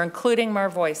 and we're including more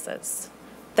voices.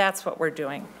 That's what we're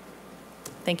doing.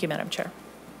 Thank you, Madam Chair.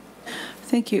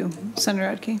 Thank you. Senator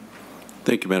Radke.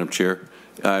 Thank you, Madam Chair.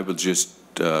 I will just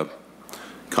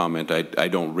comment. I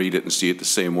don't read it and see it the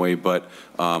same way, but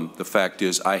the fact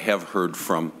is I have heard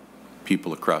from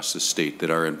people across the state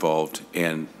that are involved,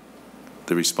 and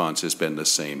the response has been the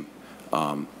same.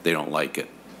 They don't like it.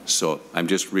 So I'm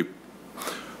just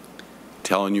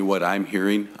telling you what I'm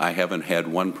hearing. I haven't had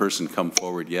one person come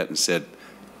forward yet and said,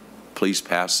 please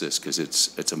pass this, because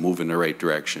it's a move in the right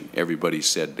direction. Everybody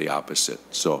said the opposite.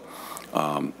 So,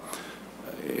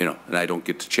 you know, and I don't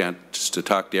get the chance to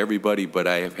talk to everybody, but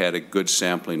I have had a good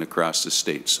sampling across the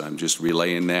state. So I'm just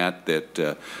relaying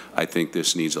that I think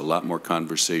this needs a lot more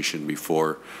conversation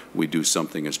before we do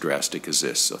something as drastic as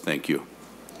this. So thank you.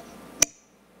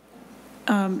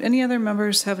 Any other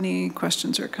members have any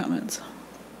questions or comments?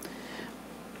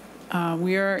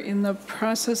 We are in the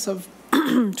process of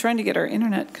trying to get our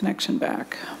internet connection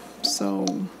back. So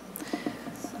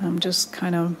I'm just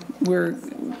kind of,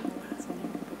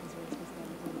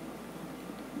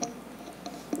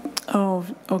 oh,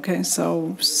 okay,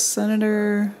 so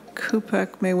Senator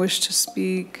Kupek may wish to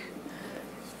speak.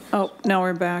 Oh, now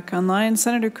we're back online.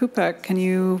 Senator Kupek, can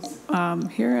you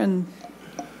hear, and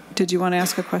did you want to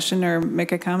ask a question or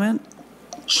make a comment?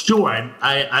 Sure,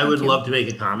 I would love to make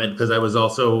a comment, because I was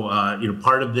also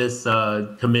part of this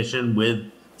commission with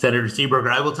Senator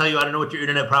Seeberger. I will tell you, I don't know what your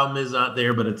internet problem is out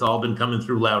there, but it's all been coming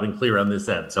through loud and clear on this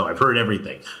end. So I've heard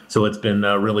everything. So it's been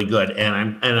really good,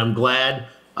 and I'm glad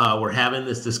we're having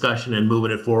this discussion and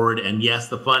moving it forward. And yes,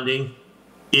 the funding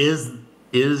is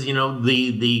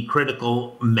the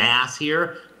critical mass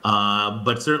here.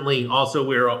 But certainly also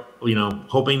we're,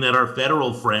 hoping that our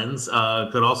federal friends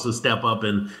could also step up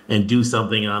and do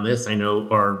something on this. I know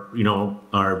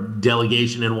our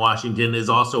delegation in Washington is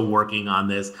also working on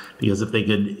this, because if they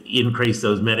could increase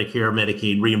those Medicare,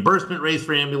 Medicaid reimbursement rates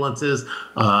for ambulances,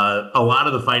 a lot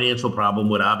of the financial problem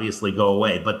would obviously go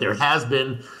away. But there has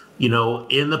been,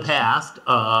 in the past,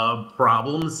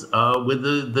 problems with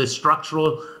the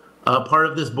structural part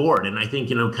of this board. And I think,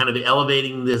 kind of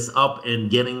elevating this up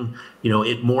and getting,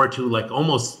 it more to like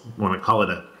almost want to call it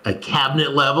a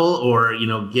cabinet level, or,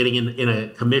 getting in a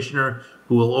commissioner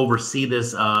who will oversee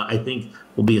this, I think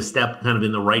will be a step kind of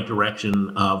in the right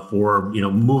direction for,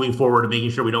 moving forward and making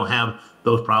sure we don't have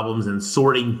those problems and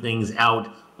sorting things out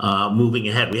moving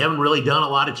ahead. We haven't really done a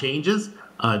lot of changes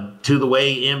to the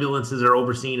way ambulances are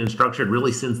overseen and structured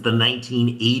really since the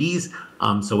 1980s.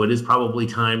 So it is probably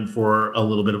time for a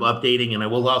little bit of updating. And I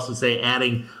will also say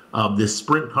adding this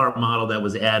sprint car model that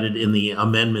was added in the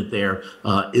amendment there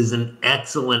is an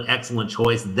excellent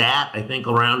choice. That, I think,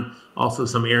 around also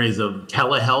some areas of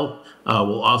telehealth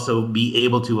will also be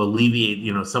able to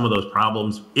alleviate, some of those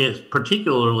problems,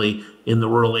 particularly in the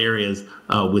rural areas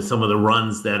with some of the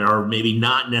runs that are maybe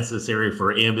not necessary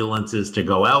for ambulances to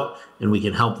go out. And we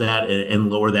can help that and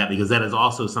lower that, because that is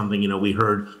also something, we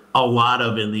heard a lot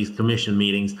of in these commission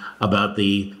meetings about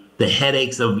the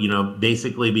headaches of,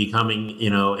 basically becoming,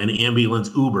 an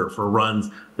ambulance Uber for runs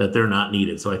that they're not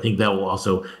needed. So I think that will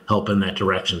also help in that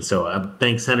direction. So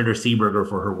thanks Senator Seeberger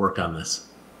for her work on this.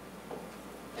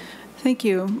 Thank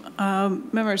you.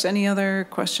 Members, any other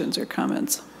questions or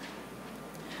comments?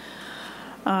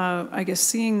 I guess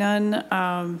seeing none,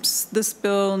 this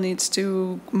bill needs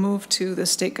to move to the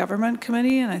State Government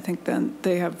Committee, and I think then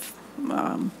they have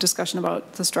discussion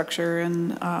about the structure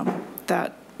and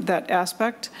that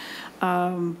aspect.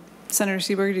 Senator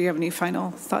Seeberger, do you have any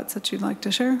final thoughts that you'd like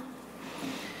to share?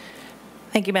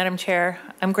 Thank you, Madam Chair.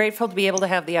 I'm grateful to be able to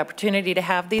have the opportunity to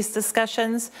have these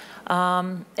discussions.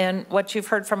 And what you've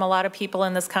heard from a lot of people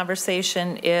in this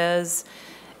conversation is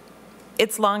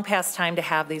it's long past time to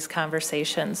have these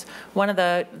conversations. One of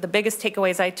the biggest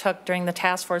takeaways I took during the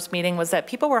task force meeting was that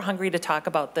people were hungry to talk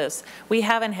about this. We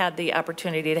haven't had the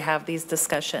opportunity to have these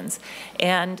discussions.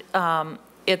 And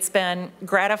it's been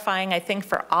gratifying, I think,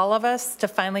 for all of us to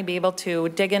finally be able to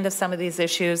dig into some of these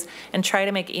issues and try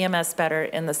to make EMS better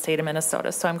in the state of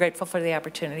Minnesota. So I'm grateful for the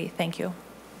opportunity. Thank you.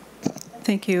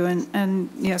 Thank you. And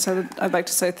yes, I'd like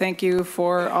to say thank you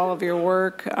for all of your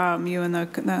work. You and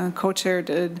the co-chair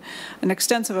did an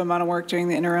extensive amount of work during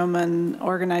the interim and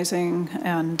organizing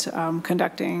and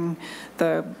conducting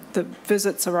the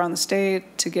visits around the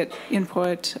state to get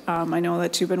input. I know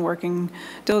that you've been working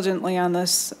diligently on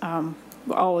this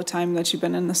all the time that you've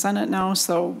been in the Senate now,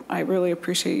 so I really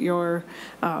appreciate your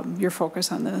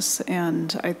focus on this.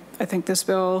 And I think this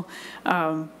bill,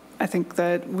 I think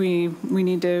that we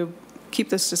need to keep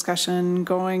this discussion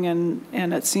going,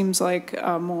 and it seems like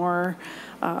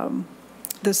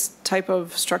this type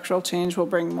of structural change will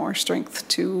bring more strength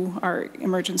to our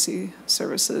emergency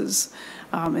services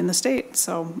in the state.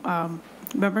 So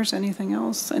members, anything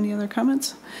else? Any other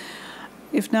comments?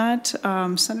 If not,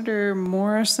 Senator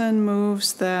Morrison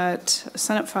moves that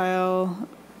Senate File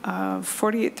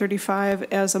 4835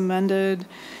 as amended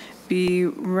be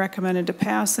recommended to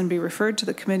pass and be referred to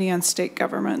the Committee on State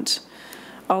Government.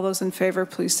 All those in favor,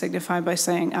 please signify by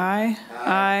saying aye.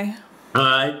 Aye.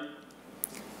 Aye.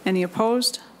 Any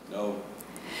opposed? No.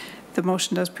 The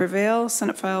motion does prevail.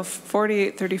 Senate File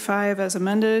 4835 as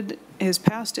amended is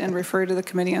passed and referred to the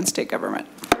Committee on State Government.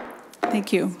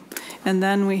 Thank you. And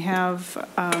then we have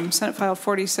Senate File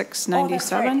 4697. Oh,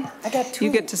 that's right. I got two.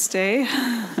 You get to stay.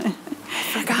 I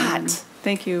forgot.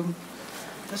 Thank you.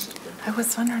 I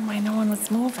was wondering why no one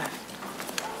was moving.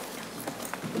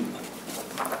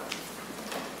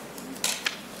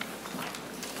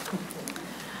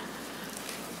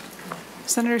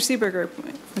 Senator Seeberger.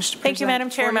 Thank you, Madam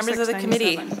Chair, members of the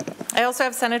committee. I also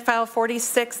have Senate File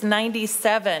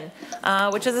 4697,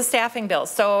 which is a staffing bill.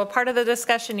 So part of the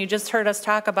discussion you just heard us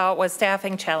talk about was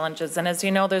staffing challenges. And as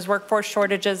you know, there's workforce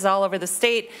shortages all over the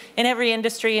state, in every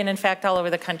industry, and in fact, all over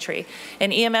the country.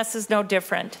 And EMS is no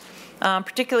different.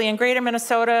 Particularly in greater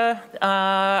Minnesota,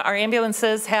 our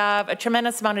ambulances have a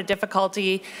tremendous amount of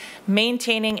difficulty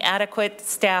maintaining adequate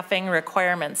staffing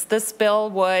requirements. This bill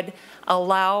would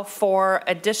allow for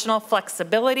additional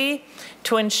flexibility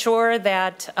to ensure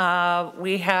that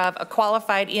we have a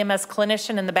qualified EMS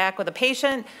clinician in the back with a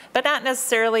patient, but not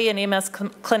necessarily an EMS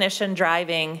clinician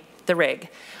driving the rig.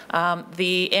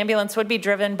 The ambulance would be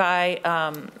driven by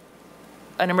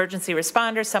an emergency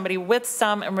responder, somebody with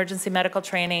some emergency medical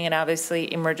training and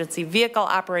obviously emergency vehicle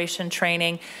operation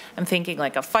training. I'm thinking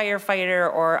like a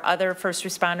firefighter or other first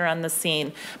responder on the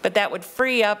scene. But that would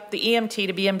free up the EMT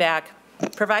to be in back,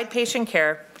 provide patient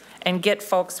care, and get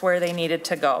folks where they needed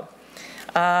to go.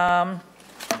 The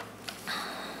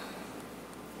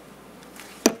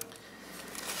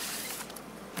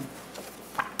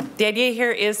idea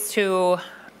here is to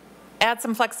add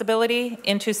some flexibility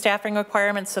into staffing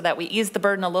requirements so that we ease the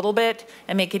burden a little bit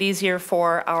and make it easier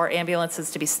for our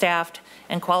ambulances to be staffed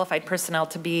and qualified personnel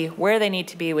to be where they need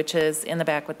to be, which is in the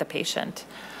back with the patient.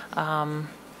 I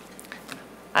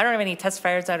don't have any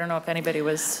testifiers. I don't know if anybody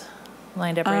was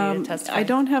lined up ready to testify. I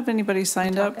don't have anybody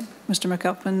signed up. Mr.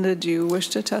 McEwen, did you wish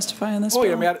to testify on this bill?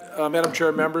 Yeah, Madam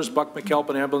Chair, members, Buck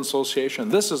McEwen Ambulance Association.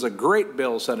 This is a great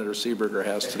bill Senator Seeberger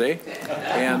has today.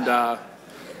 And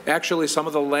actually, some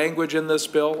of the language in this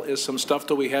bill is some stuff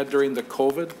that we had during the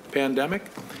COVID pandemic.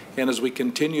 And as we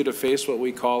continue to face what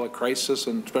we call a crisis,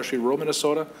 and especially rural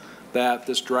Minnesota, that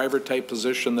this driver-type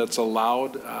position that's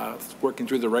allowed, working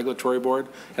through the regulatory board,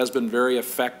 has been very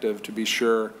effective to be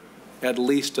sure, at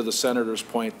least to the senator's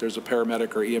point, there's a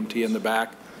paramedic or EMT in the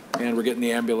back, and we're getting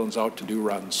the ambulance out to do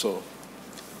runs. So,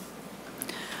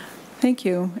 thank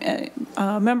you.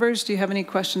 Members, do you have any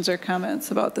questions or comments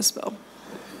about this bill?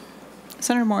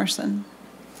 Senator Morrison.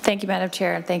 Thank you, Madam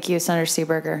Chair, and thank you, Senator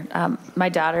Seeberger. My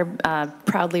daughter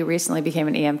proudly recently became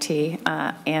an EMT,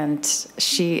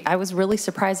 and I was really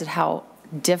surprised at how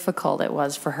difficult it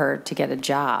was for her to get a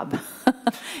job,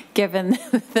 given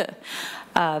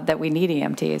that we need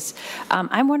EMTs.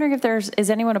 I'm wondering if is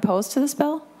anyone opposed to this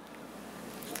bill?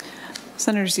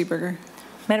 Senator Seeberger.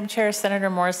 Madam Chair, Senator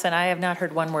Morrison, I have not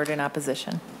heard one word in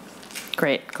opposition.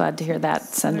 Great. Glad to hear that,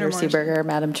 Senator Seeberger,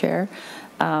 Madam Chair.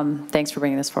 Thanks for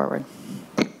bringing this forward.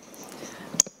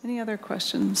 Any other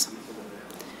questions?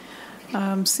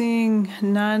 Seeing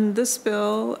none, this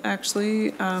bill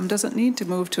actually doesn't need to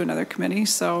move to another committee,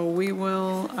 so we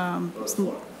will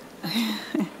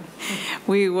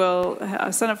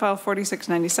Senate File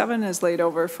 4697 is laid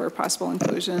over for possible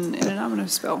inclusion in an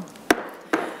omnibus bill.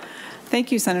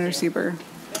 Thank you, Senator Seeberger.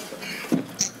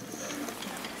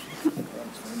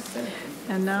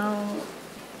 And now,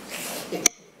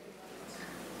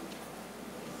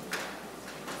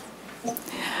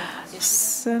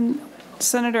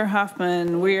 Senator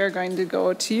Hoffman, we are going to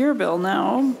go to your bill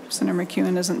now. Senator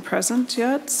McEwen isn't present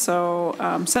yet, so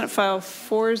Senate File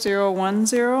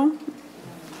 4010.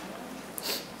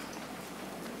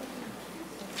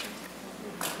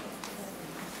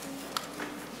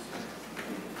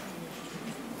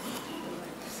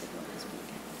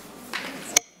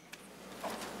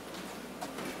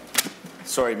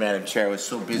 Sorry, Madam Chair, I was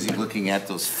so busy looking at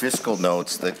those fiscal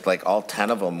notes that, like, all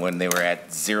 10 of them when they were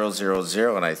at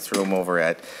 000, and I threw them over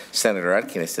at Senator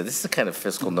Utkin. I said, this is the kind of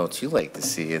fiscal notes you like to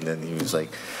see, and then he was like,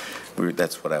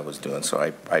 that's what I was doing, so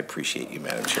I appreciate you,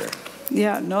 Madam Chair.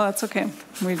 Yeah, no, that's okay.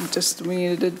 We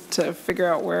needed to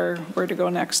figure out where to go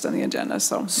next on the agenda,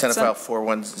 so. Senate File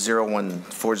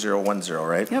 4010,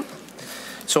 right? Yep.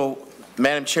 So,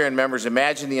 Madam Chair and members,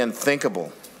 imagine the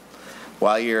unthinkable.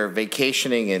 While you're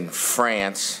vacationing in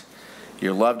France,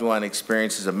 your loved one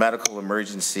experiences a medical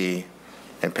emergency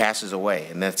and passes away,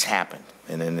 and that's happened.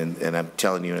 And I'm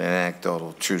telling you an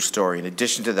anecdotal true story. In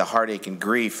addition to the heartache and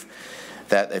grief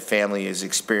that a family has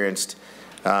experienced,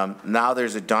 now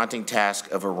there's a daunting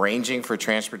task of arranging for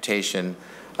transportation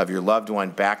of your loved one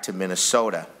back to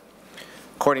Minnesota.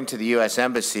 According to the U.S.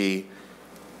 Embassy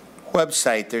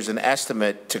website, there's an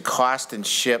estimate to cost and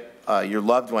ship your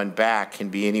loved one back can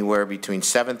be anywhere between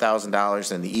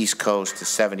 $7,000 on the East Coast to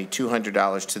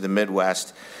 $7,200 to the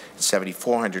Midwest and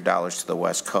 $7,400 to the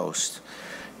West Coast.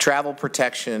 Travel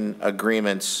protection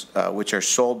agreements, which are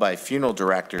sold by funeral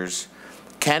directors,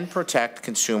 can protect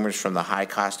consumers from the high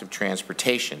cost of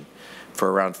transportation.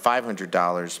 For around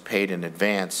 $500 paid in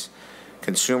advance,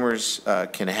 consumers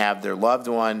can have their loved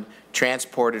one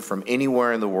transported from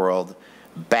anywhere in the world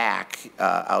back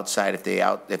outside if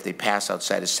they pass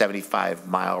outside a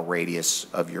 75-mile radius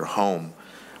of your home.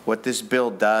 What this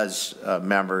bill does,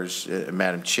 members,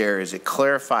 Madam Chair, is it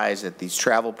clarifies that these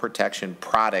travel protection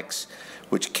products,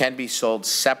 which can be sold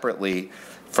separately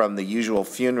from the usual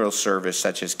funeral service,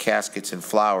 such as caskets and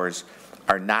flowers,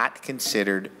 are not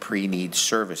considered pre-need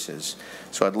services.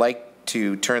 So I'd like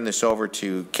to turn this over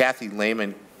to Kathy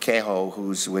Lehman-Cahoe,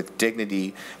 who's with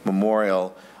Dignity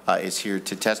Memorial, is here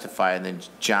to testify, and then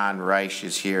John Reich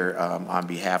is here on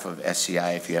behalf of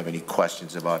SCI if you have any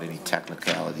questions about any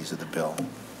technicalities of the bill.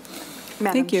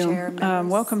 Thank you.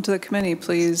 Welcome to the committee.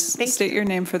 Please state your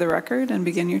name for the record and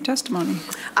begin your testimony.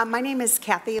 My name is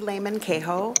Kathy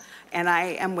Lehman-Cahoe, and I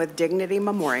am with Dignity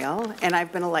Memorial, and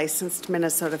I've been a licensed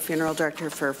Minnesota funeral director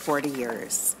for 40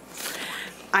 years.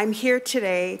 I'm here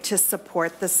today to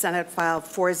support the Senate File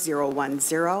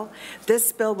 4010.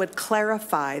 This bill would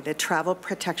clarify that travel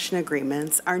protection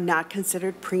agreements are not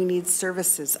considered pre-need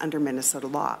services under Minnesota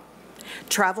law.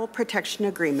 Travel protection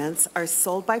agreements are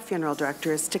sold by funeral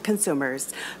directors to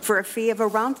consumers for a fee of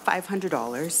around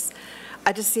 $500.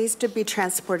 A deceased to be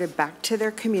transported back to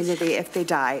their community if they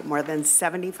die more than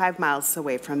 75 miles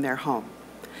away from their home.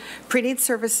 Pre-need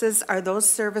services are those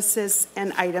services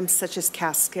and items such as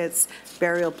caskets,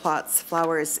 burial plots,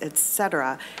 flowers,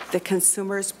 etc. that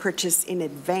consumers purchase in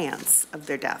advance of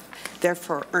their death,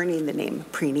 therefore earning the name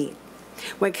pre-need.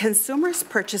 When consumers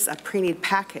purchase a pre-need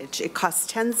package, it costs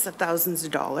tens of thousands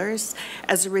of dollars.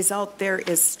 As a result, there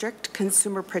is strict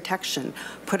consumer protection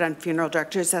put on funeral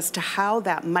directors as to how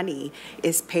that money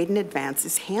is paid in advance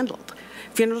is handled.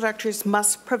 Funeral directors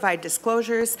must provide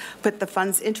disclosures, put the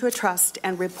funds into a trust,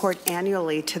 and report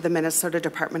annually to the Minnesota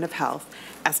Department of Health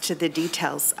as to the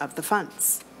details of the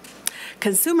funds.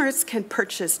 Consumers can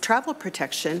purchase travel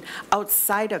protection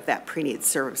outside of that pre-need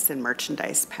service and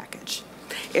merchandise package.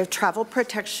 If travel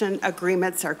protection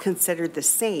agreements are considered the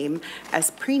same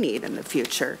as pre-need in the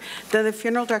future, then the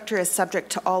funeral director is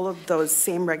subject to all of those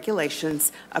same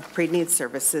regulations of pre-need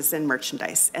services and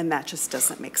merchandise, and that just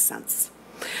doesn't make sense.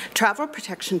 Travel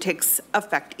protection takes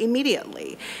effect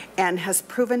immediately and has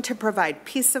proven to provide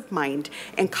peace of mind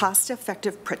and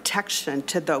cost-effective protection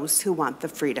to those who want the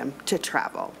freedom to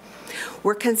travel.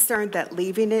 We're concerned that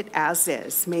leaving it as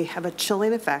is may have a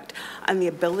chilling effect on the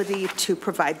ability to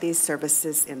provide these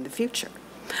services in the future.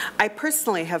 I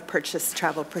personally have purchased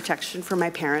travel protection for my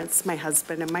parents, my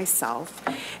husband, and myself,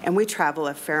 and we travel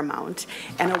a fair amount.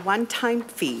 And a one-time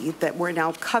fee that we're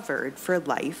now covered for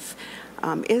life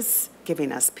is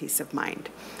giving us peace of mind.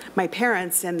 My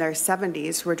parents in their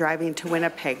 70s were driving to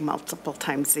Winnipeg multiple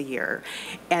times a year,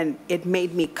 and it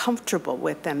made me comfortable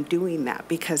with them doing that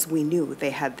because we knew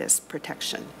they had this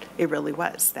protection. It really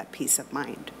was that peace of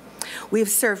mind. We've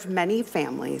served many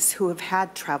families who have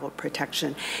had travel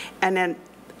protection and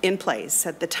in place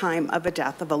at the time of a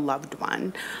death of a loved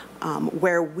one,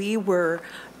 where we were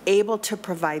able to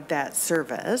provide that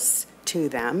service to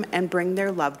them and bring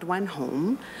their loved one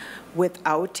home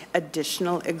without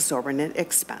additional exorbitant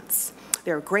expense.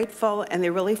 They were grateful, and they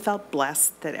really felt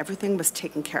blessed that everything was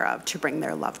taken care of to bring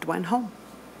their loved one home.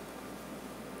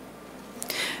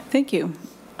 Thank you.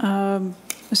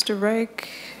 Mr. Reich,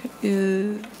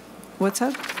 what's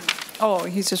that? Oh,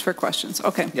 he's just for questions.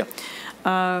 Okay. Yeah.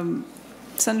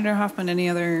 Senator Hoffman, any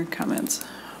other comments?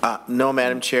 No,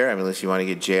 Madam Chair. I mean, unless you want to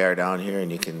get JR down here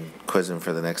and you can quiz him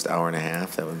for the next hour and a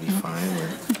half, that would be fine. Or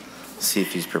see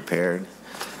if he's prepared.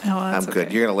 Oh, I'm good.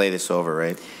 okay. You're going to lay this over,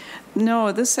 right?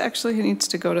 No, this actually needs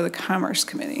to go to the Commerce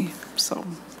Committee, so.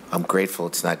 I'm grateful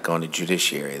it's not going to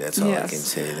Judiciary. That's all I can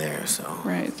say there, so.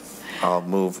 Right. I'll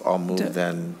move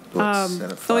then.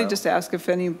 Senate file. Let me just ask if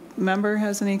any member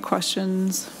has any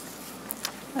questions.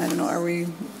 I don't know,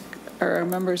 are our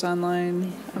members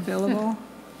online available?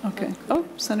 Okay. Oh,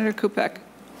 Senator Kupek.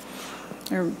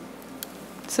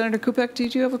 Senator Kupek,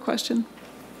 did you have a question?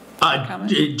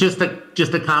 Just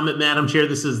a comment, Madam Chair.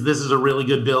 This is a really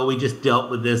good bill. We just dealt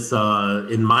with this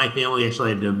in my family. Actually,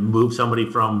 I had to move somebody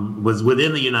was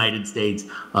within the United States.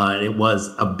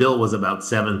 Bill was about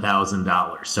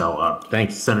 $7,000. So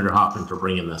thanks, Senator Hoffman, for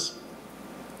bringing this.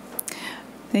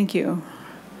 Thank you.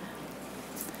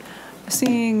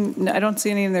 I don't see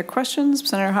any other questions.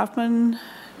 Senator Hoffman.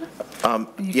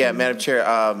 Yeah, Madam Chair.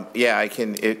 Yeah, I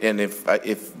can. And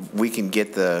if we can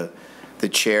get the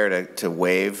chair to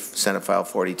waive Senate File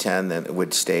 4010, then it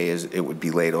would it would be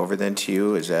laid over then to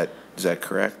you. Is that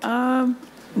correct?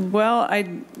 Well,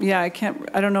 I can't.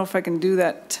 I don't know if I can do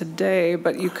that today,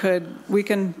 but you could. We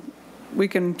can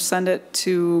send it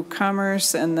to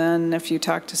Commerce, and then if you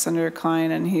talk to Senator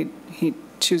Klein and he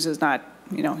chooses not,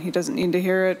 he doesn't need to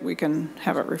hear it, we can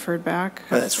have it referred back.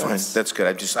 Oh, that's fine. That's good.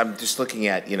 I'm just looking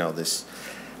at this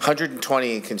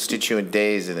 120 constituent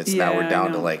days, and now we're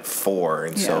down to like 4,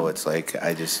 and so it's like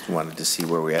I just wanted to see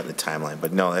where we're at in the timeline.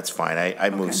 But no, that's fine. I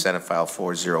move Senate File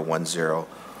 4010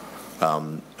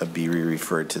 be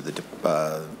referred to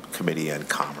the Committee on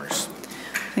Commerce.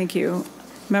 Thank you.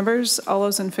 Members, all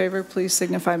those in favor, please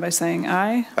signify by saying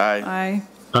aye. Aye. Aye.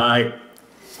 Aye.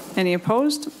 Any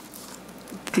opposed?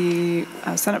 The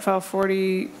Senate File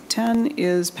 4010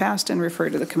 is passed and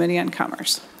referred to the Committee on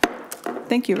Commerce.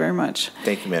 Thank you very much.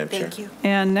 Thank you, Madam Chair. Thank you.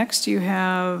 And next you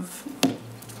have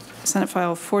Senate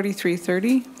File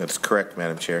 4330. That's correct,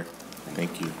 Madam Chair.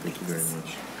 Thank you. Thank you very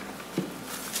much.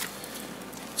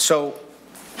 So,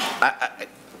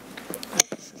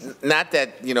 not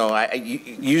that,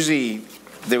 usually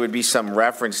there would be some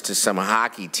reference to some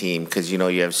hockey team because, you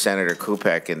have Senator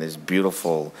Kupek in this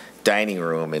beautiful dining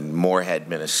room in Moorhead,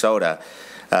 Minnesota.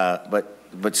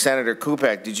 But Senator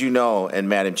Kupek, did you know, and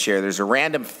Madam Chair, there's a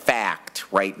random fact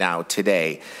right now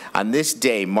today. On this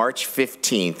day, March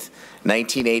 15th,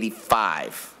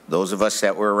 1985, those of us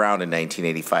that were around in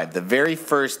 1985, the very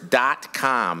first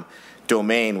 .com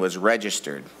domain was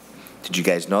registered. Did you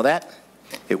guys know that?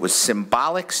 It was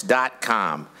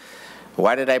symbolics.com.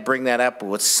 Why did I bring that up?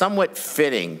 Well, it's somewhat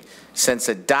fitting since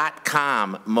a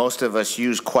 .com most of us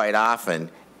use quite often.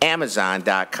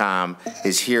 Amazon.com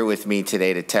is here with me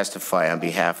today to testify on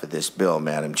behalf of this bill,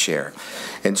 Madam Chair.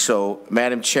 And so,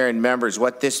 Madam Chair and members,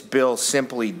 what this bill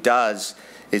simply does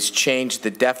is change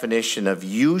the definition of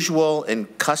usual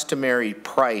and customary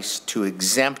price to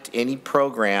exempt any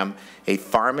program a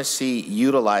pharmacy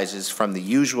utilizes from the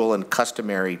usual and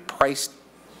customary price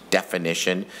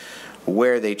definition,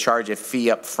 where they charge a fee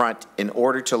up front in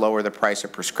order to lower the price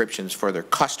of prescriptions for their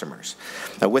customers.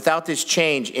 Now, without this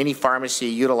change, any pharmacy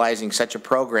utilizing such a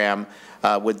program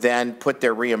would then put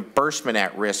their reimbursement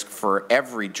at risk for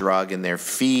every drug in their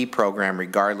fee program,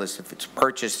 regardless if it's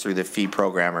purchased through the fee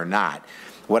program or not.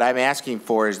 What I'm asking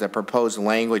for is the proposed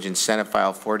language in Senate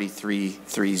File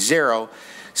 4330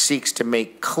 seeks to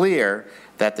make clear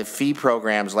that the fee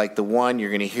programs like the one you're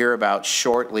going to hear about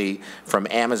shortly from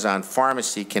Amazon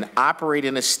Pharmacy can operate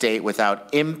in a state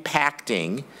without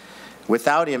impacting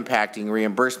without impacting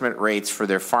reimbursement rates for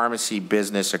their pharmacy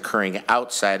business occurring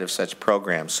outside of such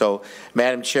programs. So,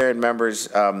 Madam Chair and members,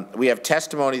 we have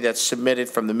testimony that's submitted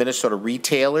from the Minnesota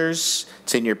retailers.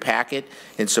 It's in your packet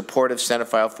in support of Senate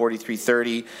File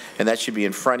 4330, and that should be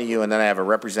in front of you. And then I have a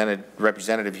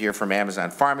representative here from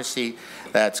Amazon Pharmacy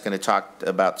that's going to talk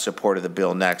about support of the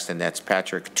bill next, and that's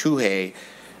Patrick Tuhey.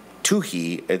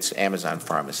 It's Amazon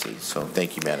Pharmacy. So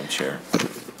thank you, Madam Chair.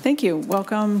 Thank you.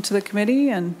 Welcome to the committee,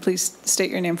 and please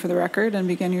state your name for the record and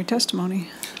begin your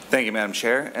testimony. Thank you, Madam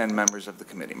Chair and members of the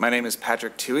committee. My name is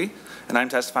Patrick Tuhey, and I'm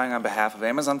testifying on behalf of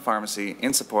Amazon Pharmacy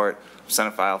in support of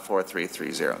Senate File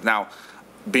 4330. Now,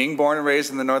 being born and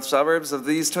raised in the north suburbs of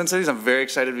these Twin Cities, I'm very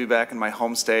excited to be back in my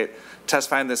home state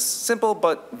testifying this simple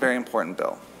but very important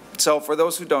bill. So for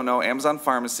those who don't know, Amazon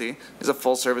Pharmacy is a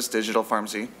full-service digital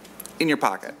pharmacy in your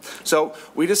pocket. So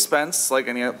we dispense, like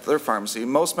any other pharmacy,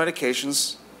 most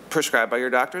medications prescribed by your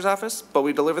doctor's office, but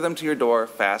we deliver them to your door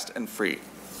fast and free.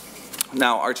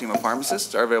 Now, our team of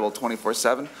pharmacists are available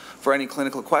 24/7 for any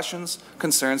clinical questions,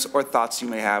 concerns, or thoughts you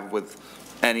may have with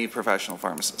any professional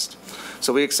pharmacist.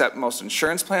 So we accept most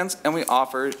insurance plans, and we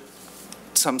offer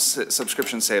some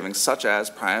subscription savings, such as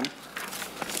Prime.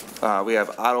 We have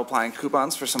auto-applying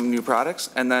coupons for some new products,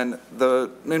 and then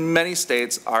in many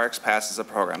states, RX Pass is a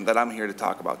program that I'm here to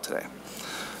talk about today.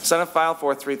 Senate File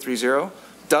 4330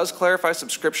 does clarify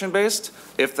subscription-based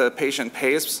if the patient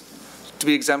pays to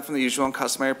be exempt from the usual and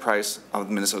customary price of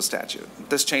the Minnesota statute.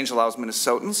 This change allows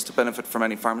Minnesotans to benefit from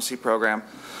any pharmacy program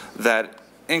that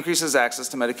increases access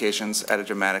to medications at a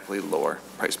dramatically lower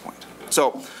price point.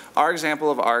 So, our example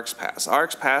of RX Pass.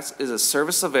 RX Pass is a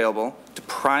service available to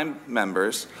Prime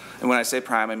members, and when I say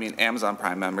Prime, I mean Amazon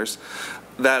Prime members,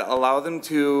 that allow them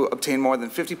to obtain more than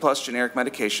 50+ generic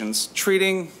medications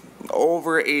treating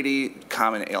over 80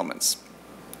 common ailments.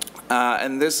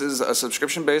 And this is a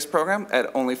subscription-based program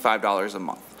at only $5 a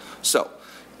month. So,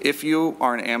 if you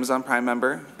are an Amazon Prime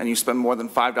member and you spend more than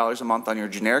 $5 a month on your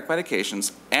generic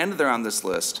medications and they're on this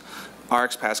list,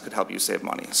 RX Pass could help you save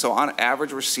money. So on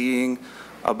average, we're seeing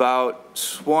about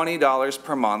 $20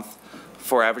 per month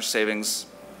for average savings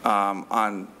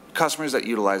on customers that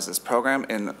utilize this program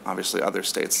in obviously other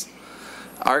states.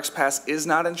 RX Pass is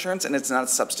not insurance, and it's not a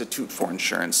substitute for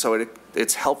insurance. So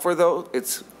it's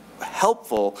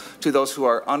helpful to those who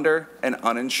are under and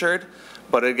uninsured,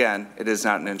 but again, it is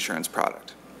not an insurance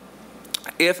product.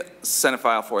 If Senate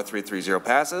File 4330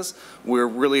 passes, we're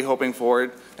really hoping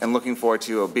forward and looking forward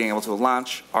to being able to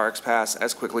launch RX Pass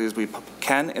as quickly as we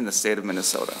can in the state of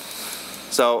Minnesota.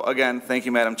 So again, thank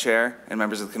you, Madam Chair and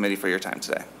members of the committee for your time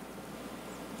today.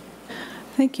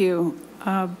 Thank you.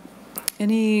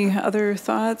 Any other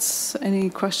thoughts,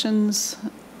 any questions,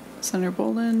 Senator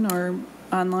Bolden, or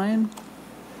online?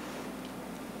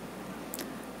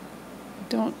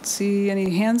 Don't see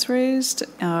any hands raised.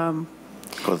 Go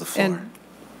to the floor. And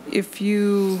if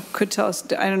you could tell us,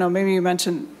 I don't know, maybe you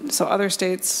mentioned, so other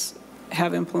states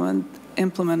have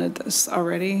implemented this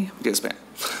already? Yes, ma'am.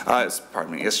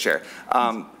 Pardon me. Yes, Chair.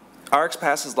 RX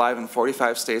Pass is live in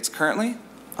 45 states currently.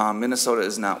 Minnesota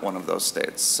is not one of those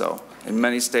states. So in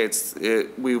many states,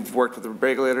 we've worked with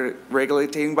the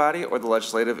regulating body or the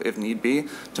legislative, if need be,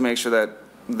 to make sure that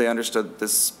they understood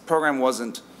this program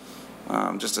wasn't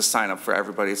just a sign up for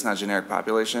everybody. It's not generic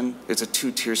population. It's a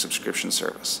 2-tier subscription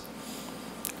service.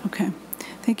 Okay,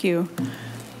 thank you.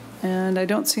 And I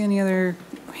don't see any other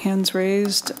hands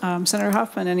raised. Senator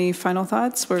Hoffman, any final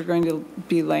thoughts? We're going to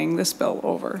be laying this bill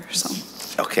over, so.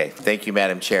 Okay, thank you,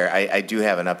 Madam Chair. I do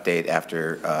have an update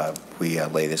after we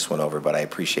lay this one over, but I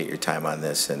appreciate your time on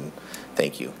this, and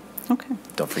thank you. Okay.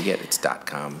 Don't forget, it's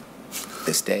 .com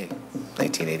this day,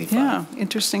 1985. Yeah,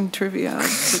 interesting trivia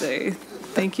today.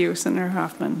 Thank you, Senator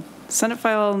Hoffman. Senate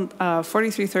File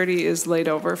 4330 is laid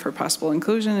over for possible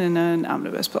inclusion in an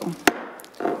omnibus bill.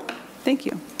 Thank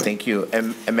you. Thank you.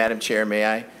 And Madam Chair, may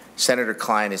I? Senator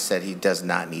Klein has said he does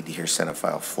not need to hear Senate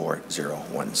File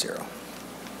 4010.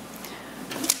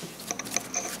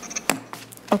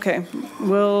 Okay,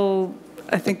 well,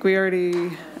 I think we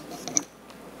already...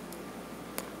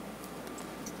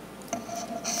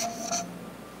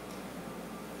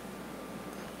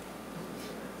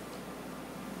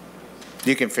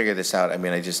 You can figure this out. I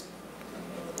mean, I just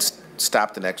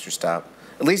stopped an extra stop.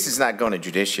 At least it's not going to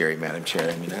judiciary, Madam Chair.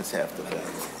 I mean, that's half the battle.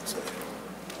 So.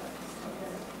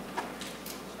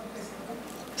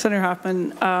 Senator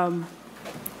Hoffman,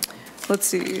 let's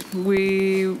see.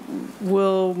 We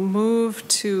will move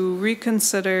to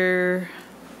reconsider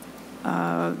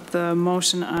the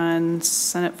motion on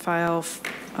Senate File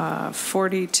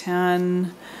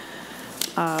 4010.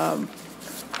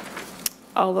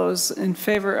 All those in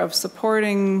favor of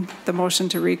supporting the motion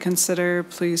to reconsider,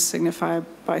 please signify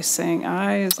by saying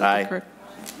aye. Is that correct?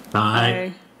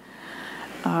 Aye.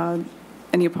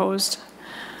 Any opposed?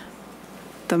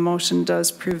 The motion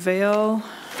does prevail.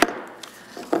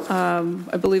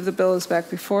 I believe the bill is back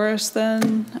before us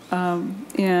then.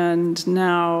 And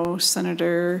now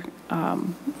Senator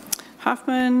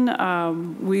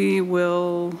Hoffman, we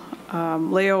will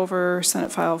lay over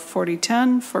Senate File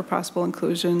 4010 for possible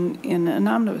inclusion in an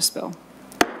omnibus bill.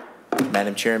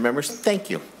 Madam Chair and members, thank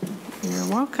you. You're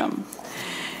welcome.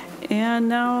 And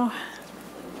now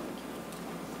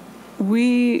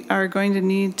we are going to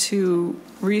need to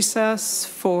recess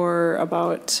for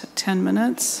about 10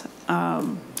 minutes.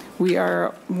 We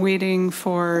are waiting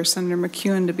for Senator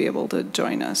McEwen to be able to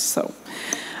join us. So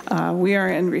we are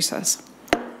in recess.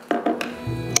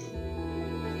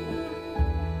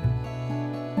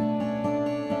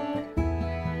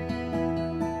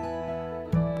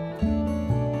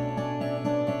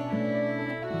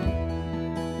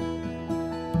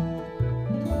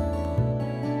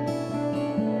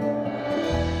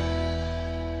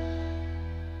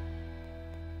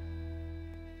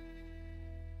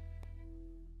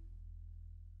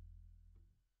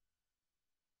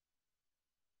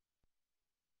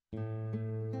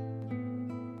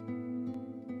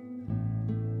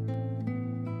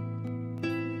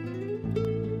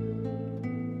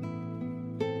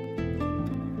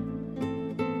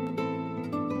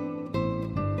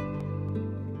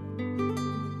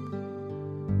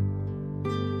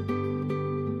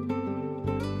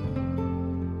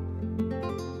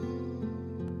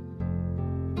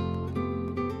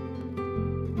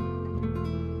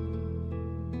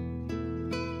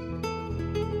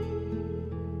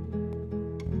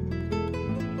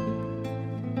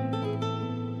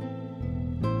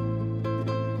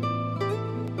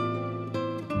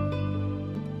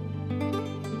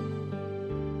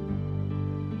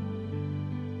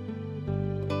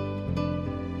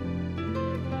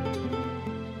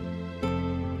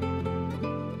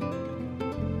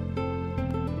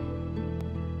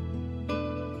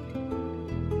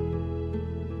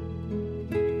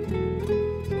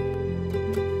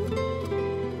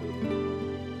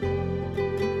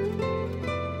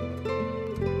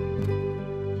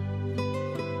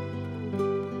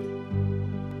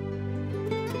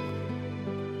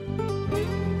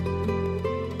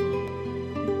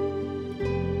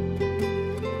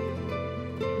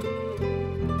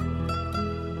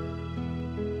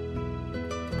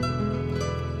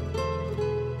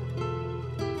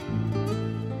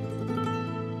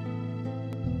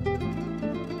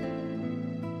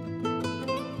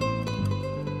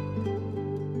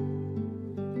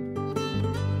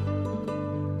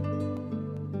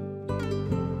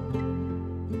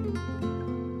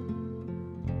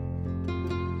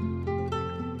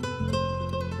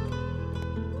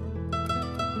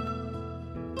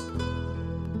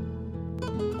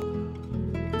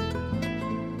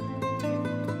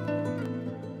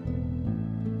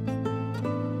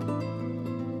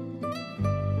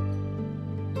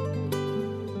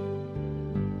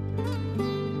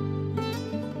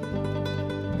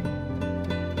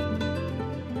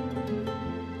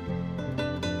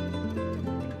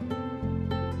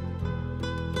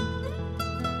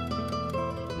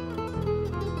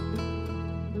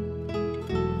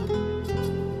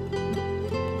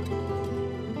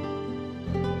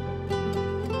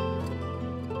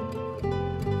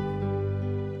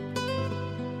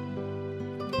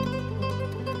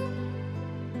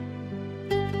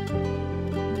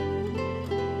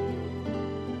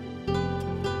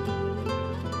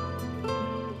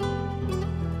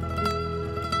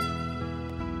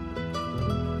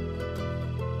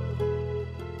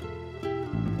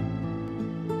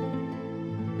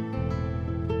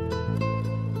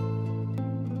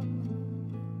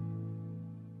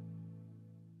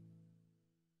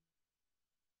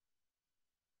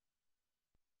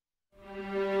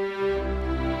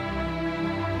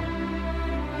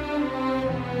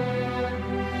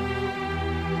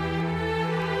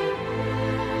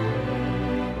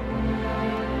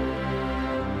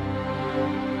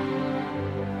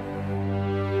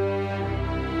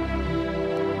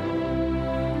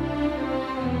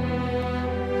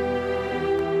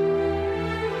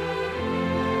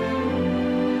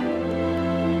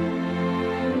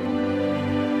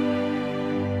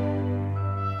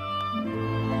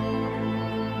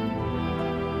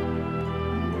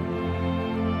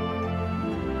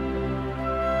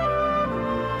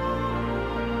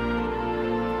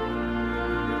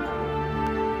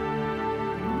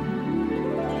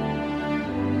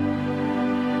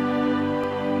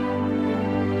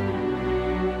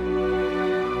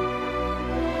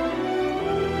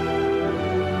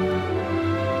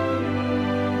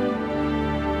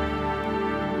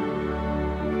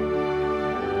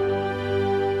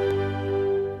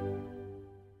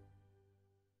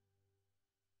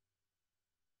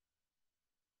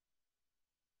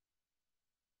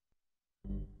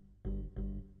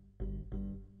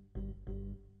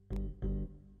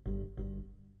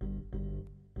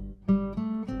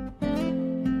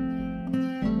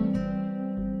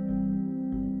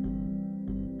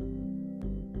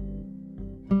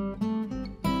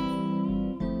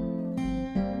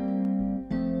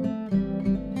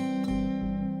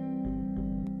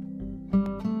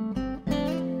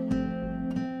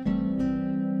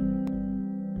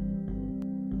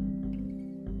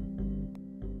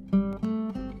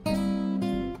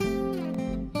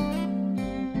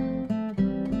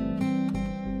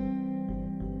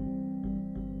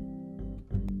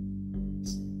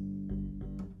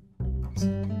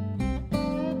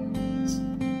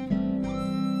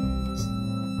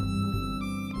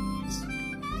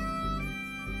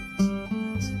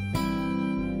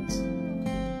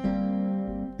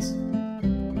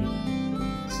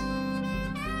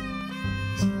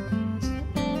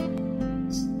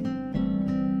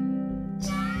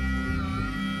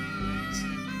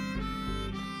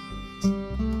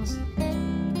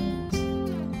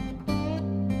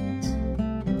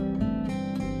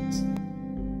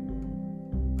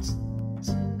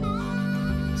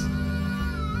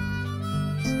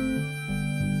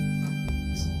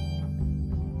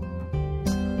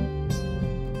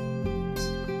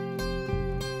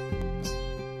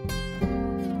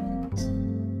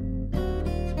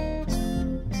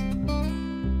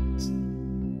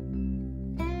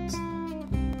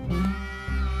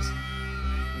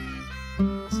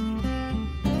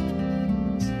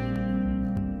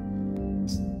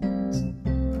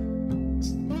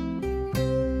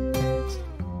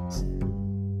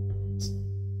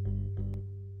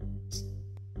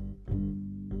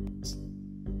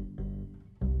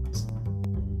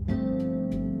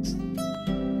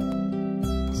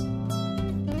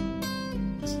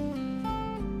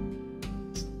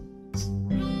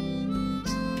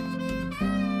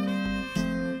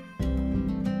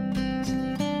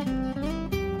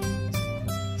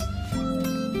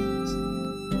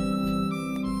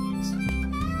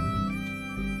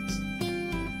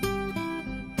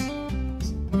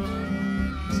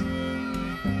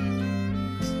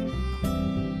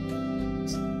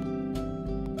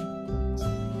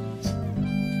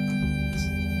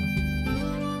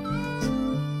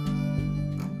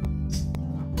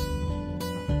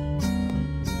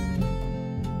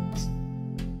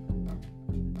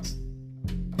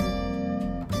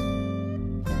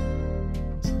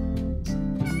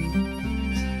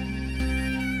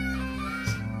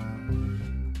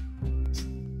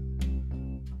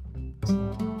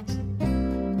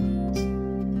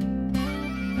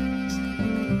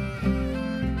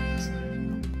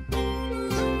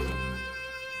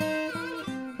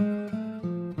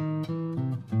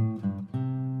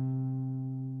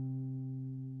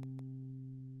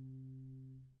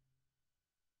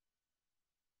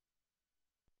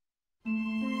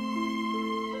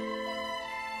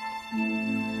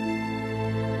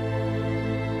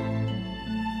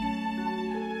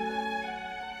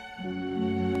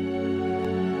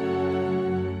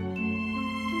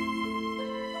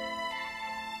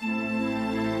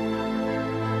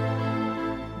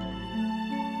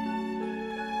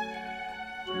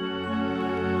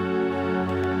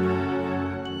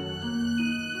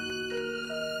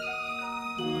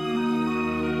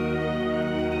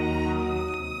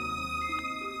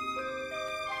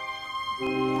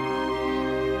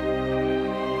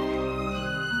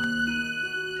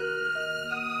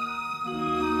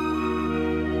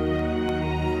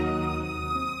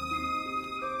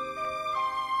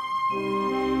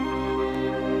 you.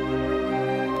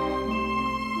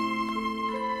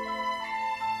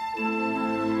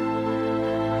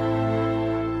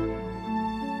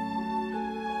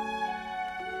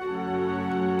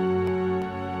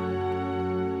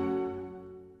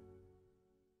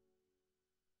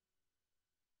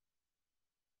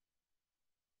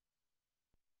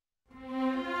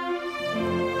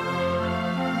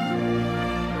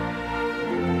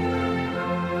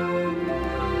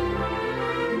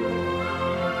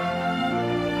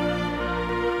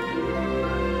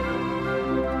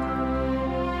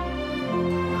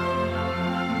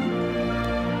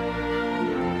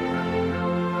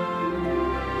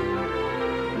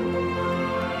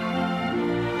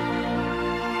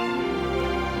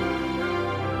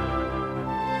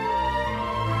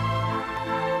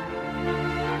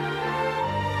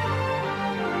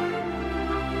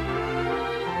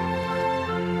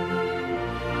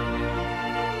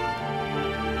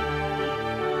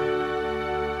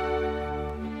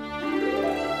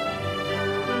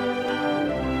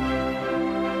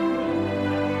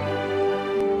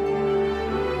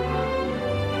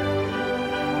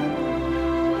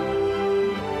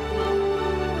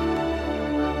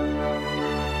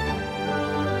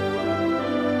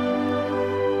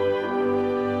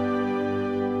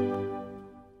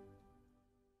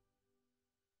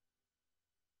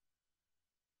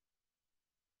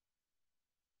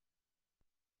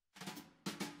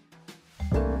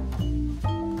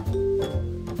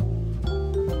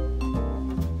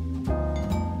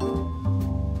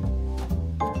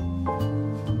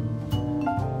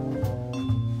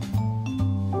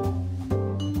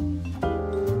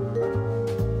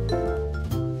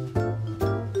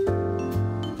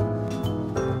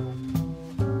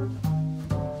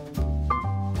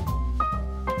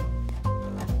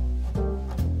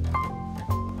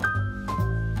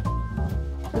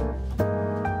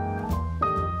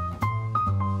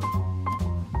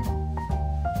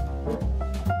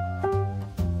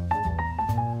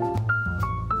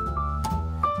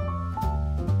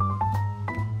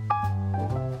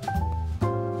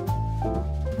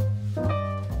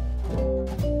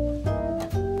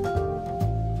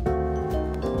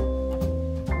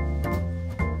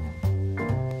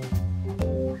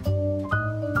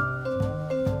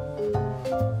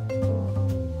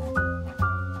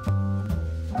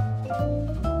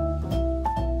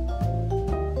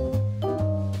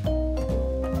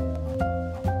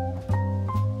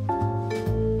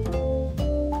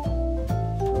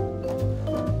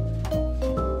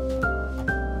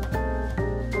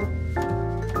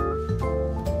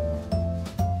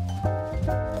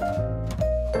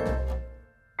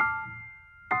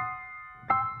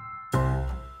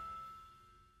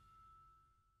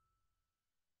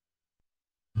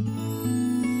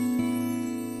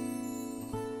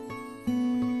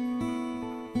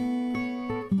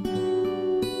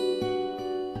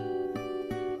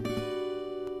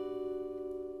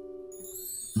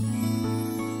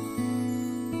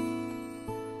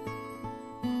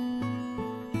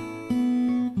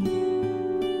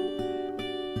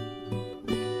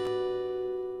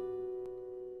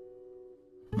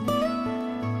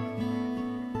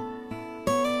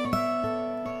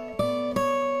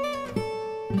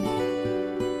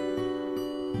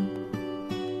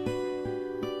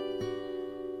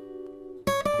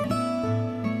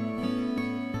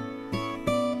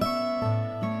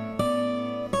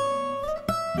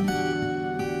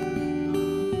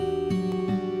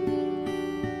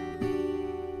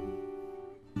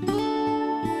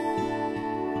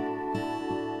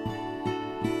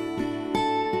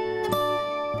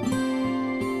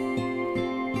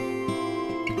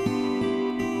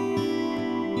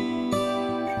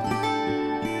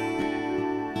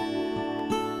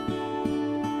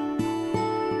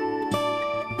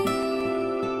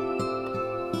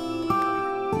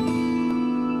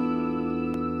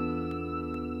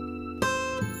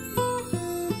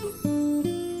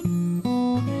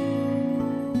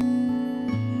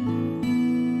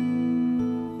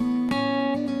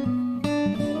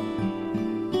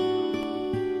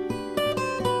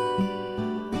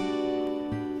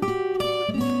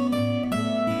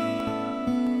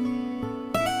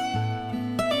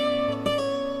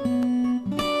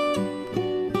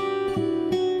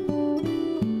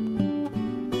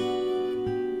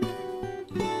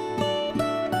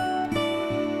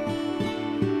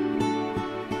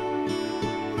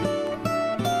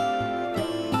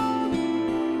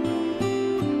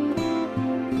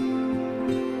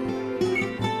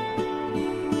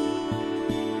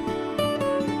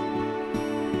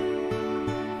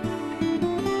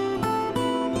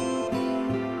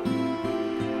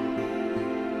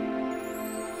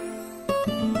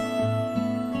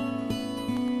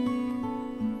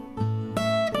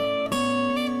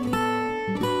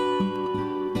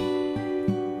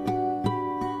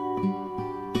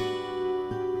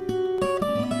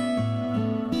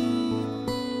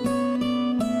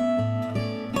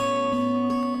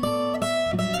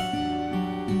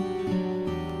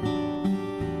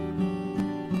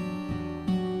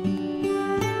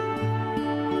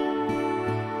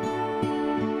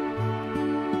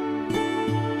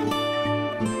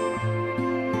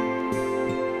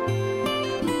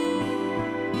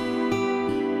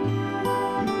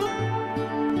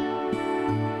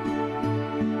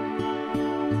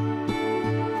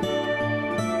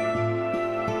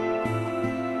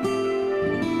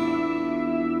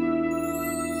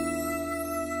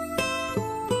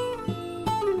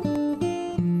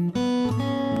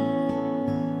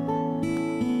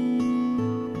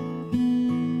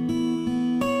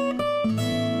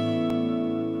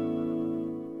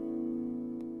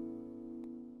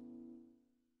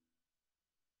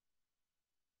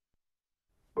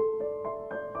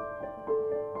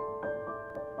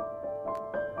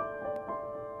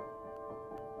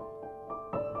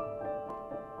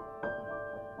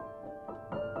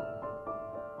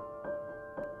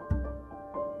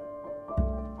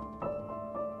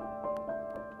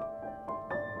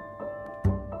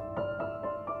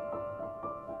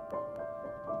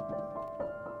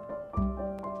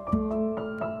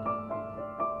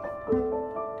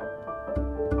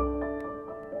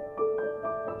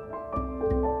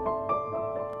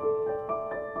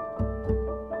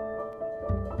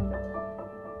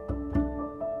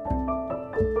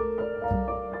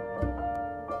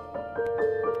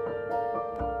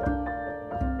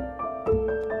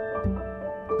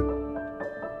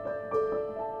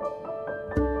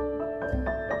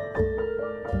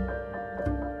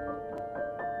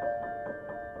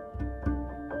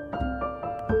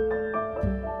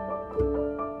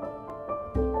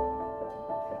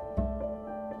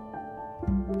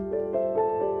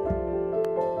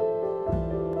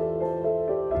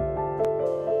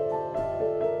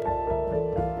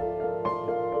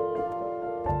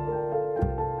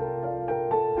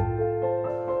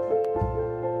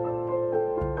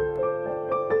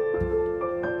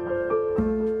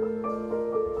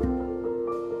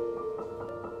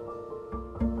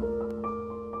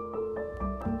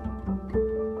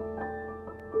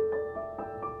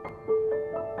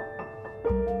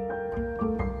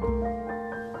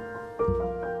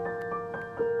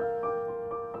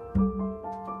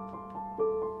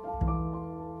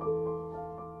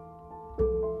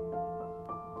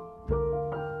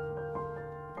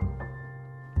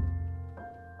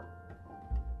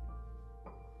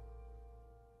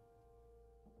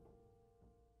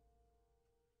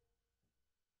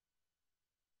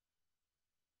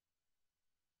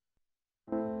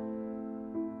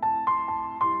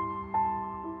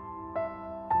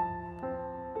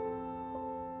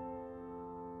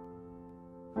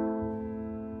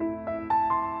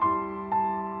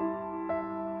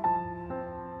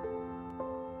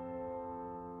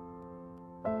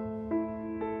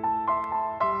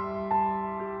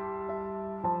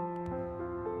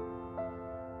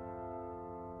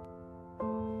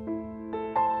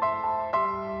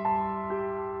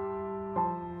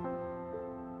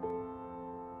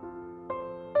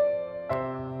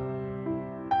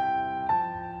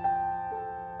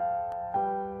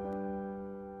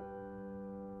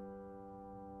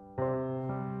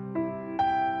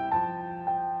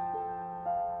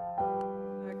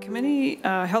 committee,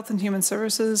 Health and Human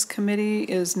Services Committee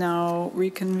is now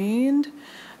reconvened.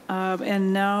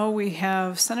 And now we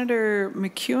have Senator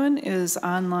McEwen is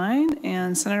online,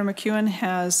 and Senator McEwen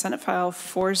has Senate File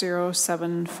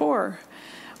 4074.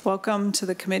 Welcome to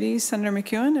the committee, Senator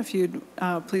McEwen. If you'd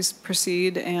please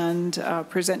proceed and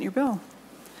present your bill.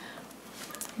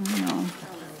 No.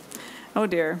 Oh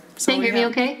dear. So can you hear me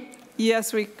okay?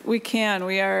 Yes, we can.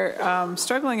 We are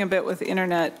struggling a bit with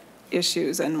internet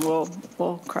issues, and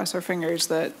we'll cross our fingers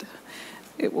that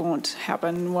it won't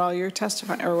happen while you're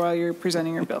testifying or while you're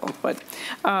presenting your bill. But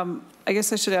I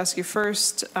guess I should ask you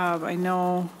first. I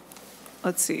know,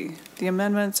 let's see, the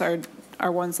amendments are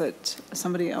ones that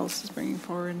somebody else is bringing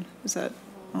forward. Is that?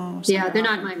 Oh, yeah, they're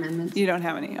not my amendments. You don't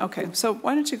have any. Okay, so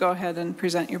why don't you go ahead and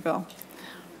present your bill?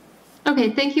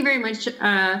 Okay, thank you very much,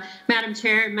 Madam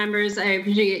Chair, members. I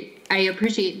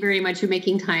appreciate very much you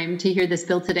making time to hear this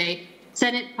bill today.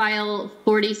 Senate File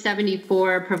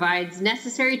 4074 provides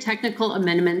necessary technical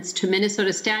amendments to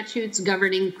Minnesota statutes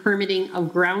governing permitting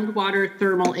of groundwater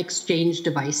thermal exchange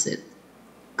devices.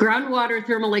 Groundwater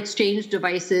thermal exchange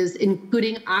devices,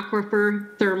 including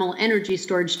aquifer thermal energy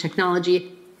storage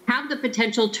technology, have the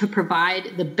potential to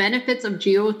provide the benefits of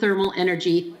geothermal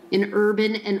energy in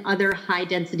urban and other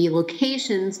high-density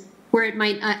locations where it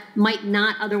might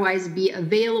not otherwise be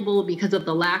available because of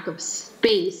the lack of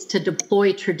space to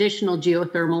deploy traditional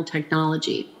geothermal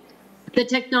technology. The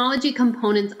technology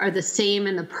components are the same,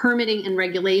 and the permitting and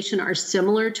regulation are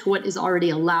similar to what is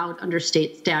already allowed under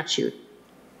state statute.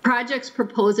 Projects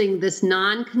proposing this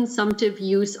non-consumptive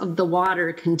use of the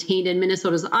water contained in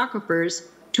Minnesota's aquifers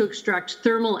to extract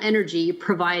thermal energy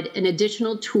provide an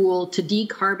additional tool to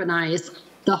decarbonize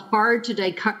the hard to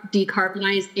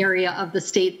decarbonize area of the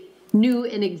state's new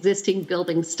and existing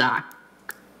building stock.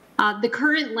 The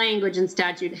current language in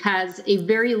statute has a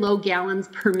very low gallons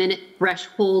per minute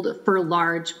threshold for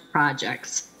large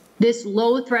projects. This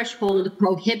low threshold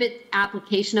prohibits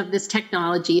application of this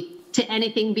technology to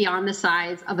anything beyond the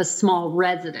size of a small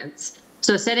residence.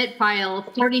 So Senate File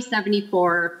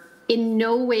 4074 in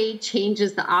no way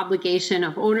changes the obligation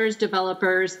of owners,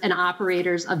 developers, and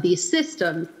operators of these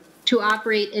systems to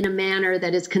operate in a manner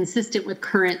that is consistent with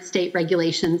current state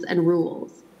regulations and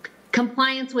rules.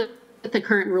 Compliance with the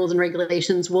current rules and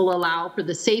regulations will allow for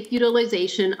the safe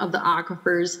utilization of the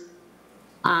aquifers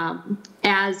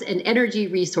as an energy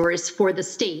resource for the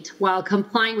state while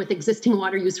complying with existing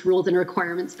water use rules and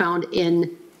requirements found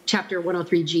in Chapter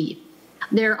 103G.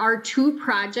 There are 2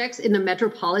 projects in the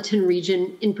metropolitan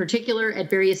region, in particular at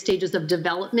various stages of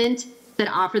development, that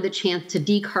offer the chance to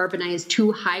decarbonize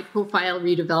 2 high-profile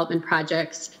redevelopment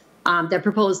projects that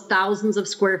propose thousands of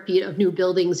square feet of new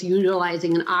buildings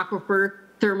utilizing an aquifer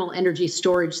thermal energy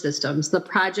storage systems. The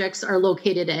projects are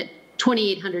located at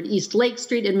 2800 East Lake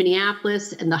Street in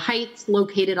Minneapolis and the Heights,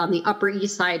 located on the Upper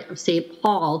East Side of St.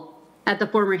 Paul at the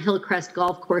former Hillcrest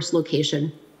Golf Course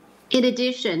location. In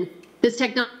addition, this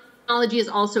technology is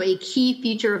also a key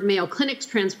feature of Mayo Clinic's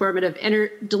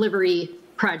transformative delivery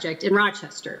project in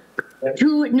Rochester.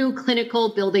 2 new clinical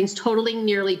buildings totaling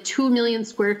nearly 2 million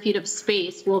square feet of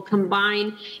space will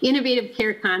combine innovative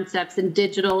care concepts and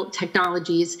digital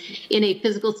technologies in a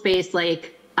physical space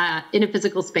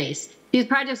These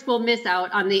projects will miss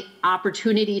out on the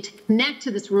opportunity to connect to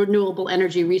this renewable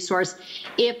energy resource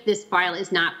if this file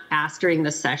is not passed during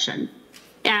the session.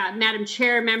 Madam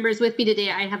Chair, members, with me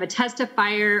today, I have a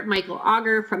testifier, Michael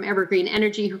Auger from Evergreen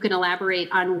Energy, who can elaborate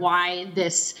on why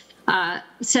this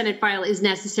Senate file is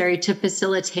necessary to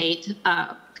facilitate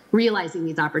realizing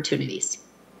these opportunities.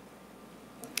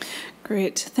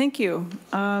 Great, thank you.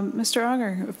 Mr.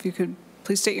 Auger, if you could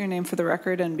please state your name for the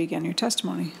record and begin your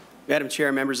testimony. Madam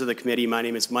Chair, members of the committee, my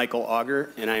name is Michael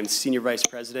Auger, and I am Senior Vice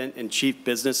President and Chief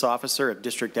Business Officer of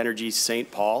District Energy St.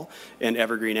 Paul and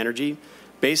Evergreen Energy.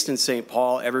 Based in St.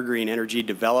 Paul, Evergreen Energy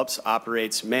develops,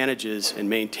 operates, manages, and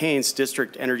maintains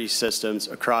district energy systems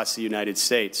across the United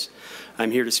States.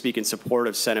 I'm here to speak in support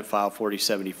of Senate File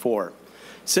 4074.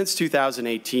 Since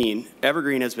 2018,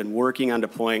 Evergreen has been working on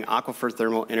deploying aquifer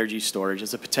thermal energy storage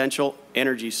as a potential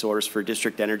energy source for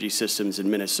district energy systems in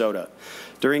Minnesota.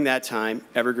 During that time,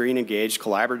 Evergreen engaged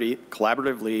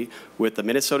collaboratively with the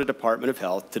Minnesota Department of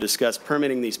Health to discuss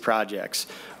permitting these projects,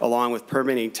 along with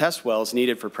permitting test wells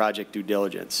needed for project due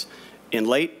diligence. In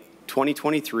late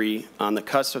 2023, on the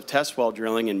cusp of test well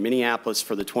drilling in Minneapolis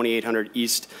for the 2800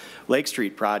 East Lake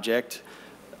Street project,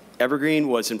 Evergreen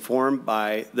was informed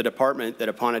by the department that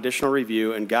upon additional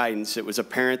review and guidance, it was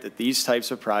apparent that these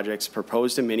types of projects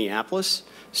proposed in Minneapolis,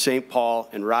 St. Paul,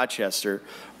 and Rochester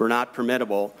were not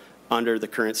permittable under the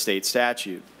current state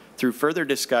statute. Through further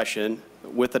discussion,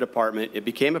 with the department, it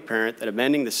became apparent that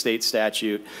amending the state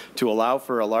statute to allow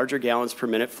for a larger gallons per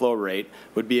minute flow rate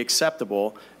would be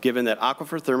acceptable, given that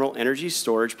aquifer thermal energy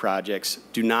storage projects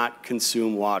do not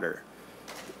consume water.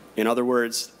 In other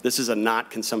words, this is a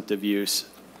not consumptive use,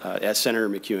 as Senator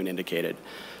McEwen indicated.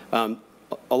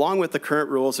 Along with the current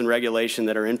rules and regulation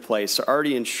that are in place to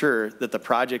already ensure that the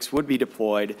projects would be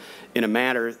deployed in a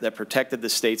manner that protected the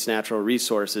state's natural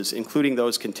resources, including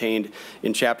those contained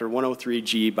in Chapter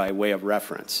 103G by way of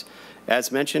reference.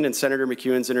 As mentioned in Senator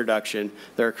McEwen's introduction,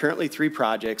 there are currently 3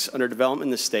 projects under development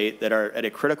in the state that are at a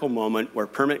critical moment where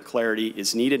permit clarity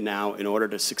is needed now in order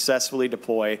to successfully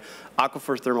deploy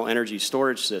aquifer thermal energy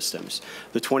storage systems.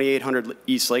 The 2800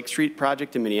 East Lake Street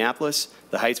project in Minneapolis,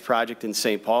 the Heights project in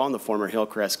St. Paul on the former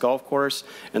Hillcrest Golf Course,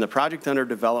 and the project under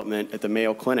development at the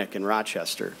Mayo Clinic in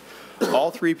Rochester.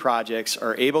 All 3 projects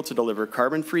are able to deliver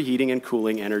carbon-free heating and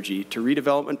cooling energy to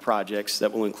redevelopment projects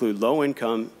that will include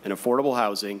low-income and affordable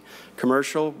housing,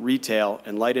 commercial, retail,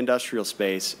 and light industrial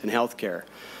space, and healthcare.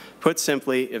 Put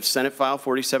simply, if Senate File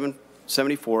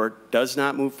 4774 does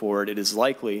not move forward, it is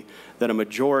likely that a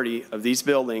majority of these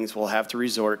buildings will have to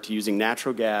resort to using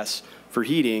natural gas for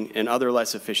heating and other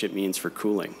less efficient means for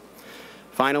cooling.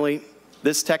 Finally,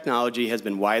 this technology has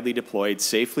been widely deployed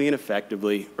safely and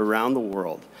effectively around the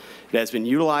world. It has been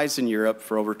utilized in Europe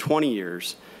for over 20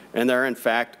 years, and there are in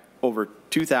fact over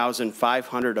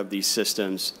 2,500 of these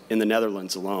systems in the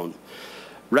Netherlands alone.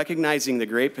 Recognizing the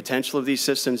great potential of these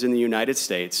systems in the United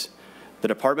States, the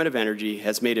Department of Energy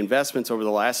has made investments over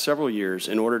the last several years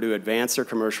in order to advance their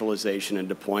commercialization and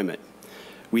deployment.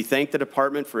 We thank the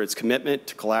department for its commitment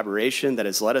to collaboration that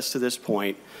has led us to this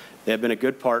point. They have been a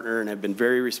good partner and have been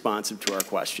very responsive to our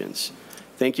questions.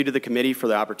 Thank you to the committee for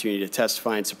the opportunity to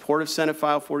testify in support of Senate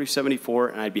File 4074,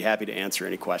 and I'd be happy to answer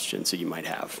any questions that you might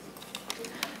have.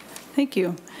 Thank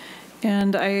you.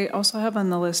 And I also have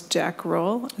on the list Jack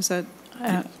Roll. Is that,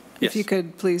 yes. If you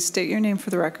could please state your name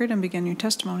for the record and begin your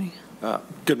testimony.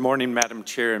 Good morning, Madam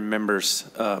Chair and members.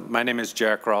 My name is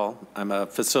Jack Roll. I'm a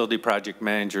facility project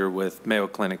manager with Mayo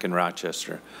Clinic in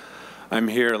Rochester. I'm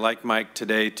here, like Mike,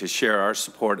 today to share our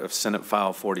support of Senate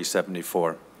File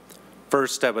 4074.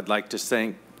 First, I would like to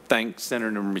thank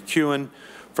Senator McEwen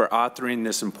for authoring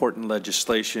this important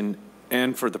legislation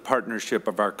and for the partnership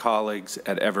of our colleagues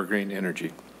at Evergreen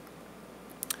Energy.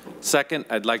 Second,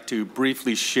 I'd like to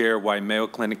briefly share why Mayo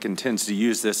Clinic intends to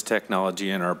use this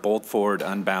technology in our Bold Forward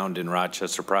Unbound in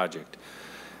Rochester project.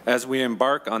 As we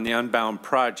embark on the Unbound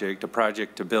project, a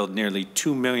project to build nearly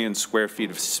 2 million square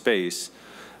feet of space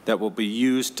that will be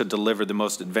used to deliver the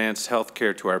most advanced health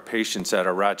care to our patients at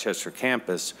our Rochester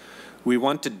campus, we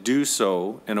want to do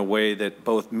so in a way that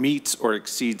both meets or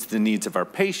exceeds the needs of our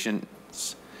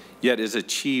patients, yet is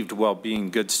achieved while being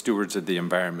good stewards of the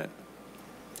environment.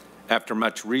 After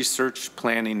much research,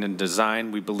 planning, and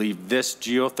design, we believe this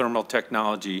geothermal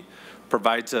technology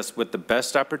provides us with the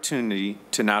best opportunity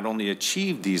to not only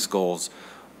achieve these goals,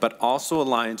 but also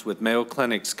aligns with Mayo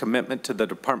Clinic's commitment to the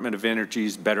Department of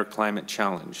Energy's Better Climate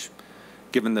Challenge.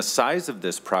 Given the size of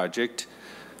this project,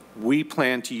 we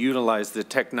plan to utilize the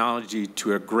technology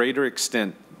to a greater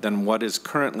extent than what is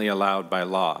currently allowed by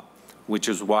law, which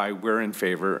is why we're in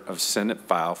favor of Senate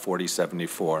File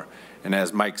 4074. And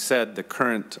as Mike said, the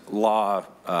current law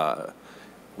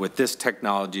with this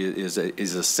technology is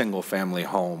a single-family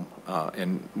home,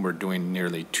 and we're doing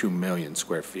nearly 2 million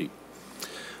square feet.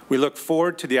 We look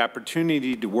forward to the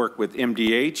opportunity to work with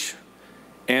MDH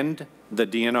and the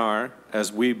DNR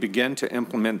as we begin to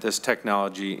implement this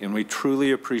technology, and we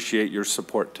truly appreciate your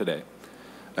support today.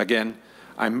 Again,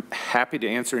 I'm happy to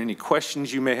answer any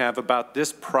questions you may have about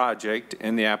this project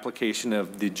and the application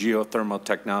of the geothermal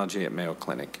technology at Mayo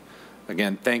Clinic.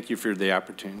 Again, thank you for the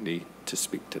opportunity to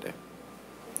speak today.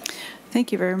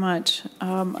 Thank you very much.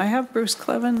 I have Bruce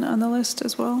Clevin on the list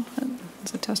as well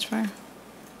as a testifier.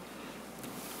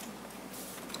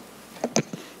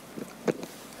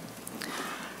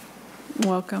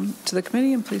 Welcome to the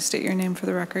committee, and please state your name for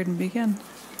the record and begin.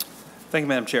 Thank you,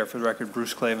 Madam Chair. For the record,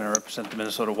 Bruce Clavin. I represent the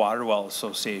Minnesota Water Well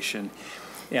Association.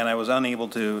 And I was unable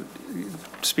to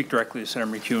speak directly to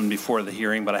Senator McEwen before the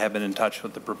hearing, but I have been in touch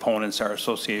with the proponents, our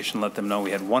association, let them know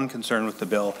we had one concern with the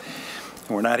bill.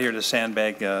 And we're not here to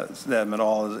sandbag them at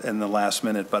all in the last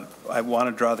minute, but I want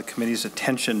to draw the committee's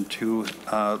attention to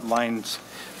lines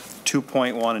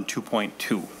 2.1 and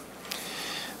 2.2.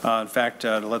 In fact,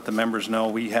 to let the members know,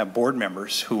 we have board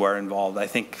members who are involved, I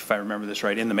think, if I remember this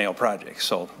right, in the Mayo project.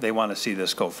 So they want to see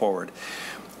this go forward.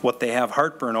 What they have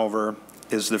heartburn over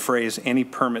is the phrase, any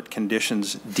permit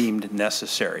conditions deemed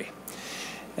necessary.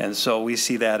 And so we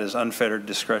see that as unfettered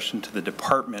discretion to the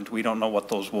department. We don't know what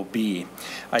those will be.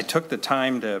 I took the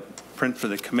time to print for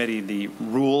the committee the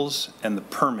rules and the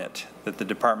permit that the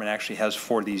department actually has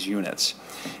for these units.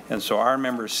 And so our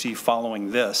members see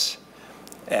following this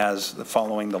as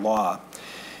following the law.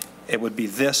 It would be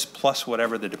this plus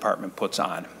whatever the department puts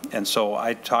on. And so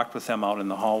I talked with them out in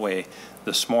the hallway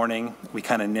this morning. We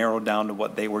kind of narrowed down to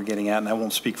what they were getting at, and I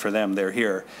won't speak for them, they're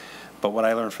here. But what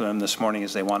I learned from them this morning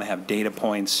is they want to have data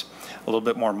points, a little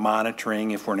bit more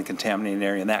monitoring if we're in a contaminated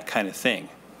area and that kind of thing.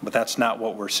 But that's not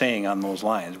what we're saying on those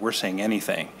lines. We're saying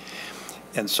anything.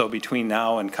 And so between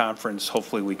now and conference,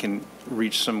 hopefully we can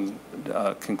reach some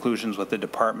conclusions with the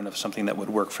department of something that would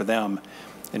work for them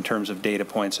in terms of data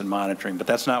points and monitoring. But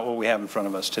that's not what we have in front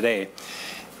of us today.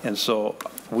 And so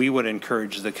we would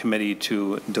encourage the committee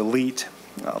to delete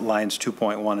lines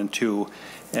 2.1 and 2,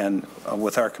 and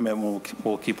with our commitment,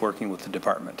 we'll keep working with the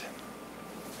department.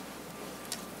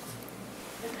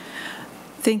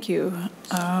 Thank you.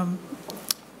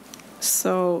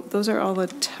 So those are all the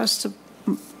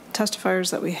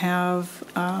testifiers that we have.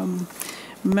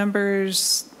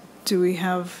 Members, do we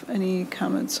have any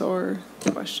comments or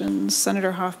questions?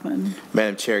 Senator Hoffman.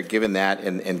 Madam Chair, given that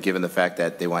and given the fact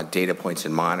that they want data points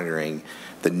and monitoring,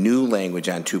 the new language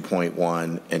on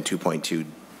 2.1 and 2.2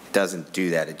 doesn't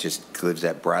do that. It just lives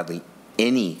that broadly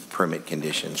any permit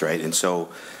conditions, right? And so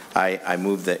I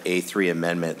moved the A3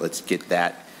 amendment. Let's get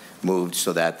that moved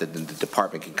so that the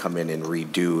department can come in and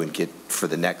redo and get, for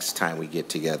the next time we get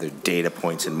together, data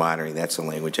points and monitoring. That's the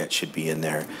language that should be in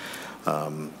there.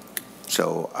 A3,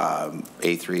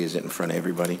 is it in front of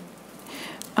everybody?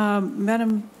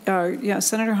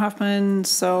 Senator Hoffman,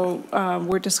 so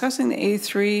we're discussing the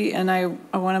A3, and I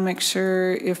want to make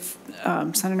sure if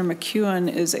Senator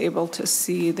McEwen is able to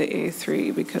see the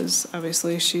A3, because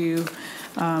obviously she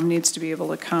needs to be able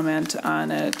to comment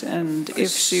on it, and if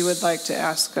she would like to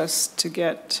ask us to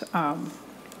get, I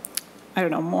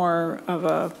don't know, more of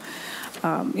a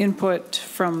input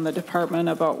from the department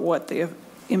about what the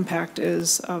impact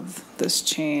is of this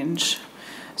change.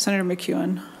 Senator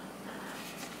McEwen.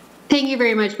 Thank you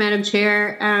very much, Madam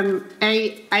Chair.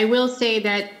 I will say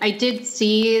that I did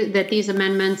see that these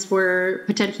amendments were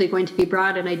potentially going to be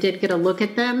brought, and I did get a look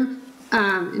at them,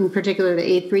 in particular the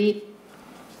A3.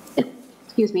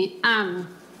 Excuse me.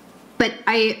 But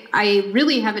I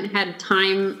really haven't had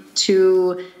time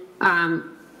to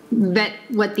vet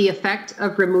what the effect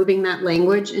of removing that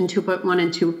language in 2.1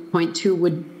 and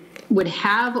 2.2 would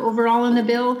have overall in the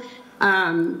bill.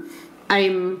 I'm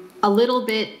a little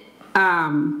bit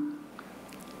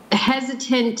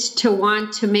hesitant to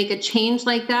want to make a change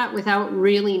like that without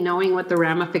really knowing what the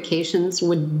ramifications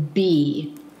would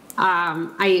be.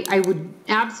 I would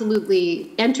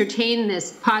absolutely entertain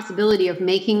this possibility of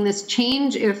making this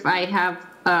change if I have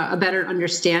a better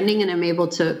understanding and I'm able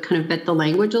to kind of vet the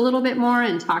language a little bit more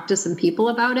and talk to some people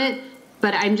about it.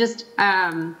 But I'm just,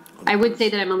 I would say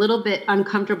that I'm a little bit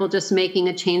uncomfortable just making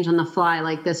a change on the fly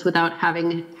like this without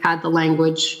having had the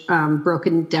language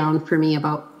broken down for me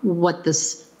about what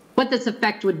this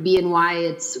effect would be and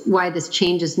why this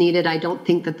change is needed. I don't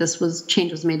think that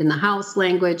change was made in the House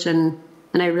language, and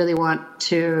I really want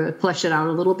to flesh it out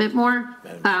a little bit more.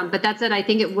 But that said, I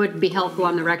think it would be helpful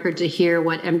on the record to hear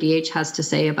what MDH has to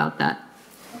say about that.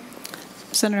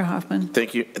 Senator Hoffman.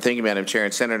 Thank you, Madam Chair.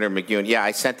 And Senator McEwen, yeah,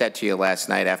 I sent that to you last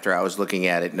night after I was looking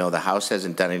at it. No, the House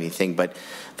hasn't done anything, but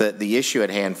the issue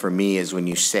at hand for me is when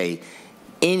you say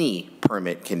any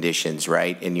permit conditions,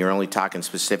 right? And you're only talking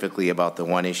specifically about the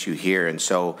one issue here. And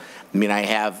so, I mean, I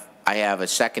have a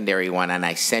secondary one, and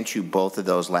I sent you both of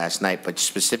those last night, but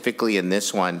specifically in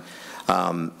this one,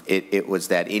 it was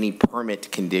that any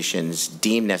permit conditions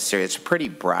deemed necessary. It's a pretty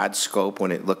broad scope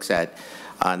when it looks at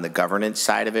on the governance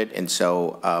side of it. And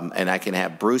so, and I can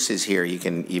have Bruce's here. He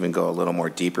can even go a little more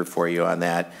deeper for you on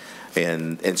that.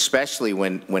 And especially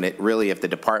when it really, if the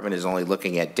department is only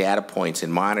looking at data points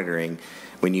and monitoring,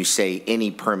 when you say any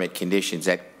permit conditions,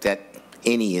 that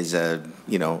any is a,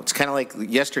 it's kind of like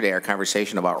yesterday our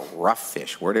conversation about rough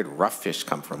fish. Where did rough fish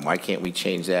come from? Why can't we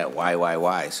change that?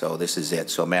 Why? So this is it.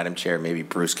 So Madam Chair, maybe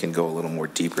Bruce can go a little more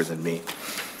deeper than me.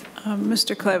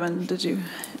 Mr. Clevin, do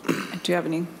you have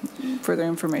any further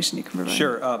information you can provide?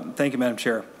 Sure. Thank you, Madam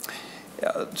Chair.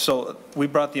 So we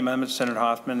brought the amendment to Senator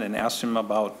Hoffman and asked him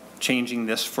about changing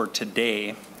this for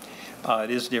today.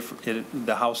 It is different.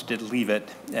 The House did leave it,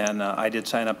 and I did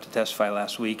sign up to testify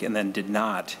last week and then did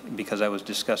not because I was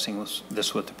discussing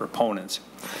this with the proponents.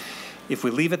 If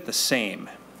we leave it the same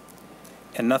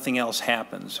and nothing else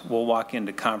happens, we'll walk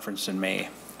into conference in May,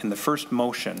 and the first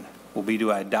motion will be to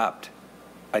adopt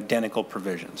identical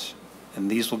provisions, and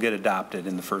these will get adopted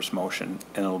in the first motion,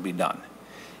 and it'll be done.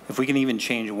 If we can even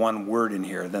change one word in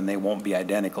here, then they won't be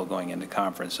identical going into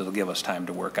conference. It'll give us time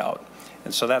to work out.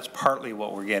 And so that's partly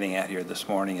what we're getting at here this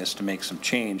morning, is to make some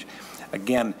change.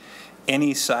 Again,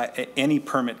 any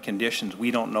permit conditions,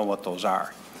 we don't know what those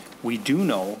are. We do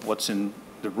know what's in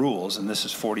the rules, and this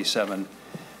is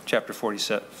chapter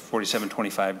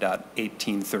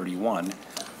 4725.1831,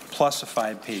 plus a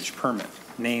 5-page permit.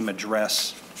 Name,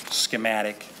 address,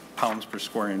 schematic, pounds per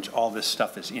square inch, all this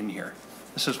stuff is in here.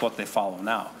 This is what they follow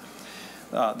now.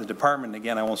 The department,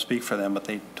 again, I won't speak for them, but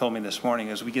they told me this morning,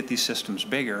 as we get these systems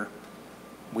bigger,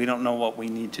 we don't know what we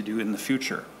need to do in the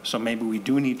future. So maybe we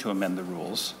do need to amend the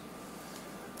rules,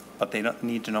 but they don't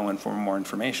need to know more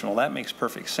information. Well, that makes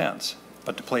perfect sense.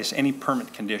 But to place any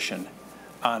permit condition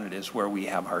on it is where we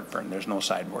have heartburn. There's no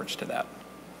sideboards to that.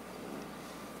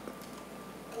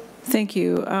 Thank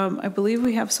you. I believe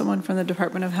we have someone from the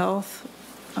Department of Health,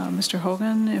 Mr.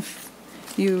 Hogan, if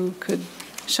you could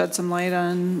shed some light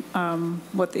on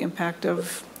what the impact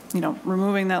of,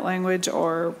 removing that language,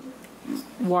 or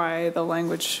why the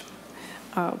language,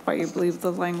 why you believe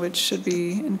the language should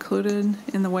be included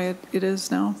in the way it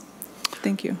is now.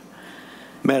 Thank you.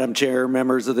 Madam Chair,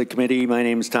 members of the committee, my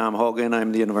name is Tom Hogan.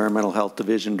 I'm the Environmental Health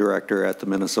Division Director at the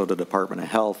Minnesota Department of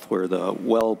Health, where the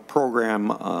well program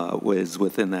was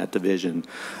within that division.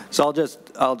 So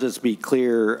I'll just be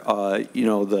clear.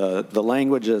 The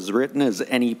language as written is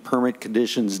any permit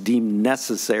conditions deemed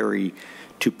necessary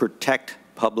to protect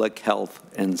public health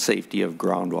and safety of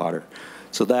groundwater.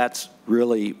 So that's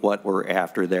really what we're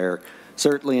after there.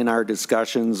 Certainly in our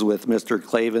discussions with Mr.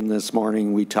 Clavin this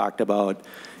morning, we talked about,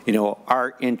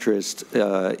 our interest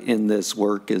in this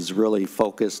work is really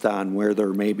focused on where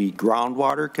there may be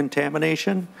groundwater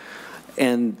contamination,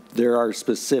 and there are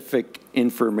specific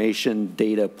information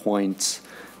data points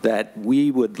that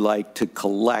we would like to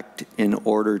collect in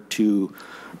order to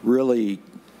really,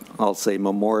 I'll say,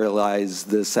 memorialize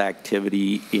this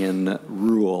activity in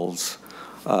rules,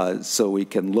 so we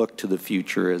can look to the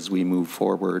future as we move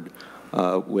forward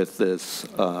with this,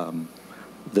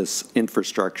 this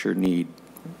infrastructure need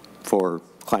for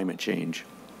climate change.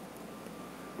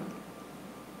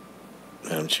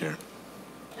 Madam Chair.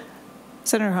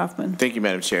 Senator Hoffman. Thank you,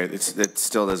 Madam Chair. That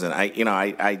still doesn't,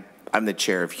 I'm the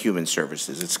chair of Human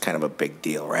Services. It's kind of a big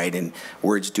deal, right? And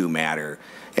words do matter.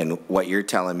 And what you're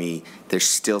telling me, there's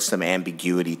still some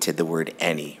ambiguity to the word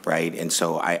any, right? And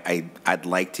so I'd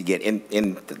like to get,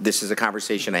 and this is a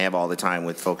conversation I have all the time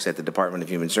with folks at the Department of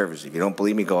Human Services. If you don't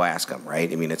believe me, go ask them,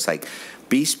 right? I mean, it's like,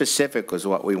 be specific is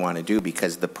what we want to do,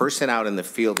 because the person out in the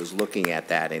field is looking at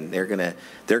that, and they're gonna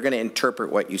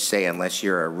interpret what you say, unless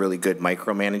you're a really good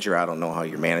micromanager. I don't know how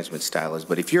your management style is,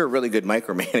 but if you're a really good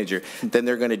micromanager, then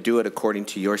they're gonna do it according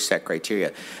to your set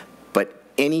criteria. But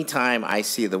anytime I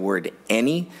see the word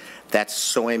any, that's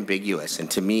so ambiguous, and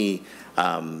to me,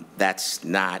 that's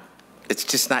not, it's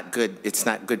just not good. It's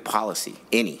not good policy.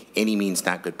 Any means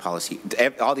not good policy.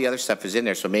 All the other stuff is in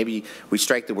there, so maybe we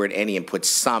strike the word any and put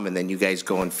some, and then you guys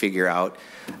go and figure out,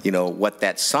 what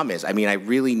that some is. I mean, I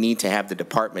really need to have the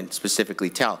department specifically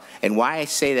tell. And why I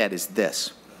say that is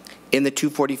this: in the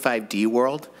 245D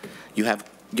world, you have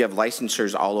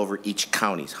licensors all over each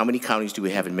counties. How many counties do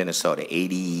we have in Minnesota?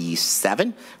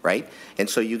 87, right? And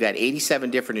so you got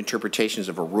 87 different interpretations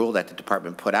of a rule that the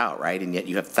department put out, right? And yet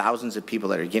you have thousands of people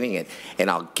that are getting it. And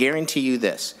I'll guarantee you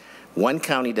this: one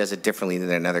county does it differently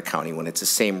than another county when it's the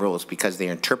same rules, because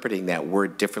they're interpreting that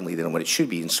word differently than what it should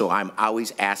be. And so I'm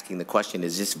always asking the question,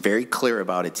 is this very clear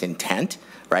about its intent,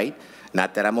 right?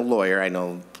 Not that I'm a lawyer. I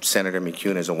know Senator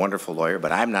McEwen is a wonderful lawyer,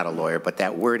 but I'm not a lawyer. But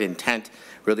that word intent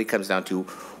really comes down to,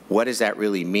 what does that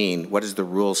really mean? What is the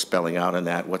rule spelling out on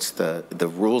that? What's the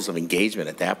rules of engagement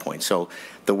at that point? So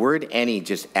the word any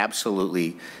just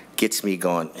absolutely gets me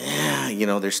going,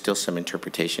 there's still some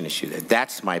interpretation issue there.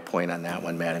 That's my point on that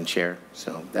one, Madam Chair.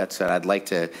 So that's, I'd like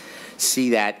to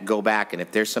see that go back, and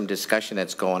if there's some discussion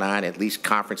that's going on, at least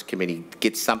conference committee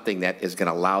get something that is going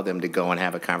to allow them to go and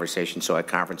have a conversation, so a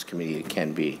conference committee it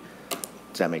can be.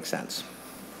 Does that make sense?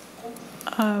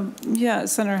 Yeah,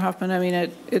 Senator Hoffman, I mean,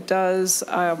 it does.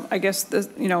 I guess,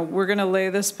 we're going to lay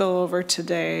this bill over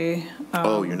today.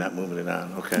 Oh, you're not moving it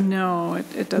on, okay. No,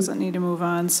 it doesn't need to move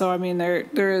on. So, I mean,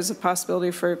 there is a possibility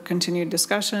for continued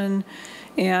discussion,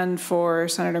 and for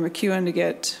Senator McEwen to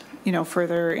get,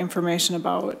 further information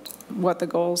about what the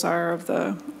goals are of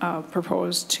the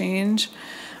proposed change.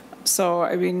 So,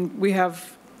 I mean, we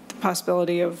have the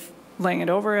possibility of laying it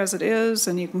over as it is,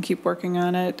 and you can keep working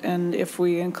on it. And if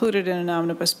we include it in an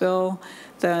omnibus bill,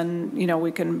 then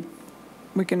we can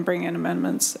bring in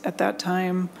amendments at that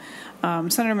time.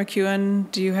 Senator McEwen,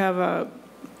 do you have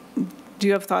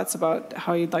thoughts about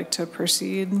how you'd like to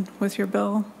proceed with your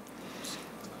bill?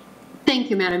 Thank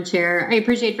you, Madam Chair. I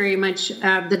appreciate very much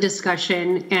the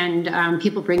discussion and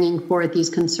people bringing forth these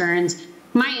concerns.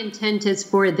 My intent is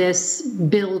for this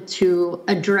bill to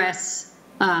address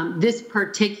this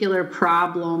particular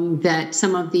problem that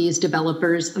some of these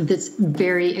developers of this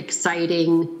very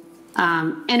exciting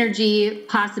energy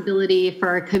possibility for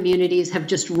our communities have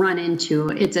just run into.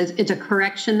 It's a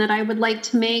correction that I would like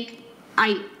to make.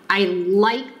 I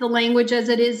like the language as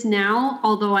it is now,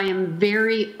 although I am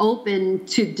very open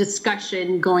to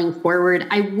discussion going forward.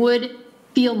 I would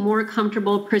feel more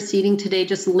comfortable proceeding today,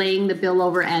 just laying the bill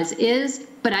over as is,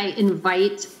 but I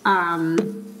invite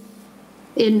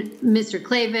in Mr.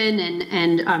 Clavin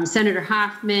and Senator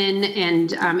Hoffman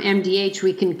and MDH,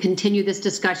 we can continue this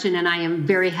discussion, and I am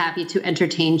very happy to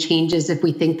entertain changes if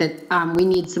we think that we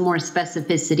need some more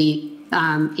specificity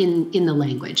in the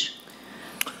language.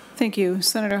 Thank you.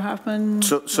 Senator Hoffman.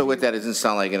 So with that, it doesn't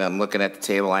sound like it. I'm looking at the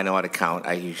table. I know how to count.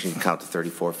 I usually count to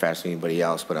 34 faster than anybody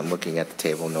else, but I'm looking at the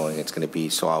table knowing it's going to be.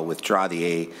 So I'll withdraw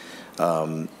the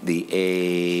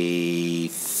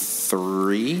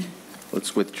A3.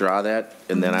 Let's withdraw that,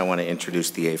 and then I want to introduce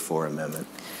the A4 amendment.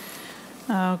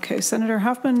 Okay, Senator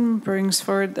Hoffman brings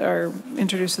forward or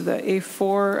introduces the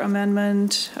A4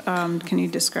 amendment. Can you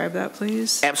describe that,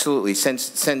 please? Absolutely.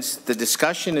 Since the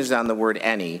discussion is on the word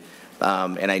any,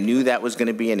 and I knew that was going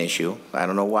to be an issue. I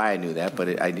don't know why I knew that,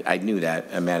 but I knew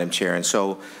that, Madam Chair. And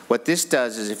so what this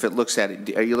does is if it looks at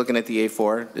it, are you looking at the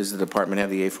A4? Does the department have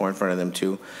the A4 in front of them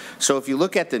too? So if you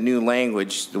look at the new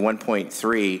language, the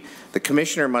 1.3, the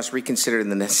commissioner must reconsider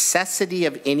the necessity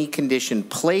of any condition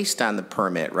placed on the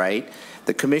permit, right?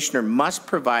 The commissioner must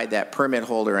provide that permit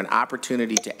holder an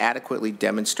opportunity to adequately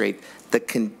demonstrate the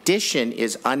condition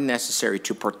is unnecessary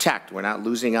to protect. We're not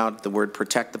losing out the word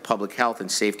protect the public health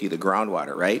and safety of the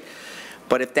groundwater, right?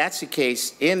 But if that's the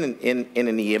case, in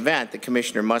the event, the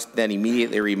commissioner must then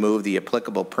immediately remove the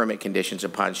applicable permit conditions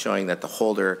upon showing that the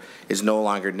holder is no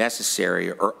longer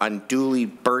necessary or unduly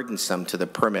burdensome to the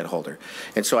permit holder.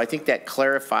 And so I think that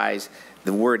clarifies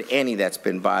the word any that's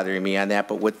been bothering me on that.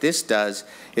 But what this does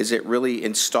is it really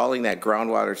installing that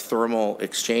groundwater thermal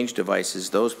exchange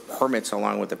devices, those permits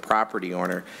along with the property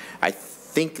owner. I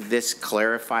think this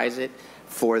clarifies it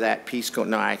for that piece.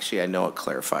 No, actually, I know it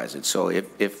clarifies it. So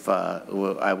if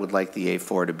I would like the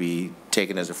A4 to be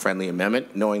taken as a friendly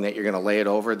amendment, knowing that you're going to lay it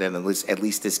over, then at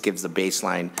least this gives the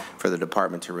baseline for the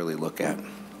department to really look at.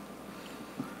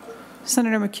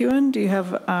 Senator McEwen, do you have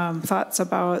thoughts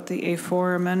about the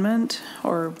A4 amendment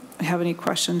or have any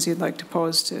questions you'd like to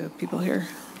pose to people here?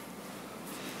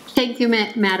 Thank you,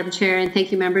 Madam Chair, and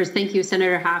thank you, members. Thank you,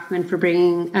 Senator Hoffman, for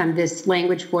bringing this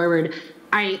language forward.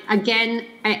 I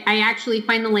actually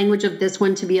find the language of this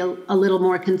one to be a little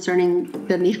more concerning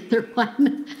than the other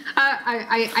one.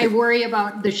 I worry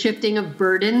about the shifting of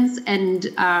burdens and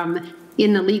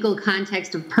in the legal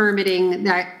context of permitting,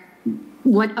 that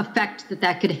what effect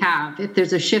that could have if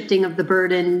there's a shifting of the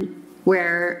burden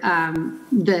where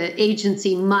the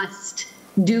agency must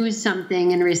do something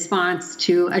in response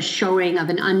to a showing of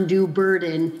an undue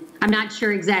burden. I'm not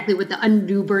sure exactly what the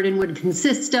undue burden would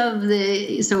consist of.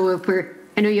 So if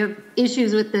I know you have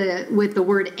issues with the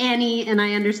word any, and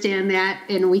I understand that,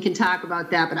 and we can talk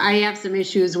about that, but I have some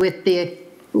issues with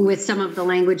some of the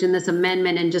language in this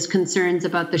amendment and just concerns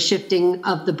about the shifting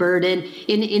of the burden.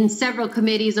 In several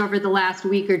committees over the last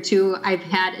week or two, I've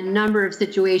had a number of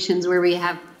situations where we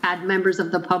have had members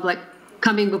of the public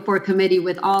coming before committee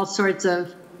with all sorts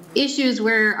of issues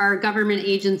where our government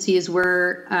agencies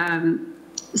were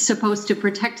supposed to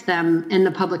protect them and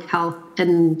the public health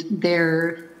and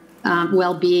their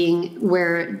well-being,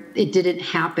 where it didn't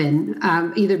happen,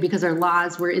 either because our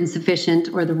laws were insufficient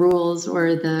or the rules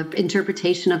or the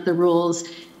interpretation of the rules.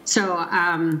 So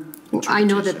I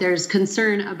know that there's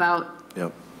concern about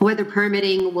whether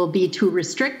permitting will be too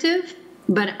restrictive,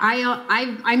 but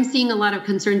I'm seeing a lot of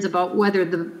concerns about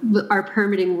whether our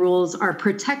permitting rules are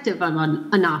protective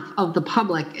enough of the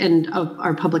public and of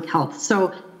our public health.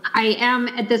 So I am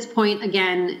at this point,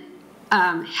 again,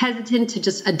 hesitant to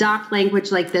just adopt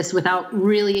language like this without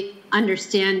really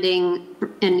understanding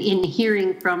and in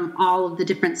hearing from all of the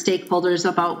different stakeholders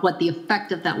about what the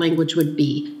effect of that language would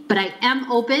be. But I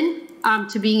am open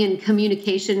to being in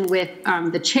communication with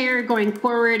the chair going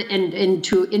forward and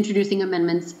to introducing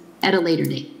amendments at a later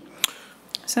date.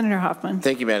 Senator Hoffman.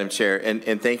 Thank you, Madam Chair,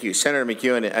 and thank you, Senator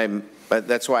McEwen.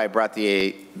 That's why I brought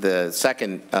the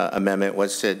second amendment,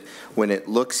 was to, when it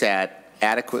looks at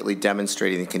adequately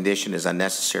demonstrating the condition is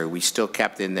unnecessary, we still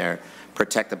kept in there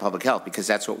protect the public health, because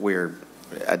that's what we're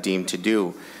deemed to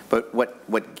do. But what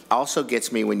also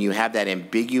gets me, when you have that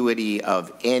ambiguity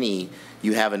of any,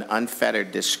 you have an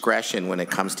unfettered discretion when it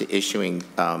comes to issuing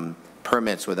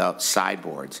permits without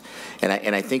sideboards.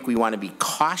 And I think we want to be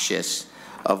cautious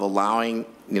of allowing,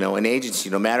 an agency,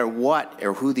 no matter what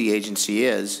or who the agency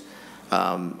is.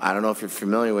 I don't know if you're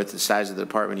familiar with the size of the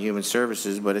Department of Human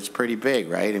Services, but it's pretty big,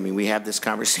 right? I mean, we have this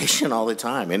conversation all the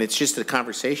time, and it's just a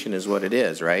conversation is what it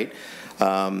is, right?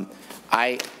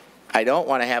 I don't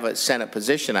want to have a Senate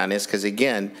position on this because,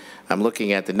 again, I'm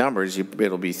looking at the numbers.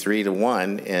 It'll be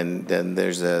 3-1, and then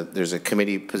there's a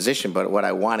committee position. But what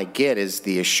I want to get is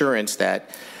the assurance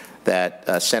that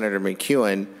Senator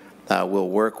McEwen will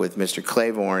work with Mr.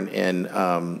 Claiborne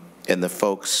and the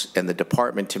folks and the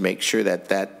department to make sure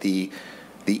that the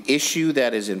issue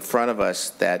that is in front of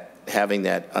us, that having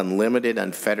that unlimited,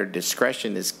 unfettered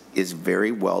discretion is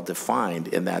very well defined,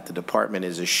 in that the department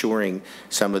is assuring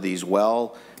some of these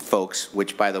folks,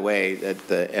 which, by the way, that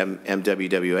the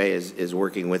MWWA is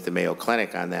working with the Mayo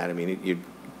Clinic on that. I mean,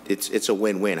 it's a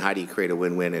win-win. How do you create a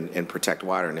win-win and protect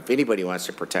water? And if anybody wants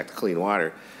to protect clean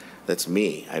water, that's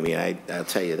me. I mean, I'll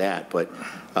tell you that. But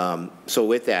so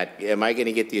with that, am I going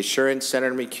to get the assurance,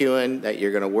 Senator McEwen, that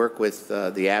you're going to work with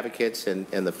the advocates and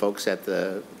the folks at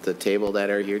the table that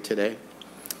are here today?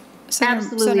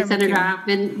 Absolutely, Senator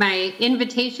Hoffman. My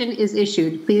invitation is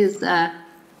issued. Please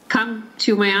come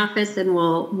to my office and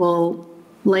we'll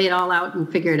lay it all out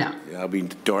and figure it out. I'll be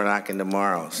door knocking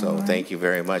tomorrow, so thank you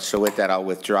very much. So with that, I'll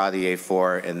withdraw the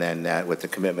A4, and then with the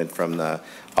commitment from the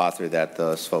author that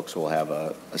those folks will have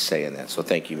a say in that. So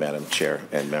thank you, Madam Chair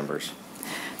and members.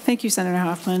 Thank you, Senator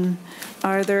Hoffman.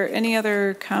 Are there any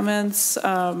other comments,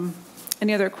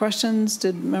 any other questions?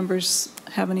 Did members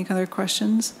have any other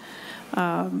questions?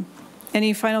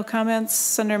 Any final comments,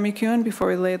 Senator McEwen, before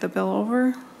we lay the bill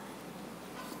over?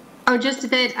 Oh, just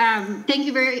that, thank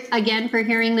you again for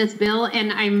hearing this bill,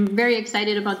 and I'm very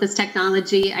excited about this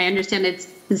technology. I understand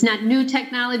it's not new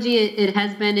technology. It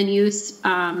has been in use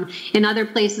in other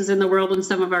places in the world in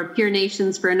some of our peer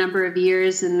nations for a number of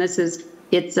years, and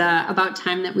it's about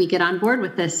time that we get on board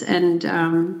with this and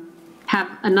have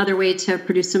another way to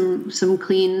produce some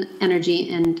clean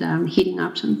energy and heating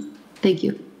options. Thank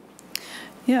you.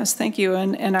 Yes, thank you.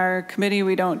 And in our committee,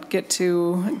 we don't get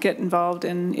involved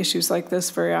in issues like this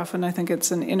very often. I think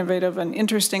it's an innovative and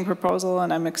interesting proposal,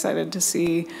 and I'm excited to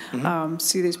see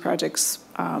these projects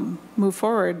move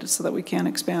forward so that we can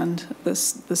expand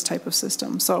this type of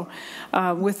system. So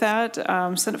with that,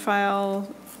 Senate File,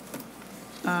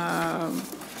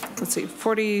 let's see,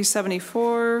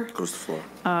 4074 goes to the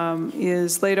floor.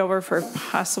 Is laid over for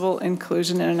possible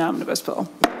inclusion in an omnibus bill.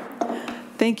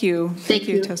 Thank you. Thank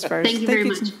you, testifiers. Thank you very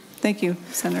much. Thank you,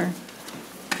 Senator.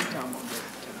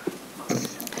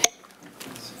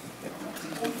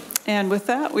 And with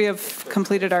that, we have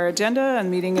completed our agenda, and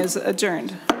meeting is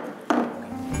adjourned.